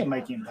right away and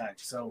make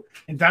impacts. So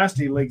in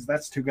Dynasty Leagues,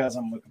 that's 2 guys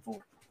I'm looking for.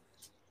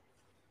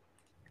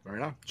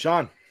 Right on.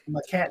 Shawn.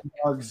 My cat and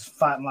dog's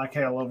fighting like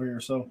hell over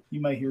here, so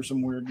you may hear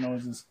some weird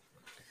noises.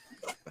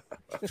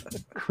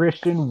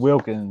 Christian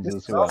Wilkins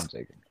is who I'm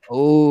taking.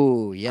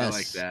 Oh, yes. I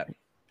like that.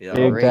 Yeah.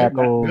 Big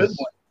tackles,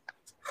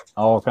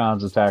 all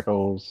kinds of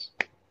tackles.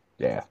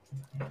 Yeah.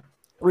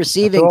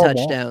 Receiving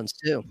touchdowns,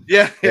 too.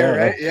 Yeah,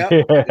 right. Yeah.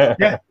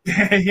 Yeah.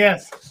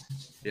 Yes.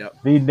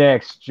 Yep. The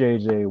next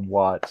J.J.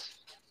 Watt.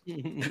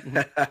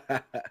 No,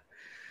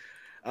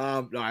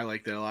 I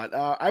like that a lot.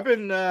 I've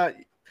been I'm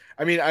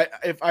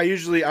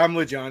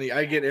with Johnny.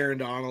 I get Aaron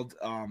Donald.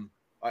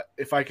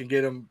 If I can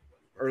get him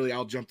early,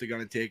 I'll jump the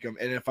gun and take him.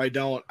 And if I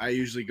don't, I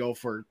usually go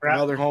for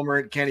another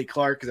homer, Kenny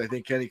Clark, because I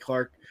think Kenny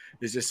Clark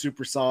is just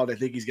super solid. I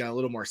think he's got a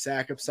little more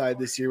sack upside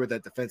this year with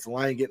that defensive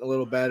line getting a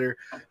little better.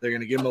 They're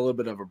going to give him a little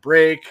bit of a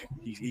break.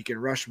 He can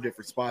rush from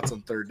different spots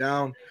on 3rd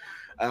down.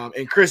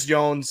 And Chris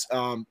Jones,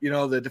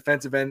 the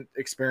defensive end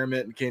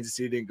experiment in Kansas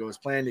City didn't go as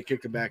planned. They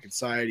kicked him back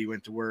inside. He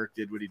went to work,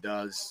 did what he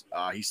does.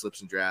 He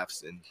slips in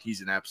drafts, and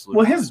he's an absolute.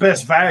 Well, his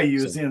best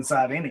value is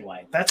inside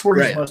anyway. That's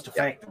where he's most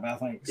effective, I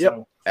think. Yep.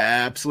 So.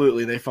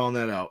 Absolutely. They found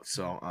that out.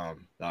 So,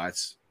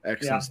 it's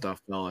excellent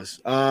stuff, fellas.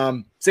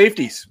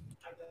 Safeties.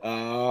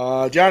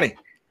 Johnny.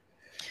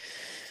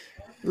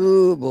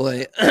 Oh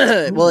boy.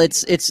 Well,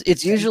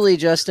 it's usually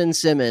Justin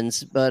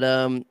Simmons, but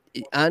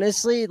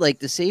honestly, like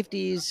the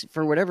safeties,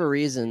 for whatever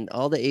reason,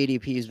 all the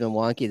ADP has been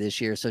wonky this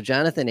year. So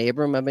Jonathan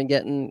Abram, I've been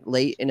getting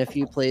late in a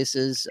few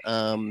places.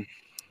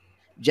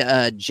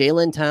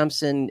 Jalen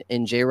Thompson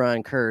and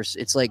Jaron Curse.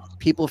 It's like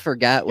people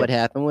forgot what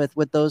happened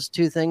with those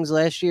 2 things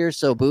last year.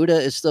 So Buddha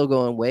is still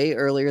going way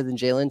earlier than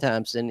Jalen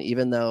Thompson,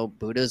 even though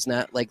Buddha's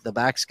not like the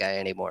box guy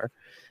anymore.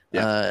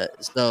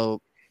 So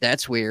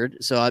that's weird.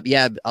 So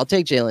I'll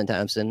take Jalen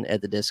Thompson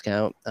at the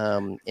discount,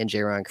 and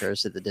Jaron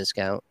Curse at the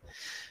discount.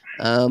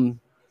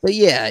 But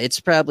yeah,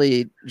 it's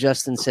probably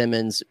Justin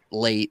Simmons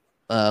late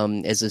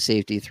as a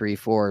safety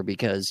 3-4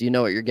 because you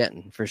know what you're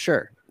getting for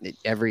sure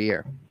every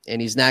year, and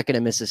he's not going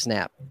to miss a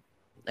snap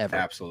ever.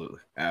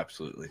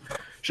 Absolutely.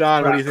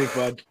 Shawn, what do you think,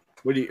 bud?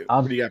 What do you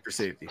got for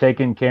safety?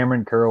 Taking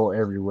Cameron Curl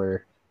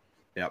everywhere.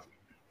 Yep.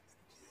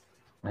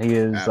 He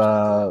is.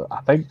 I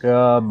think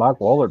Mike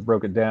Wallert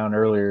broke it down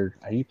earlier.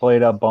 He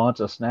played a bunch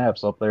of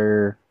snaps up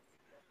there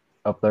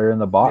in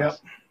the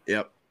box.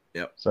 Yep.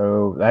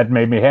 So that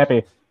made me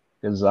happy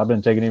because I've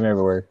been taking him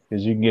everywhere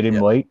because you can get him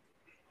late.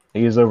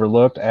 He is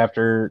overlooked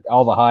after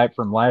all the hype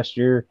from last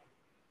year,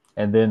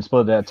 and then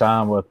split that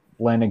time with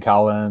Landon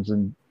Collins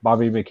and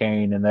Bobby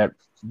McCain and that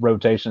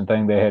rotation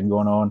thing they had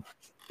going on.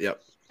 Yep.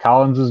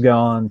 Collins is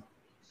gone.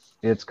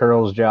 It's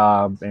Curl's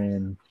job,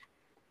 and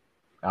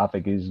I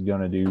think he's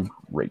going to do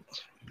great.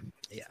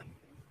 Yeah.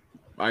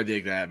 I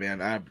dig that,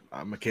 man.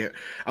 I'm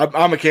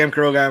a Cam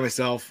Curl guy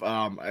myself.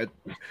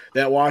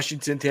 That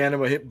Washington tandem,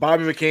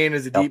 Bobby McCain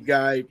is a deep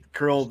guy.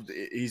 Curl,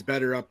 he's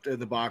better up in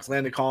the box.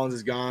 Landon Collins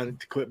is gone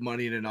to quit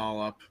moneying it all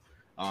up.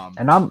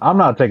 And I'm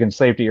not taking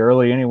safety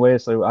early anyway,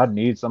 so I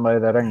need somebody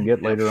that I can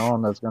get later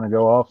on that's going to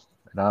go off.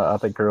 And I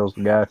think Curl's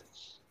the guy.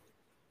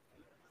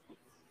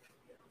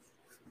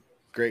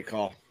 Great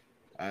call.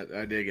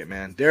 I dig it,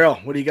 man.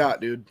 Daryl, what do you got,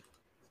 dude?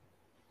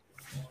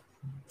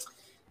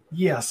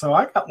 Yeah, so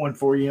I got one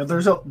for you.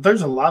 There's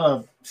a lot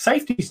of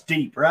safeties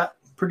deep, right?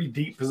 Pretty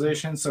deep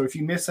position. So if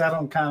you miss out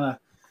on kind of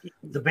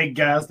the big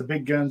guys, the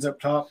big guns up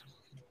top,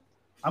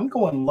 I'm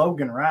going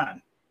Logan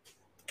Ryan.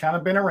 Kind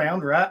of been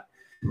around, right?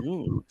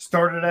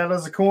 Started out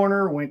as a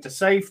corner, went to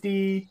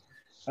safety.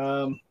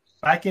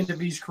 Back into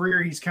his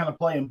career, he's kind of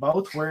playing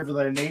both wherever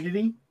they needed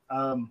him.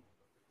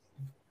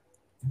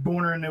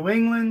 Corner in New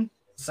England,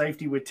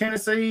 safety with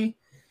Tennessee.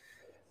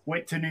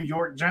 Went to New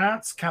York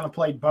Giants, kind of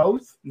played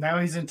both. Now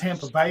he's in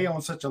Tampa Bay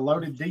on such a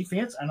loaded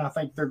defense, and I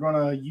think they're going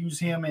to use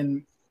him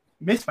in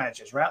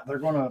mismatches, right? They're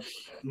going to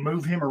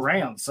move him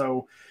around.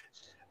 So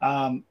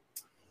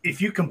if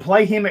you can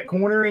play him at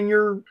corner in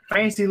your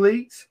fantasy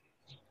leagues,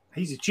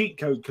 he's a cheat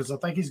code because I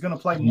think he's going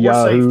to play more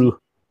safety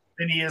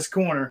than he is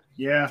corner.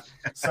 Yeah.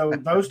 So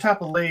those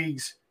type of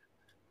leagues,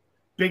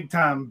 big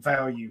time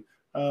value.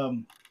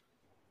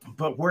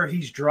 But where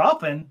he's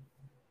dropping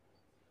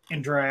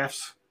in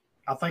drafts,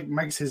 I think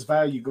makes his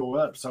value go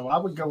up. So I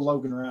would go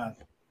Logan Ryan.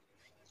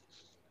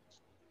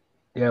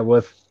 Yeah,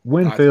 with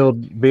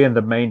Winfield being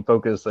the main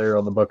focus there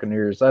on the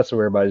Buccaneers, that's who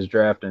everybody's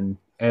drafting.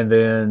 And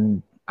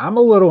then I'm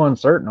a little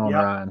uncertain on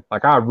Ryan.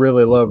 Like, I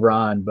really love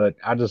Ryan, but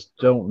I just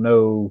don't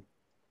know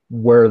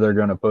where they're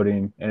going to put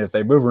him. And if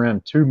they move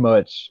around too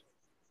much,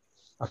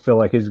 I feel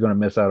like he's going to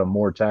miss out on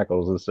more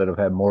tackles instead of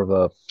having more of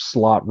a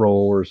slot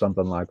role or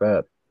something like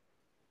that.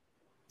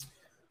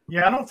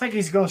 Yeah, I don't think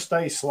he's going to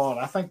stay slot.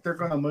 I think they're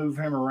going to move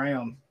him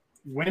around.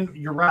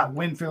 You're right,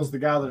 Winfield's the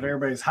guy that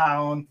everybody's high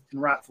on,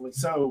 and rightfully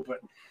so, but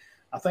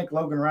I think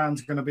Logan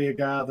Ryan's going to be a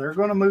guy. They're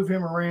going to move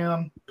him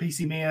around, piece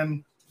him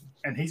in,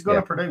 and he's going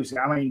to produce.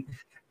 I mean,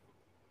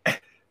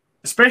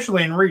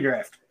 especially in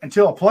redraft.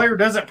 Until a player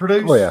doesn't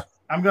produce,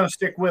 I'm going to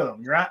stick with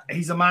him. You're right.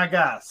 He's my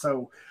guy.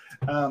 So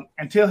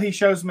until he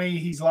shows me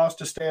he's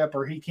lost a step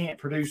or he can't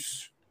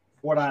produce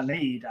what I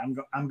need,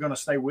 I'm going to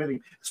stay with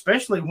him,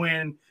 especially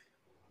when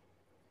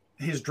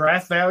his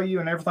draft value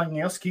and everything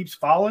else keeps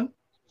falling.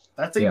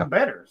 That's even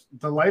better.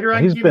 The later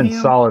I he's give been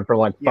him, solid for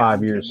like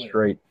 5 years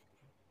straight.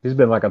 He's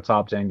been like a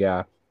top 10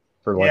 guy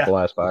for like the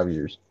last 5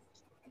 years.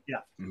 Yeah.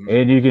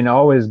 And you can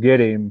always get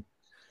him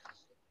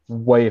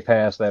way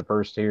past that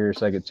first tier,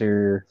 second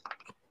tier.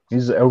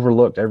 He's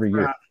overlooked every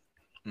year. Right.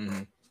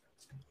 Mm-hmm.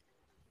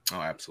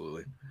 Oh,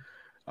 absolutely.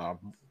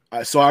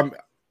 So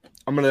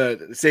I'm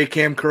gonna say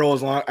Cam Curl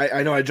as long.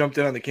 I know I jumped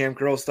in on the Cam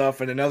Curl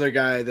stuff, and another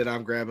guy that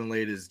I'm grabbing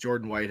late is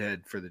Jordan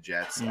Whitehead for the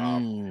Jets.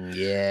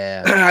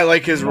 I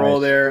like his role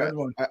there.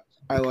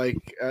 I like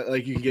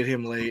you can get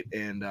him late,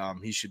 and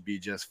he should be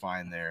just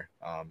fine there.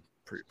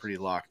 Pretty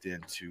locked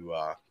into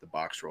the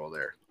box roll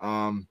there.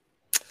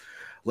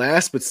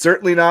 Last but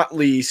certainly not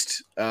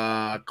least,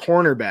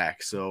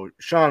 cornerback. So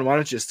Shawn, why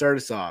don't you start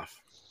us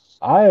off?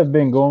 I have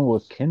been going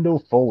with Kendall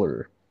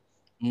Fuller.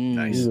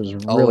 Nice. He was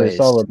really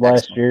solid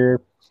last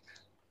year.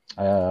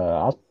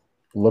 I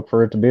look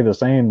for it to be the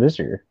same this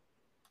year.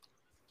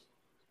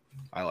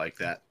 I like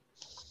that.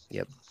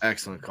 Yep.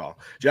 Excellent call.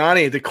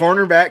 Johny, the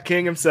cornerback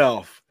king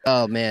himself.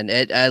 Oh, man.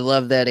 I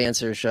love that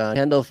answer, Shawn.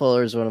 Kendall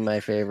Fuller is one of my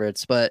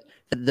favorites. But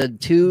the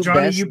two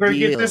Johnny, best you better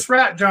deals... get this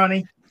right,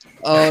 Johnny.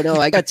 Oh, no.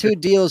 I got two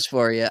deals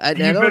for you. I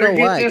don't know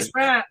why. This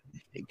right.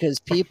 Because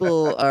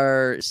people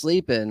are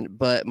sleeping.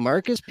 But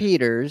Marcus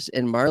Peters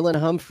and Marlon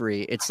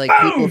Humphrey, it's like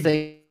people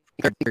think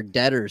you're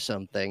dead or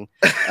something.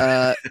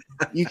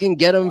 You can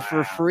get them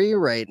for free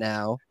right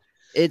now.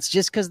 It's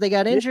just because they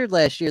got injured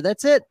last year.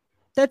 That's it.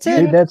 That's it.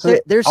 Dude, that's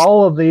it. There's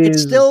all of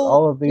these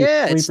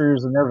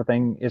sleepers and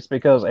everything. It's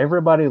because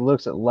everybody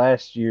looks at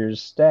last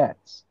year's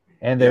stats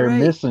and they're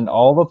missing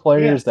all the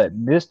players that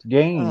missed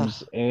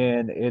games,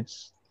 and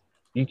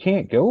you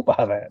can't go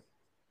by that.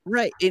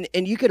 Right,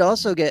 and you could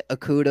also get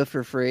Okuda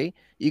for free.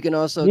 You can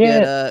also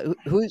get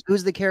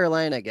who's the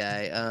Carolina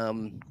guy?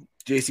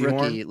 JC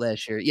rookie Horn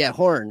last year. Yeah,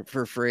 Horn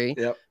for free.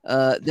 Yep.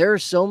 There are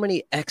so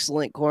many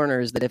excellent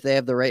corners that if they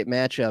have the right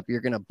matchup, you're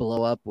going to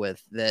blow up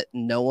with that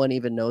no one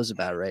even knows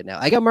about right now.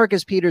 I got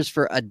Marcus Peters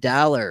for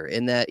 $1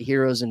 in that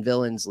Heroes and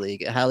Villains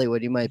League.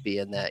 Hollywood, you might be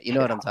in that. You know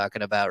what I'm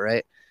talking about,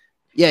 right?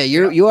 Yeah,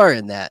 you are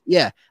in that.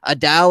 Yeah,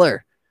 $1,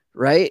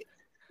 right?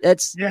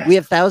 That's we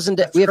have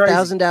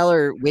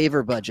 $1,000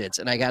 waiver budgets,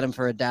 and I got him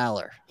for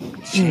 $1.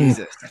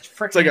 Jesus,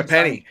 it's like a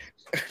penny.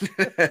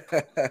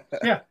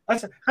 Yeah,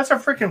 that's a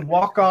freaking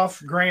walk-off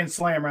grand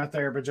slam right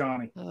there, but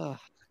Johnny. Oh,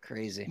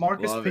 crazy.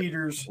 Marcus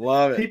Peters.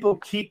 Love it. People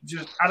keep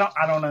just I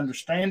don't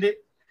understand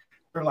it.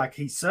 They're like,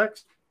 he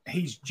sucks.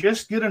 He's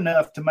just good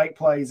enough to make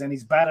plays, and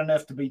he's bad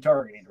enough to be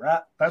targeted,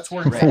 right? That's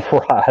where he's at.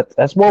 Right.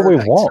 That's what we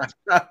want.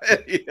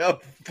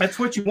 Yep. That's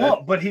what you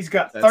want. But he's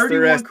got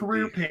 31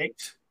 career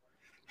picks.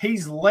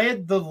 He's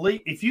led the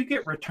league. If you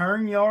get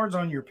return yards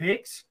on your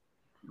picks,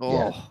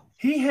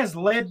 he has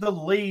led the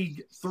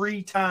league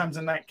 3 times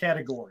in that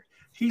category.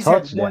 He's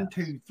had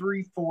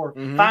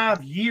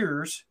 5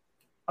 years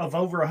of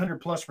over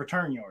 100+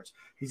 return yards.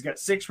 He's got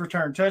 6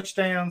 return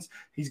touchdowns.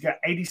 He's got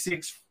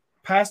 86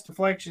 pass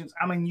deflections.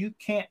 I mean, you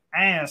can't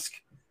ask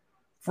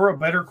for a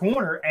better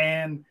corner.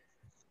 And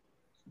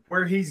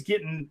where he's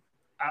getting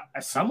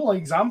some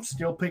leagues, I'm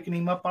still picking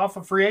him up off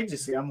of free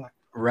agency. I'm like,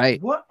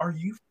 what are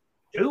you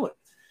doing?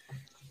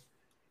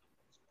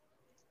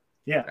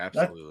 Yeah,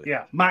 absolutely.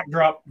 Mic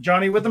drop.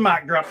 Johnny with the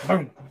mic drop.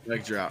 Boom.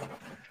 Mic drop.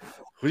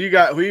 Who you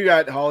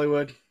got,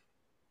 Hollywood?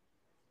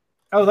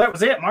 Oh, that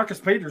was it. Marcus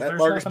Peters.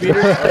 Marcus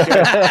Peters?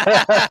 Okay.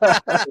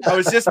 I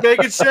was just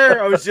making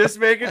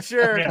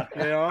sure. Yeah.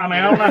 You know? I mean,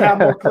 I don't know how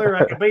more clear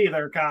I could be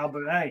there, Kyle,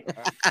 but hey.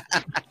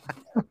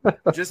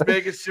 Just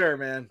making sure,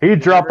 man. He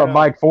dropped the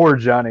mic for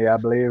Johnny, I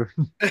believe.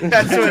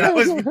 That's what I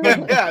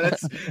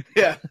was.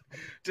 Yeah.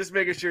 Just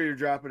making sure you're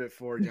dropping it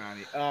for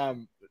Johnny. That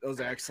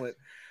was excellent.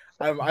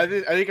 I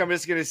think I'm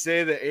just gonna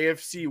say the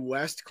AFC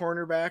West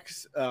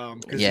cornerbacks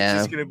because it's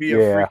just gonna be a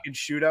freaking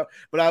shootout.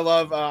 But I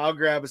love. I'll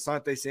grab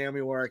Asante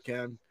Samuel where I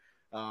can.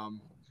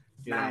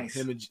 Nice.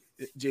 Him and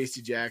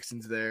J.C.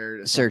 Jackson's there.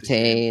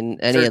 Surtain,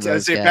 any of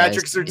those guys.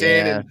 Patrick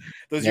Surtain, and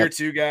those are your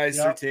 2 guys.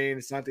 Yep. Surtain,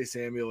 Asante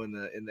Samuel in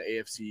the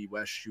AFC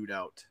West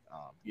shootout.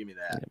 Give me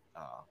that.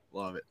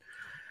 Love it.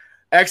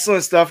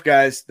 Excellent stuff,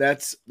 guys.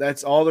 That's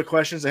all the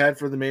questions I had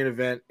for the main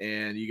event,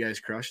 and you guys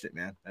crushed it,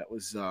 man. That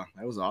was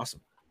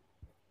awesome.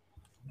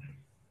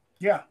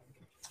 Yeah,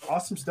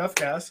 awesome stuff,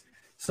 guys.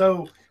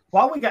 So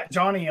while we got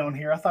Johny on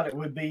here, I thought it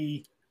would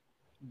be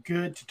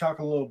good to talk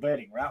a little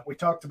betting, right? We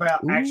talked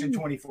about Action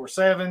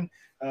 24/7.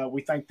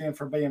 We thank them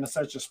for being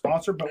such a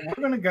sponsor, but we're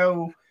going to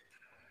go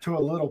to a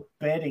little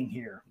betting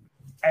here.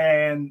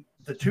 And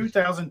the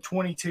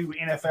 2022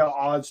 NFL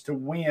odds to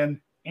win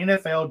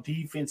NFL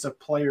Defensive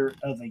Player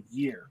of the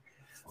Year.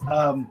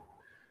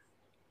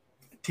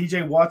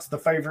 TJ Watt's the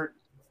favorite.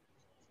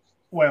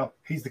 Well,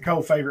 he's the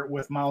co-favorite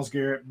with Myles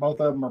Garrett. Both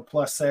of them are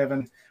plus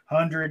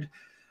 700.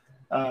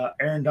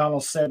 Aaron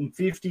Donald's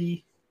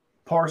 750.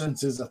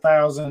 Parsons is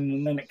 1,000,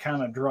 and then it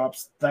kind of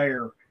drops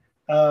there.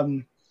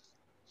 Who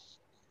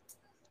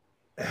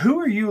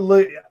are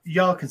you?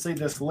 Y'all can see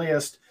this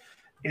list.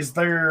 Is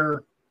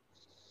there?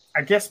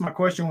 I guess my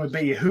question would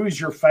be, who is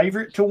your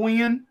favorite to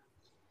win?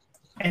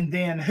 And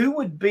then who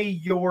would be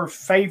your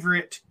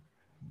favorite,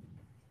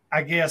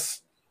 I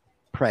guess,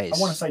 price? I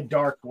want to say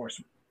dark horse.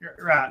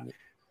 Right. Yeah.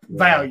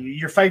 Value.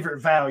 Your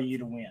favorite value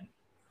to win.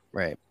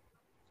 Right.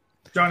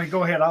 Johny,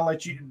 go ahead. I'll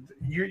let you.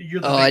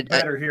 You're the big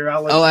better here.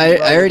 I'll let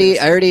I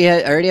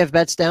already have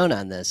bets down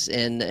on this,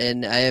 and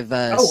I have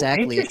sack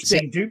leader.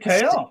 Do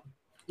tell.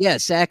 Yeah,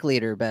 sack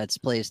leader bets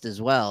placed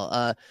as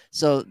well.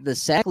 So the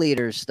sack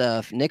leader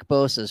stuff, Nick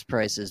Bosa's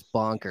price is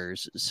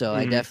bonkers. So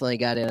I definitely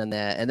got in on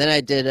that, and then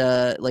I did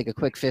like a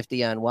quick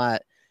 50 on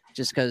Watt,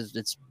 just because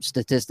it's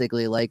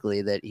statistically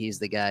likely that he's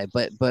the guy.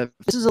 But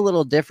this is a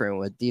little different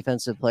with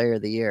Defensive Player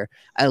of the Year.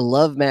 I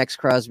love Max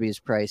Crosby's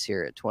price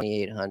here at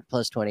 2,800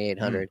 plus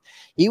 2,800.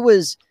 He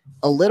was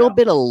a little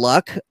bit of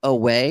luck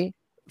away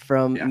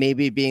from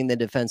maybe being the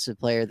Defensive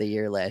Player of the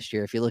Year last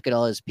year. If you look at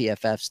all his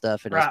PFF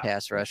stuff and his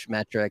pass rush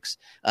metrics,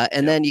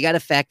 and then you got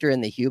to factor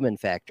in the human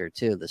factor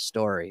too, the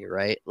story,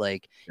 right?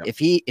 Like if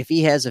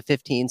he has a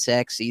 15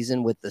 sack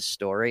season with the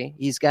story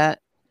he's got,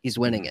 he's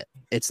winning it.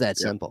 It's that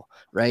simple,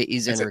 right?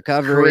 He's in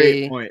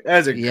recovery. Great point.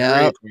 That's a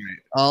great point.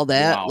 All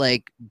that,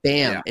 like,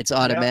 bam, it's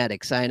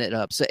automatic. Sign it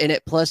up. So, and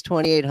at plus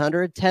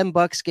 2,800,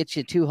 $10 gets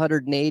you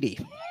 280.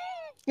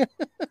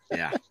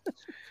 Yeah,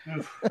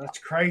 that's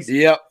crazy.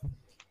 Yep,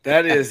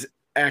 that is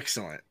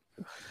excellent.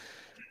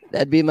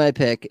 That'd be my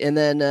pick. And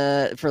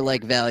then for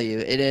like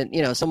value,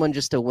 someone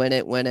just to win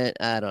it.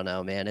 I don't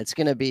know, man. It's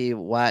gonna be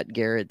Watt,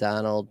 Garrett,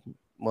 Donald,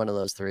 one of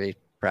those three,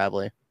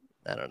 probably.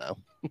 I don't know.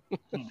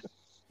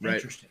 Right.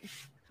 Interesting.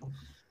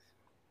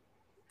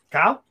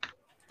 Kyle?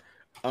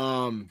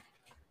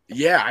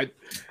 Yeah, I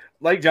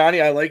like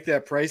Johny. I like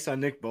that price on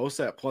Nick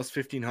Bosa at plus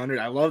 1,500.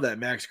 I love that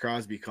Max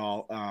Crosby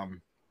call.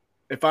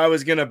 If I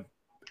was gonna,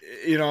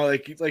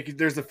 like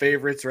there's the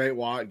favorites, right?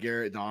 Watt,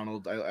 Garrett,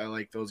 Donald. I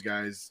like those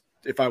guys.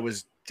 If I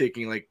was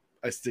taking like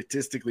a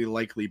statistically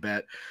likely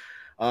bet,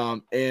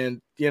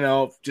 and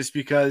just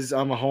because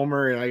I'm a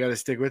homer and I got to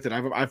stick with it,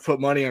 I've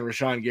put money on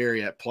Rashawn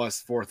Gary at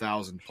plus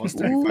 4,000, plus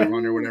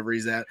 3,500, whatever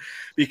he's at,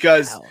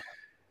 because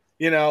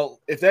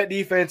if that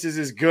defense is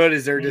as good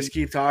as they're just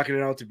keep talking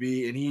it out to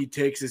be, and he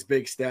takes this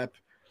big step,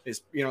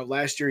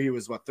 last year he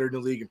was third in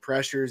the league in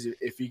pressures.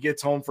 If he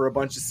gets home for a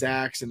bunch of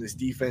sacks and this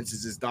defense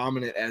is as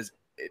dominant as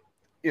it,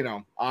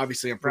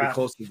 obviously I'm pretty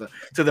close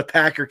to the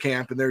Packer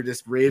camp and they're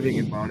just raving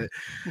about it.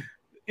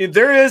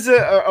 There is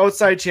a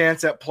outside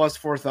chance at plus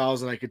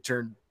 4,000 I could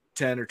turn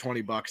 10 or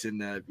 $20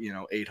 into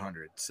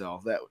 800.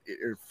 So that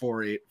or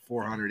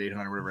 400,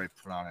 800, whatever I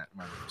put on it. I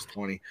remember it was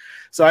 20.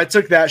 So I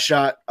took that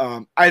shot.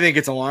 I think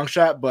it's a long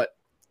shot, but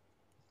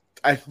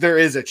there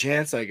is a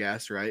chance, I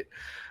guess, right?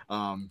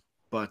 I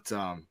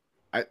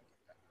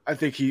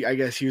think I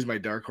guess he was my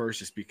dark horse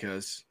just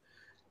because.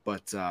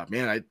 But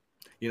man,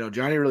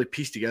 Johny really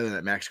pieced together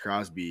that Max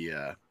Crosby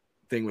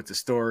thing with the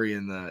story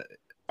and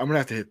I'm gonna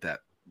have to hit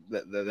that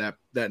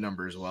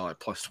number as well at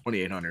plus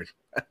 2,800.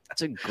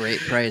 That's a great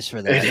price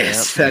for that. It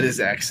is. That is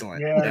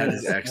excellent. Yeah, that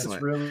is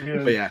excellent. Really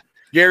good. But yeah,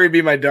 Gary would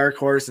be my dark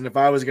horse, and if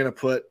I was gonna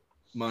put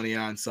money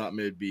on something,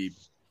 it'd be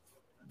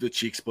the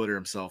cheek splitter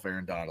himself,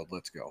 Aaron Donald.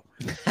 Let's go.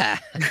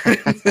 Nice.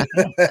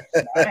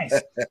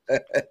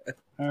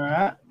 All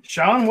right,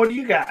 Shawn, what do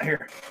you got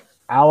here?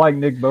 I like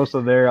Nick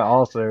Bosa there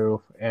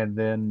also, and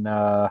then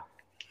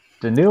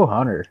Danielle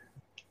Hunter.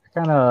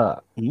 Kind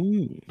of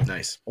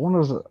nice.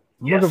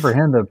 Looking for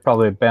him to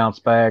probably bounce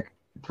back,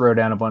 throw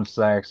down a bunch of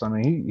sacks. I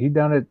mean, he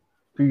done it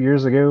a few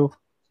years ago.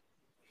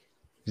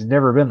 He's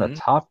never been the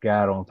top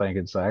guy, I don't think,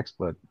 in sacks,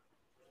 but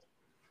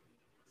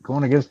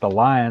going against the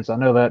Lions, I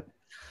know that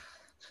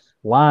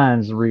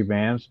Lions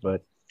revamps,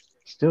 but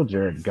still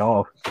Jared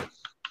Goff.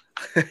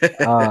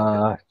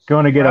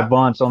 Going to get a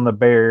bunch on the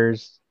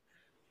Bears.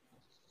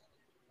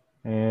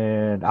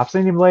 And I've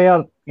seen him lay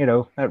out,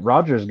 that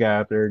Rodgers guy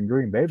up there in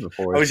Green Bay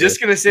before. I was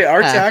just going to say,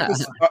 our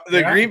tackles,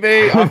 the Green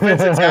Bay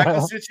offensive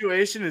tackle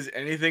situation is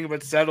anything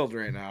but settled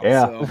right now.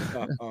 Yeah.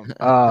 So,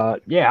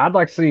 I'd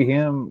like to see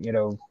him, be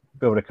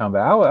able to come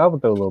back. I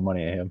would throw a little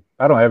money at him.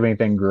 I don't have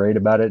anything great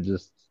about it.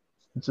 It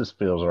just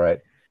feels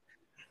right.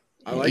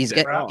 I like he's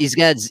got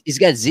Z.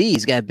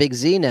 He's got Big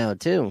Z now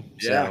too.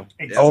 Yeah.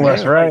 So. Oh,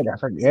 that's right.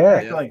 Yeah.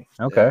 Exactly.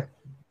 Okay.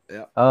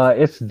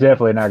 It's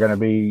definitely not going to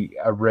be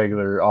a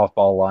regular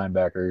off-ball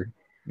linebacker.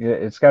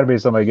 It's got to be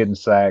somebody getting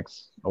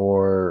sacks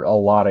or a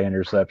lot of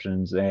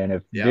interceptions. And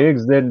if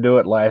Diggs didn't do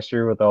it last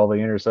year with all the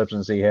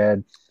interceptions he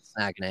had, it's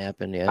not going to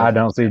happen. Yeah, I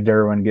don't see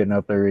Derwin getting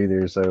up there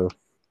either. So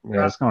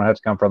it's going to have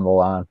to come from the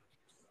line.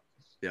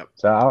 Yep.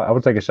 So I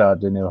would take a shot at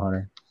Danielle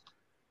Hunter.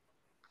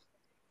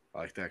 I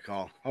like that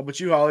call. How about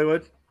you,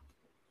 Hollywood?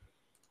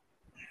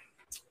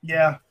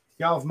 Yeah,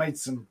 y'all have made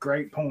some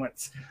great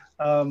points.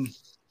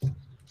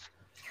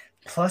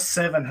 Plus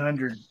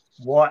 700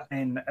 Watt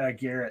and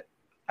Garrett.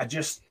 I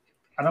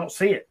don't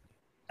see it.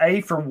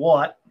 For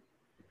Watt,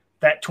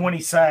 that 20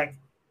 sack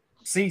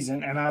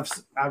season, and I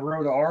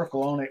wrote an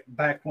article on it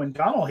back when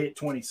Donald hit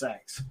 20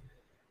 sacks.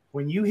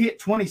 When you hit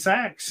 20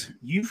 sacks,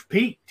 you've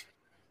peaked.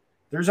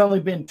 There's only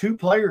been 2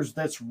 players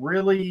that's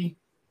really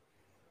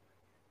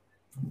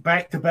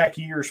back-to-back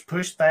years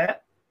pushed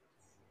that,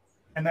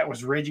 and that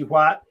was Reggie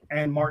White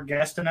and Mark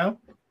Gastineau.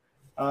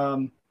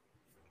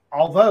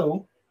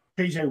 Although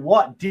TJ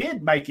Watt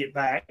did make it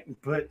back,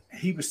 but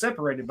he was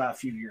separated by a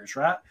few years,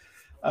 right?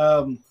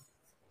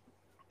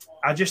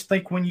 I just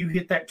think when you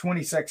hit that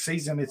 20-sack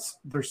season,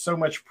 there's so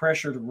much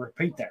pressure to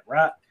repeat that,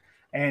 right?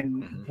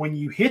 And when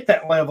you hit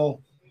that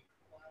level,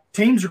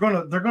 teams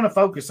they're gonna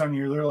focus on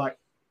you. They're like,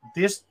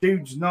 this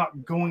dude's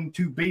not going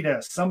to beat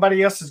us.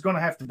 Somebody else is going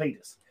to have to beat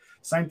us.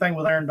 Same thing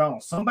with Aaron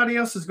Donald. Somebody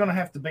else is going to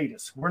have to beat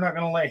us. We're not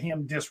going to let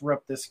him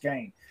disrupt this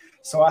game.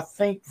 So I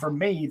think for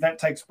me, that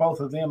takes both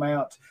of them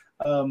out.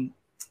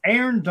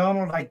 Aaron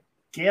Donald, I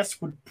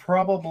guess, would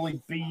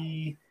probably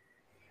be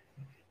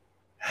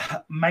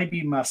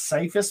maybe my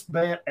safest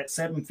bet at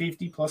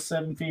 750 plus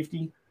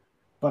 750.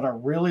 But I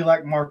really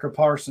like Marco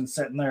Parsons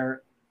sitting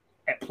there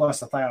at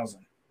plus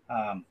 1,000.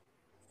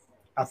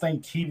 I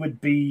think he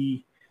would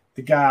be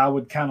the guy I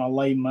would kind of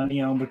lay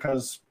money on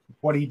because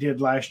what he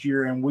did last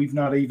year, and we've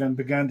not even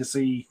begun to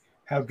see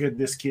how good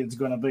this kid's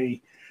going to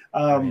be.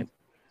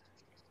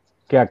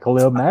 Got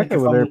Khalil Mack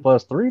over there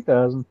plus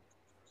 3,000.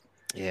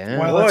 Yeah.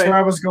 Well, that's where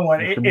I was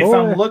going. If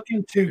I'm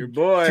looking to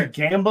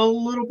gamble a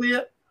little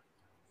bit,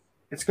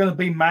 it's going to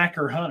be Mack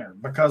or Hunter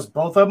because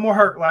both of them were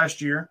hurt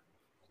last year,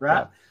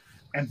 right?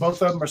 Yeah. And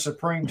both of them are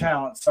supreme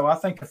talent. So I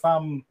think if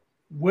I'm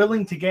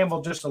willing to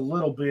gamble just a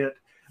little bit,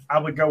 I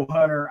would go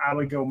Hunter, I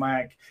would go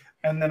Mack.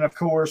 And then, of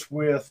course,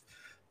 with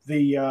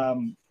the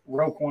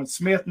Roquan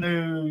Smith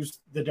news,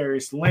 the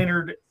Darius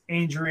Leonard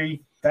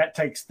injury, that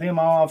takes them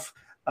off.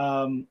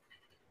 The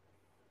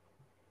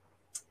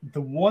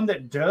one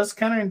that does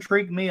kind of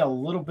intrigue me a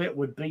little bit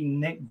would be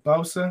Nick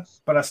Bosa,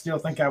 but I still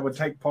think I would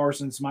take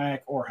Parsons,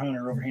 Mack, or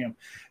Hunter over him.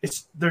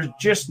 There's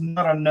just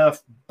not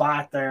enough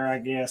bite there, I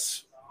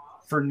guess,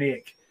 for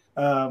Nick.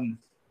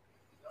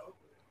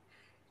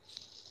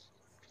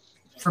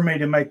 For me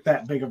to make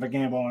that big of a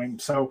gamble on him.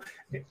 So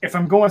if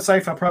I'm going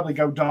safe, I'll probably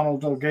go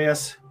Donald, I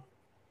guess.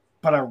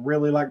 But I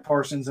really like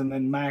Parsons, and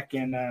then Mack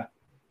and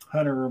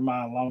Hunter are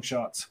my long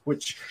shots,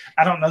 which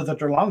I don't know that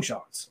they're long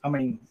shots. I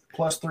mean,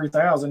 plus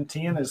 3,000,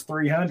 10 is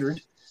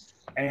 300,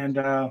 and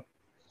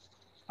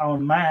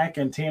on Mack,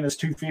 and 10 is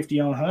 250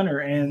 on Hunter,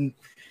 and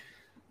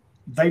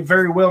they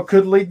very well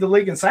could lead the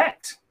league in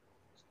sacks.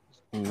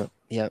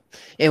 Yep.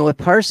 And with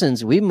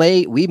Parsons, we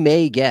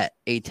may get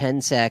a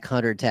 10-sack,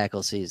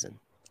 100-tackle season.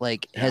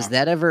 Like, has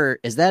that ever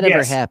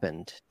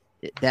happened?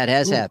 That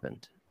has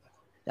happened.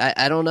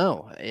 I don't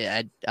know.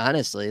 I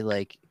honestly,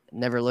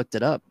 never looked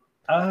it up.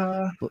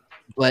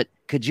 But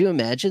could you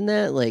imagine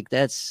that? Like,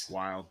 that's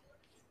wild.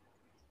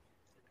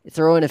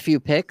 Throw in a few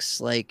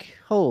picks,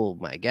 oh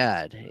my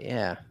God.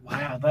 Yeah.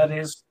 Wow, that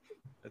is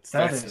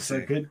a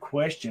good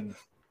question.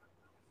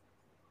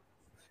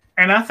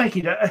 And I think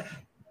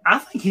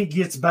he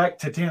gets back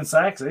to 10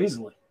 sacks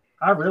easily.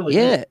 I really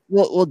do.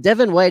 Well,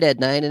 Devin White had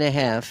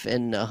 9.5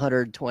 and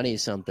 120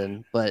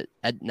 something, but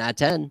not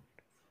 10.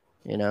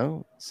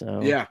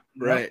 So yeah,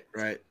 right.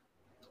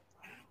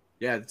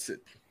 Yeah,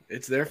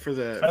 it's there for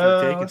the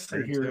taking. Let's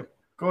see here.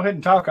 Go ahead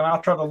and talk, and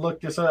I'll try to look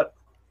this up.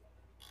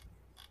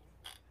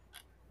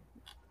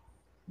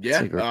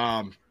 Yeah,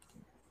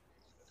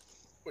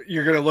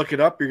 you're gonna look it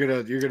up. You're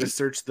gonna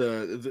search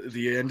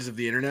the ends of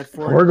the internet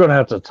for it. We're gonna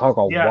have to talk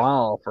a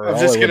while for. I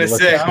was just gonna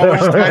say how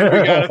much time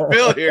we gotta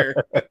fill here.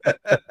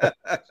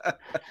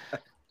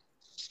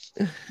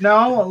 No,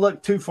 I won't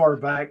look too far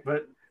back,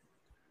 but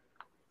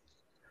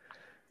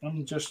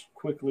I'm just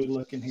quickly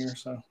looking here.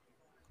 So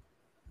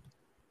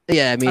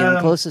yeah, I mean,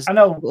 closest. I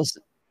know.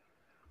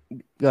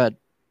 Go ahead.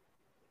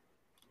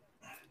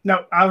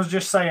 No, I was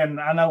just saying.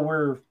 I know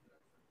we're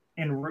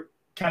in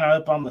kind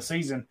of up on the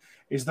season.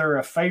 Is there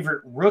a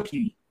favorite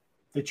rookie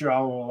that you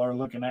all are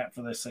looking at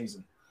for this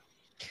season?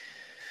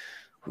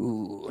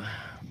 Ooh,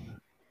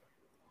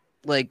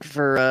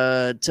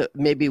 for to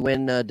maybe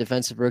win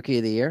Defensive Rookie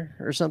of the Year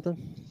or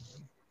something.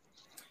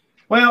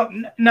 Well,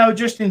 no,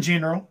 just in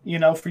general.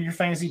 For your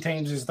fantasy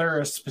teams, is there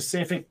a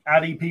specific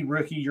IDP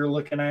rookie you're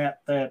looking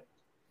at that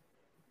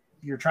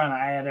you're trying to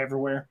add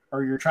everywhere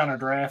or you're trying to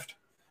draft?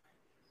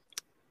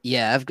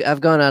 Yeah,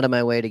 I've gone out of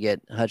my way to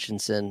get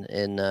Hutchinson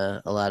in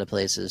a lot of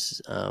places.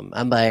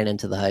 I'm buying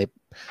into the hype.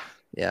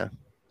 Yeah.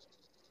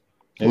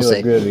 He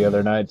looked good the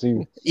other night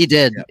too. He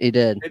did. Yeah. He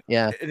did.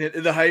 Yeah.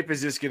 And the hype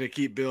is just going to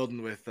keep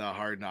building with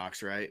Hard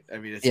Knocks, right? I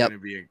mean, it's going to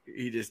be.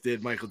 He just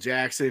did Michael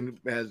Jackson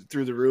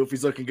through the roof.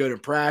 He's looking good in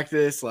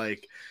practice.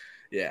 Like,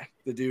 yeah,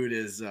 the dude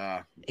is.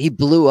 He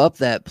blew up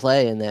that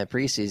play in that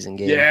preseason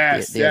game.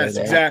 Yes,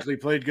 exactly.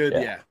 Played good.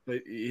 Yeah,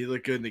 but he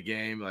looked good in the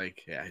game.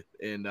 Like, yeah,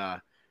 and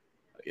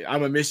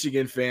I'm a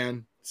Michigan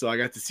fan, so I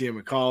got to see him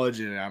in college,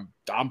 and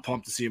I'm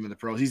pumped to see him in the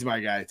pros. He's my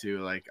guy too.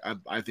 Like,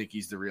 I think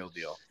he's the real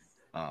deal.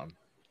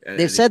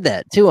 They've said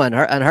that too on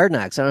Hard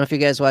Knocks. I don't know if you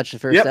guys watched the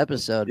first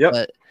episode,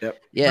 but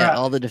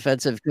all the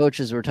defensive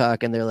coaches were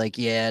talking. They're like,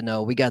 "Yeah,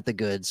 no, we got the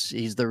goods.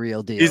 He's the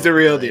real deal. He's the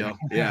real deal.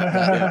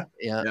 Yeah,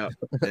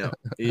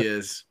 he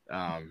is.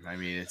 I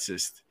mean, it's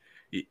just,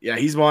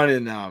 he's one,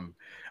 and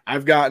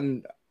I've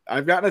gotten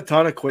a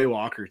ton of Quay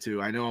Walker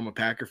too. I know I'm a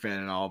Packer fan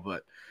and all,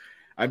 but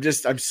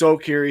I'm so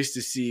curious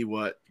to see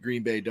what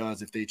Green Bay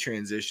does if they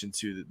transition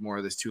to more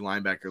of this 2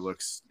 linebacker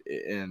looks,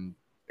 and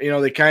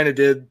they kind of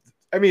did.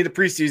 I mean, the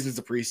preseason's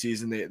the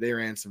preseason. They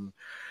ran some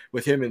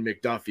with him and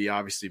McDuffie,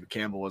 obviously, but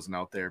Campbell wasn't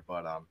out there.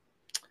 But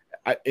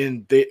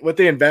what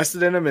they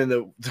invested in him and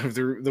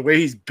the way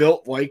he's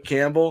built like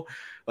Campbell,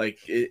 like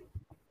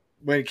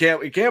when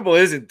Campbell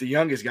isn't the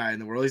youngest guy in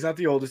the world, he's not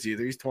the oldest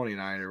either. He's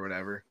 29 or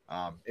whatever.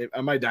 On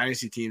my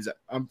dynasty teams,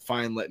 I'm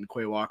fine letting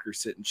Quay Walker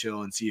sit and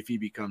chill and see if he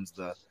becomes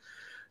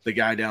the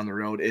guy down the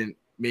road, and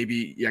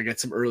maybe get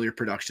some earlier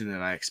production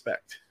than I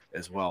expect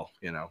as well.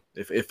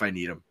 If I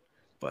need him.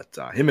 But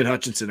him and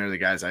Hutchinson are the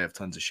guys I have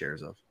tons of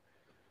shares of.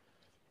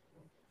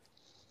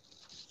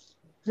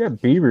 You got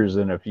Beavers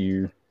in a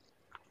few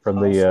from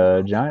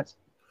the Giants.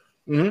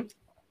 Mm-hmm.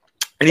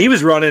 And he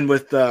was running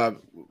with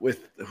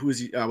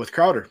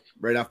Crowder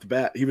right off the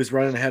bat. He was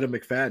running ahead of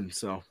McFadden.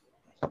 So,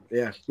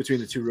 yeah, between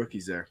the 2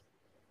 rookies there.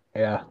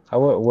 Yeah, I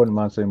wouldn't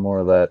mind seeing more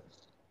of that.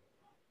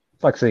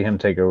 I'd like to see him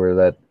take over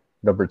that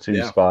number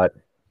 2 spot.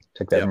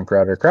 Take that from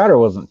Crowder. Crowder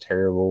wasn't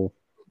terrible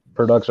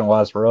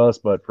production-wise for us,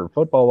 but for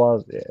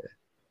football-wise,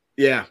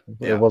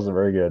 it wasn't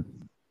very good.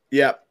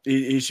 Yeah,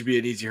 he should be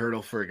an easy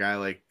hurdle for a guy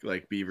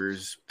like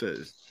Beavers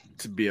to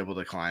be able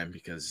to climb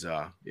because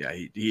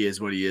he is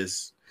what he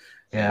is.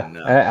 Yeah, and,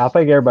 I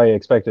think everybody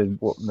expected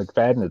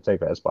McFadden to take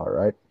that spot,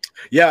 right?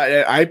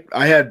 Yeah,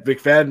 I had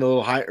McFadden a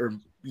little high, or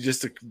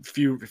just a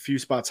few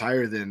spots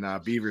higher than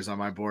Beavers on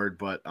my board,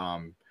 but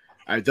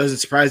it doesn't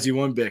surprise you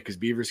one bit because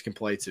Beavers can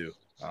play too.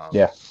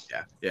 I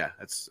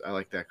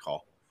like that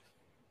call.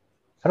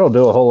 I don't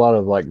do a whole lot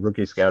of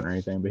rookie scouting or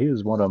anything, but he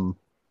was one of them.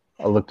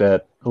 I looked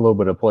at a little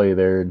bit of play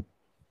there, and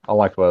I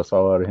liked what I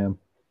saw out of him.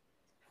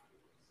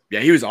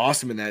 Yeah, he was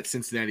awesome in that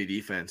Cincinnati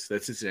defense.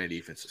 That Cincinnati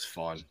defense was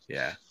fun.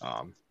 Yeah,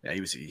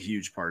 he was a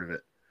huge part of it.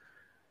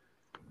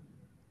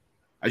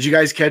 Did you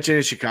guys catch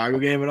any Chicago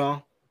game at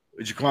all?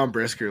 Jaquan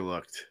Brisker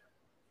looked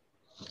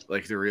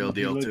like the real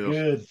deal too.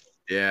 Good.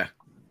 Yeah.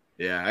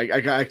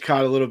 I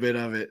caught a little bit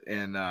of it,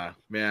 and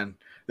man,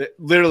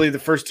 literally the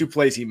first 2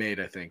 plays he made,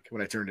 I think,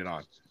 when I turned it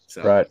on.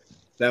 So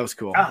that was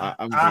cool.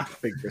 I'm a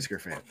big Brisker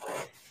fan.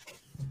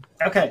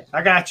 Okay,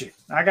 I got you.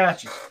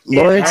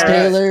 Lawrence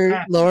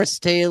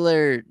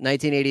Taylor,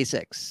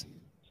 1986.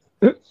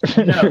 No.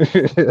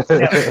 It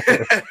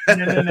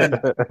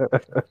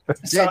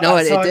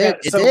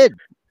did.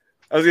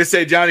 I was gonna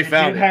say Johnny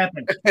found it.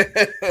 Happen.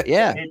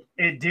 Yeah,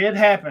 it did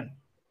happen,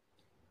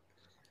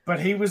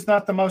 but he was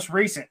not the most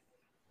recent.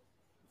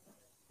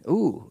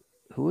 Ooh,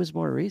 who was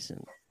more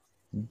recent?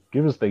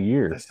 Give us the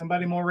year. There's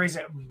somebody more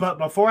recent. But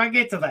before I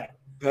get to that,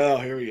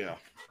 here we go.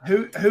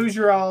 Who's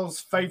your all's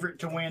favorite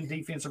to win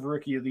Defensive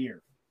Rookie of the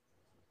Year?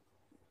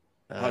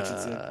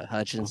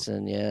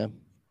 Hutchinson, yeah.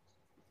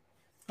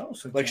 Oh,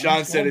 so like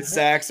Shawn said, it's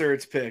sacks or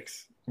it's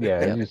picks.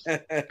 Yeah, it's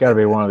got to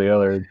be one or the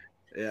other.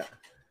 Yeah.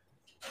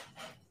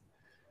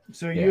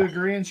 So you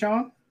agreeing,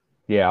 Shawn?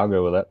 Yeah, I'll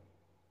go with that.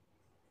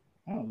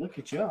 Oh, look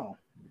at y'all.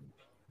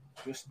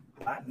 Just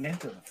biting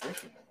into the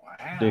freaking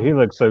wow. Dude, he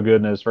looked so good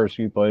in his first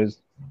few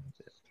plays.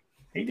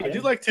 He did. I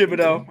do like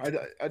Thibodeau.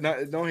 I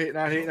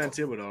not hating on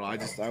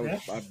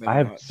Thibodeau. I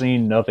have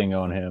seen nothing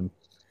on him.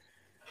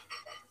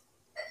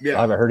 Yeah.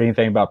 I haven't heard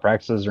anything about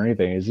practices or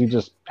anything. Is he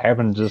just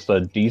having just a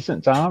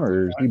decent time,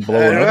 or is he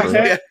blowing up?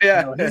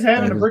 He's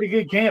having a pretty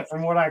good camp,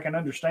 from what I can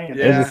understand.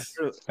 Yeah.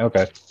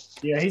 Okay.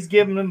 Yeah, he's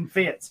giving them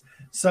fits.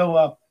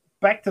 So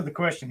back to the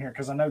question here,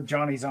 because I know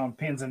Johnny's on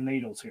pins and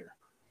needles here.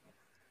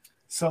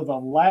 So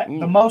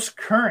the most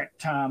current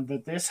time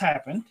that this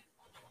happened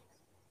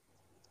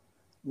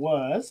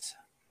was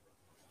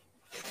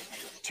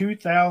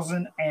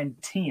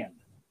 2010.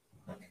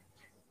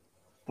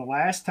 The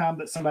last time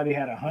that somebody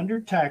had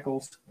 100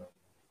 tackles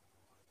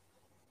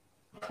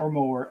or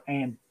more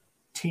and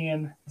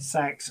 10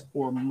 sacks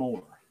or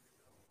more.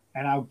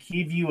 And I'll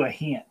give you a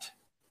hint.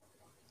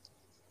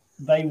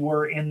 They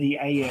were in the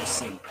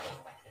AFC.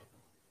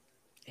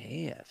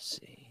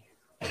 AFC.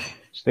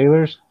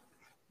 Steelers?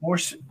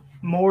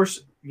 More,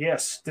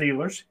 yes,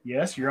 Steelers.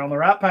 Yes, you're on the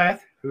right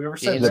path. Whoever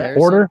said that.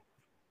 Porter?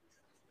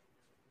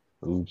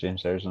 Ooh,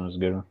 James Harrison was a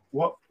good one.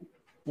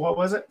 What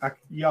was it?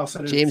 Y'all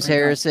said it James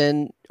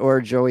Harrison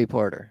or Joey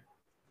Porter?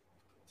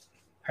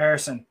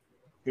 Harrison.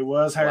 It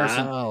was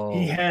Harrison. Wow.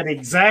 He had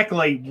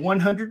exactly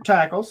 100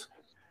 tackles,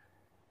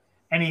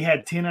 and he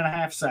had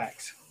 10.5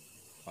 sacks.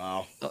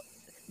 Wow.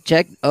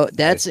 Check. Oh,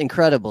 that's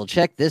incredible.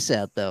 Check this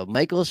out, though.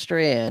 Michael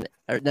Strahan,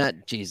 or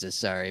not Jesus,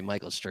 sorry,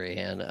 Michael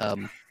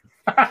Strahan.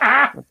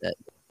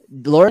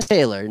 Lawrence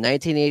Taylor,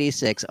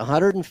 1986,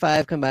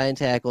 105 combined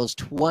tackles,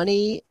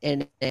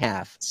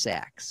 20.5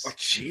 sacks. Oh,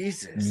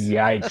 Jesus.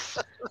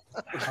 Yikes.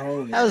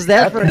 How's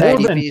that for an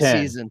IDP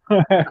season?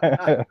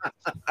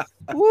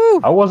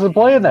 Woo. I wasn't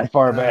playing that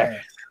far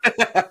back.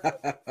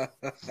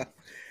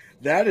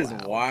 That is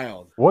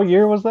wild. What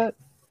year was that?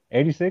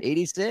 86?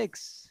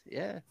 86.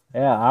 Yeah.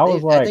 Yeah, I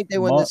was like I think they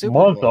won the Super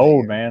Bowl month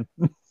old, man.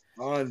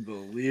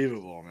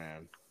 Unbelievable,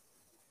 man.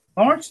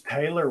 Lawrence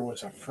Taylor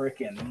was a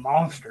freaking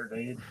monster,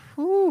 dude.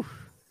 Whew.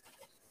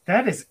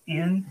 That is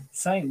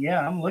insane.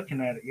 Yeah, I'm looking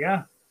at it.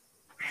 Yeah.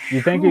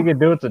 You think he could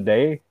do it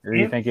today, or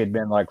you think he'd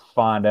been like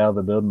fined out of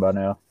the building by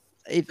now?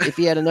 If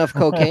he had enough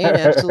cocaine,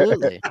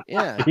 absolutely.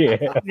 Yeah.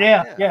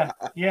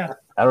 Yeah.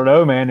 I don't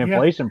know, man.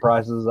 Inflation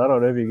prices. I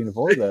don't know if you can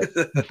afford that.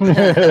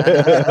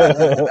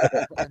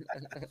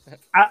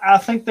 I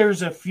think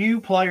there's a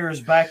few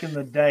players back in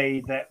the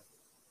day that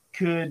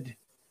could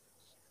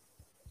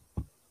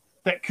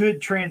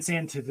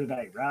transcend to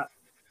today, right?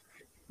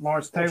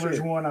 Lawrence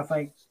Taylor's one, I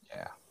think.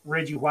 Yeah.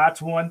 Reggie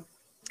White's one,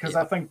 because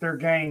I think their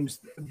games,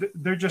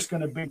 they're just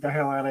going to beat the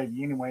hell out of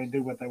you anyway and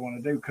do what they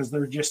want to do because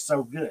they're just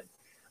so good.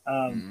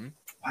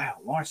 Wow,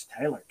 Lawrence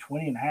Taylor,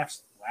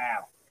 20.5.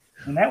 Wow.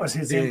 And that was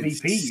his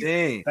MVP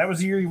year. That was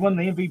the year he won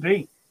the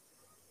MVP.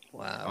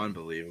 Wow.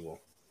 Unbelievable.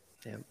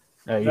 Yeah.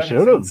 You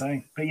should have.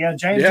 Insane. But yeah,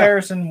 James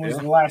Harrison was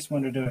the last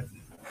one to do it.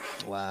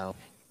 Wow.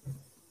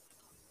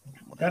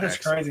 That is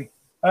crazy.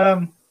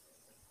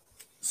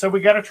 So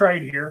we got a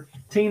trade here.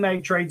 Team A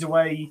trades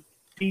away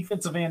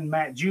defensive end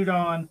Matt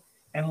Judon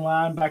and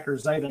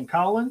linebacker Zayden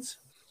Collins.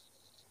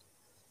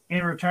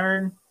 In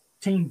return,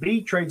 Team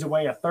B trades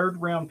away a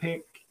third-round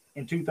pick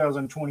in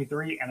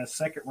 2023 and a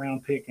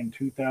second-round pick in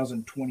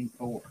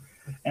 2024.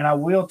 And I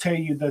will tell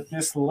you that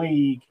this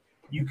league,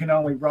 you can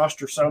only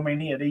roster so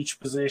many at each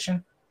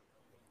position.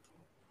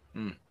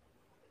 And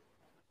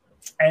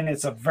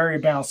it's a very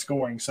balanced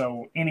scoring.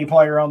 So any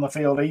player on the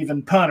field,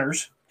 even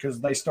punters, because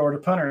they start a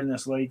punter in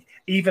this league,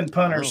 even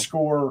punters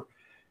score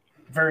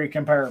very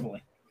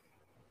comparably.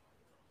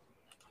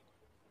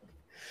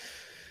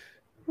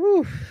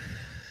 Whew.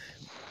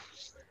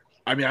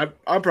 I mean,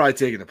 I'm probably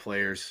taking the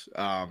players.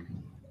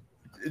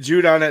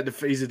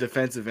 Judon he's a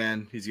defensive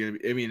end. He's gonna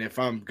be. I mean, if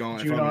I'm going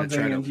to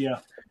try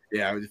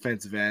to,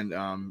 defensive end.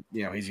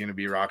 He's gonna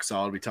be rock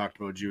solid. We talked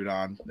about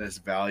Judon as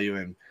value,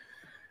 and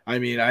I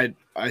mean, I'm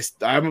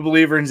a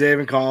believer in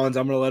Zayden Collins.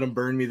 I'm gonna let him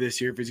burn me this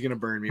year. If he's gonna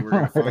burn me, we're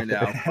gonna find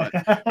out. But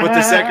with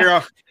the second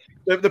round,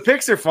 the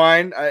picks are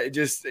fine. I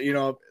just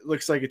it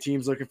looks like a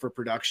team's looking for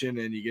production,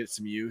 and you get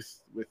some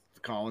youth with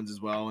Collins as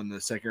well. And the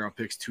second round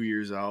picks 2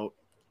 years out.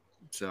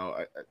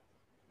 So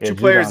two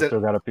players that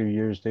still got a few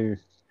years too.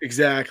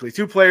 Exactly.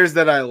 Two players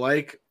that I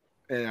like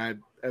and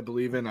I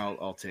believe in,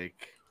 I'll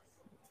take.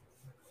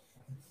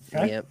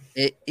 Okay.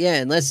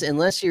 Yep.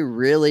 Unless you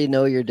really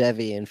know your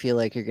Devi and feel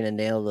like you're going to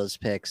nail those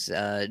picks.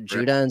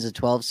 Judon's a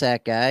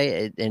 12-sack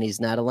guy, and he's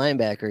not a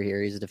linebacker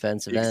here. He's a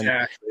defensive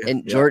end.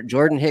 And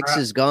Jordan Hicks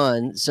is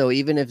gone, so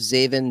even if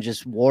Zayden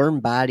just warm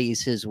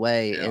bodies his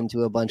way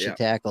into a bunch of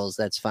tackles,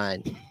 that's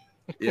fine.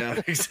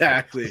 Yeah,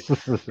 exactly.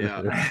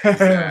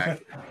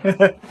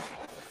 Exactly.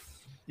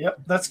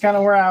 Yep, that's kind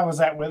of where I was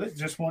at with it.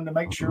 Just wanted to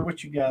make sure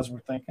what you guys were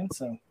thinking.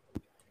 So,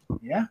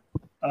 yeah,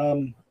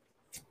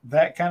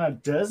 that kind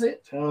of does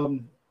it.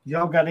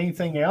 Y'all got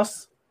anything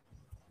else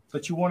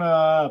that you want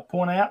to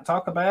point out,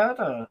 talk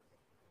about?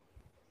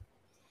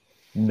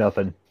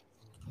 Nothing.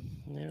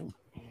 No.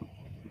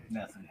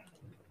 Nothing.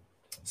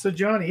 So,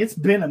 Johnny, it's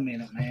been a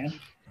minute, man.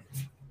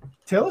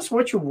 Tell us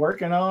what you're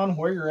working on,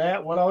 where you're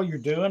at, what all you're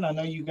doing. I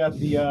know you got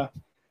the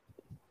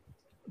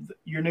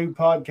your new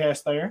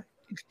podcast there.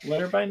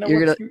 Let everybody know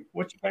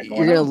what you got going on.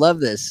 You're gonna love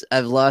this.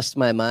 I've lost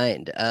my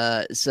mind.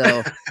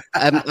 So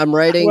I'm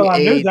writing. Well, I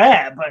knew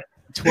that, but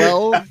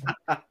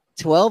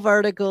 12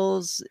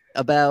 articles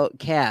about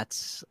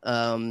cats.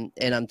 And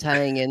I'm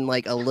tying in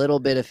like a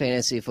little bit of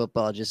fantasy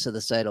football just so the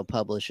site will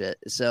publish it.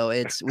 So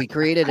we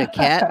created a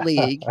cat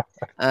league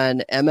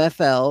on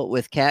MFL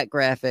with cat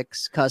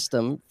graphics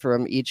custom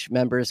from each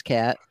member's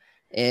cat.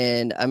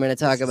 And I'm going to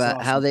talk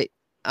about how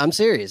I'm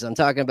serious. I'm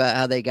talking about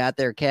how they got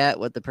their cat,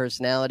 what the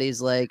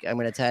personality's like. I'm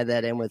going to tie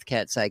that in with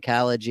cat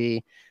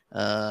psychology,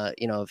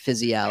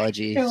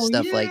 physiology,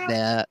 stuff like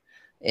that.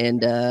 And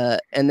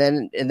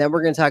then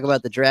we're going to talk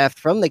about the draft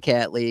from the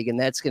cat league, and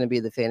that's going to be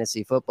the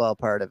fantasy football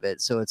part of it.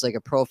 So it's like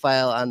a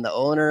profile on the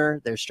owner,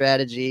 their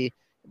strategy,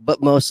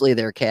 but mostly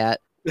their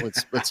cat.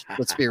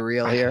 Let's be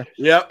real here.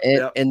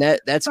 And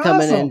that's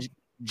coming in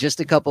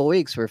just a couple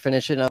weeks. We're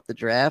finishing up the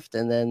draft,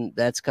 and then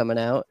that's coming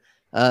out.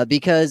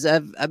 Because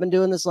I've been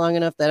doing this long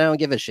enough that I don't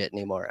give a shit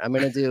anymore. I'm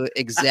going to do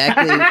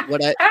exactly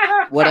what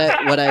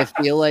I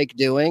feel like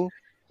doing,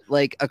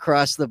 like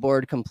across the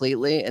board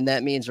completely. And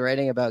that means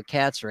writing about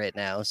cats right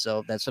now.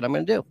 So that's what I'm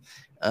going to do.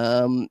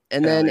 And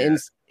then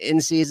in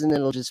season,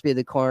 it'll just be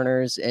the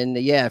corners. And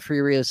yeah,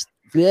 free real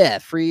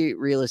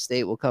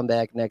estate will come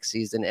back next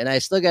season. And I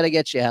still got to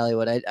get you,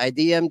 Hollywood. I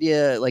DM'd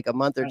you like a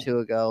month or two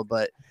ago,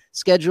 but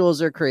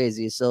schedules are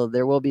crazy. So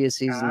there will be a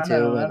season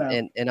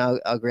 2, and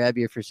I'll grab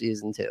you for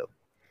season 2.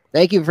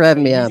 Thank you for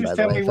having me on, by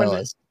the way,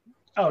 fellas.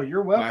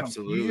 You're welcome.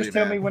 Absolutely, you just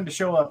tell me when to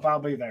show up. I'll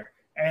be there.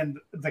 And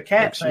the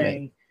cat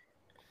thing,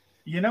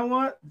 you know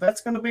what?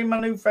 That's going to be my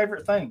new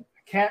favorite thing.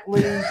 Cat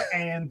league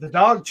and the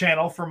dog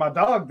channel for my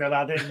dog that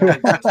I didn't know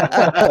existed.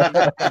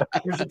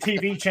 There's a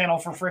TV channel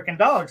for freaking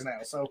dogs now.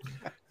 So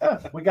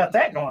we got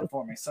that going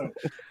for me. So,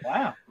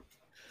 wow.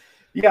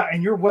 Yeah,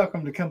 and you're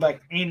welcome to come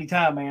back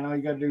anytime, man. All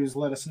you got to do is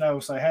let us know.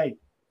 Say, hey,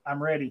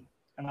 I'm ready.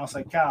 And I'll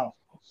say, Kyle,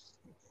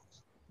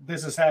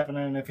 this is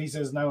happening. And if he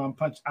says no,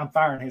 I'm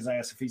firing his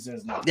ass if he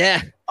says no.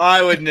 Yeah.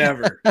 I would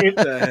never.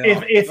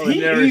 If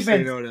he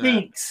even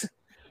thinks –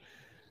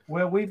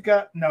 well, we've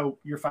got – no,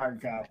 you're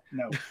fired, Kyle.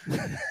 No.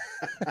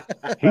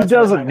 He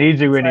doesn't need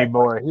you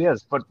anymore. He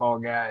has football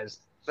guys.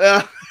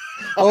 That's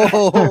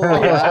true.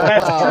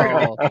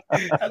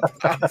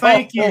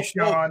 Thank you,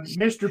 Shawn.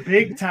 Mr.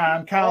 Big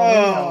Time,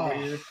 Kyle over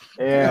here.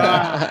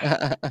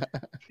 Yeah.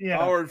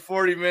 Hour and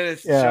 40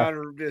 minutes. Yeah.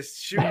 Shawn just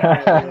shooting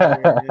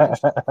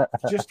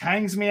just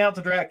hangs me out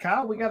to drag.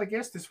 Kyle, we got a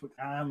guest this week.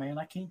 Man,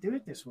 I can't do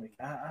it this week.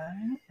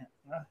 I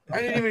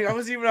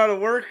wasn't even out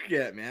of work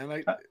yet,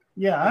 man.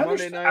 I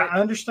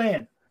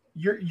understand.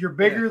 You're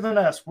bigger than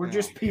us. We're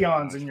just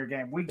peons in your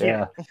game. We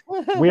get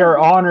it. We are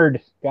honored,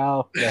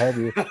 Kyle, to have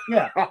you.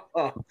 Yeah.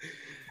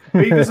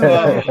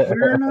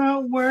 We're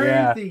not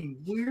worthy.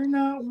 Yeah. We're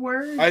not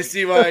worthy. I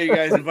see why you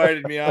guys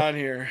invited me on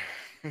here.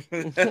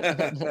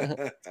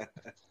 I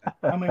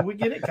mean, we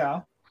get it,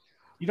 Kyle.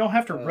 You don't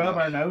have to rub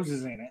our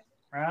noses in it,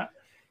 right?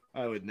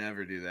 I would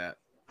never do that.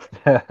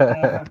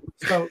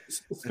 So,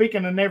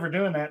 speaking of never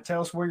doing that,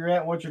 tell us where you're at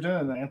and what you're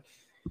doing, then.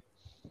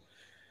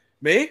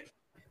 Me?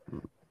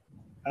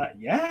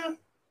 Yeah.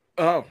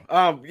 Oh,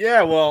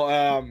 yeah.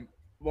 Well,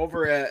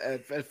 over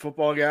at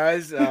Football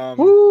Guys.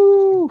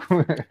 Woo!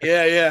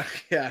 Yeah.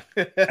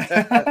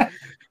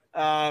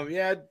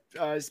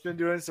 It's been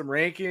doing some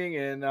ranking,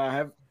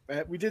 and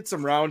we did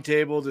some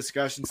roundtable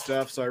discussion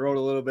stuff. So I wrote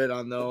a little bit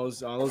on those.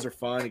 Those are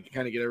fun. You can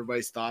kind of get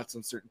everybody's thoughts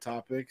on certain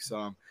topics.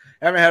 I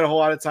haven't had a whole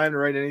lot of time to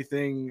write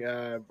anything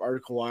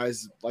article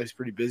wise. Life's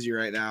pretty busy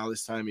right now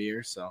this time of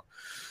year, so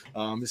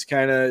just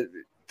kind of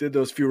did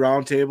those few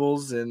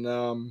roundtables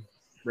and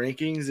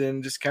rankings,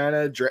 and just kind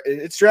of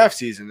it's draft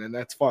season, and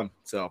that's fun.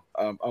 So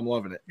I'm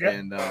loving it. Yep.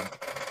 And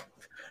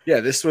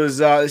this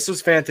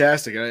was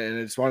fantastic, and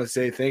I just want to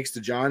say thanks to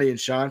Johny and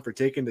Shawn for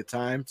taking the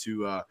time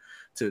to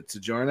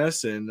join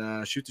us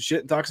and shoot the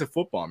shit and talk some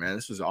football, man.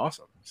 This was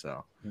awesome.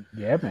 So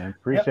yeah, man,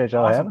 appreciate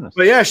y'all having us.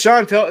 But yeah,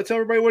 Shawn, tell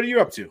everybody, what are you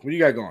up to? What do you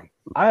got going?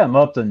 I am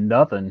up to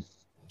nothing.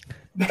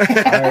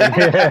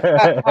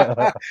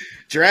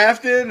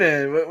 Drafting,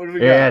 and what do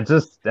we got? Yeah,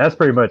 that's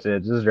pretty much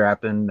it. Just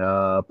drafting,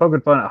 poking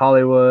fun at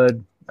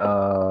Hollywood.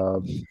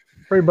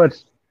 Pretty much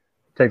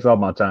takes all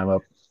my time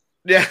up.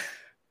 Yeah.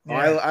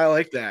 I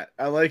like that.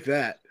 Hey,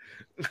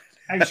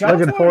 Shawn's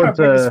looking forward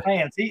to biggest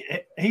fans.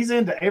 He's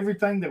into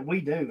everything that we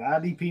do.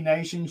 IDP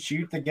Nation,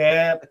 Shoot the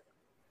Gap.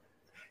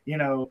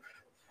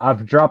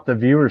 I've dropped the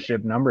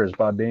viewership numbers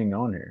by being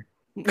on here.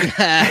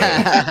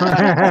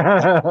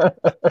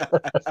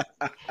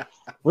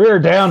 We're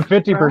down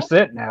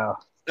 50% now.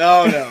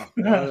 Oh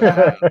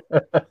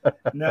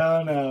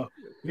no.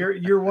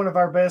 You're one of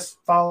our best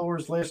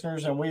followers,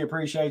 listeners, and we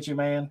appreciate you,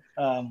 man.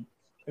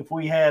 If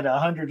we had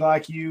 100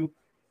 like you,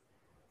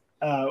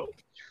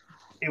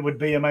 it would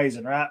be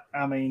amazing, right?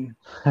 I mean,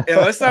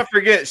 let's not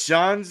forget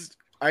Shawn's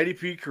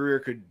IDP career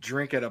could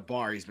drink at a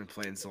bar. He's been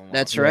playing so long.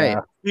 That's right.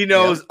 He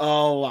knows a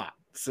lot.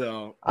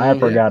 So I have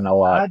forgotten a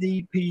lot.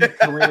 IDP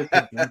career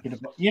could drink at a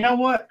bar. You know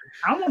what?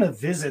 I want to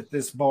visit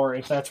this bar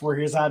if that's where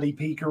his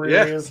IDP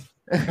career is.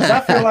 Because I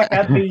feel like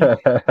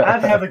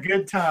I'd have a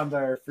good time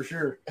there for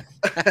sure.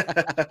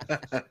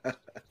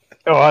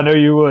 Oh, I know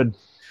you would.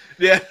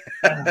 Yeah.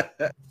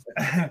 But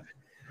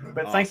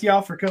awesome. Thank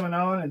y'all for coming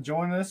on and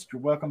joining us.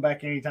 You're welcome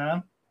back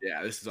anytime.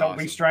 Yeah, this is Don't awesome.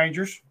 be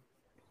strangers.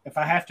 If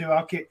I have to,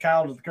 I'll kick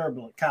Kyle to the curb.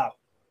 Like, Kyle,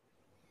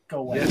 go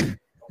away.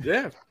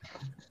 Yeah.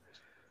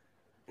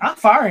 I'll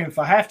fire him if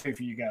I have to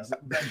for you guys.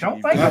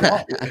 Don't think I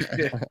won't.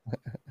 Yeah.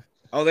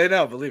 Oh, they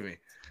know. Believe me.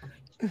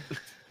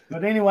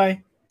 But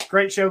anyway,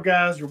 great show,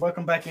 guys. You're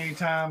welcome back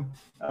anytime.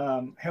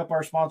 Help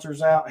our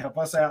sponsors out. Help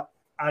us out.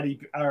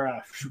 IDP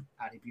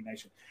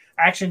Nation.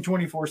 Action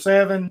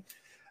 24/7.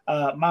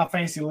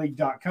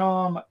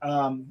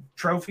 MyFantasyLeague.com.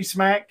 Trophy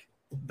Smack.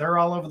 They're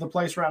all over the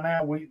place right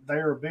now.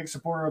 They're a big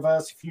supporter of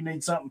us. If you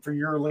need something for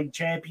your league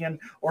champion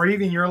or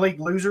even your league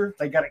loser,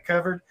 they got it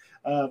covered.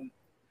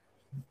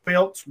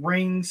 Belts,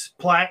 rings,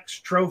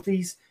 plaques,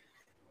 trophies,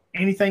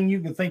 anything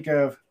you can think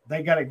of,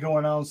 they got it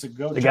going on. So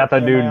go. They got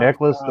the new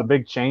necklace, the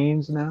big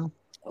chains now.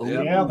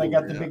 Yeah, they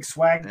got the big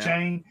swag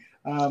chain.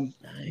 Nice.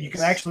 You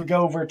can actually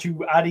go over to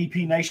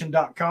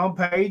idpnation.com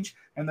page,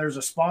 and there's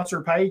a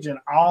sponsor page, and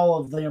all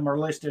of them are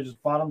listed at the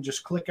bottom.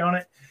 Just click on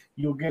it.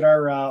 You'll get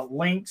our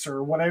links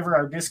or whatever,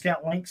 our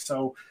discount links.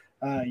 So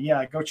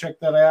yeah, go check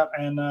that out.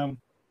 And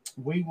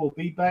we will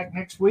be back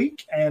next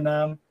week.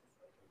 And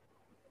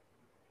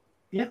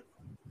yeah,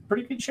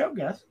 pretty good show,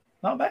 guys.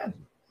 Not bad.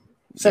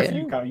 Except for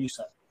you, Kyle, you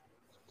said.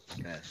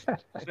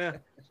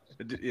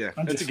 Yeah,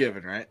 it's a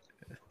given, right?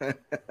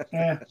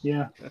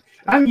 Yeah.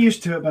 I'm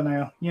used to it by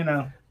now, you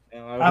know.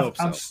 I hope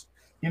so.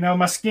 You know,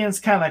 my skin's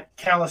kind of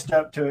calloused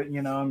up to it.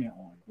 You know, I'm like,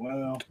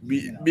 well,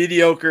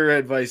 mediocre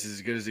advice is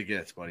as good as it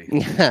gets, buddy.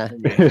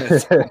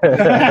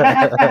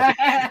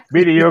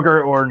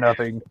 Mediocre or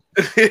nothing.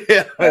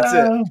 Yeah,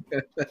 that's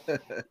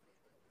it.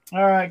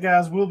 All right,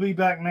 guys, we'll be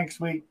back next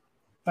week.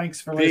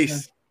 Thanks for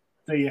listening.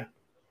 See ya.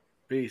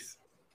 Peace.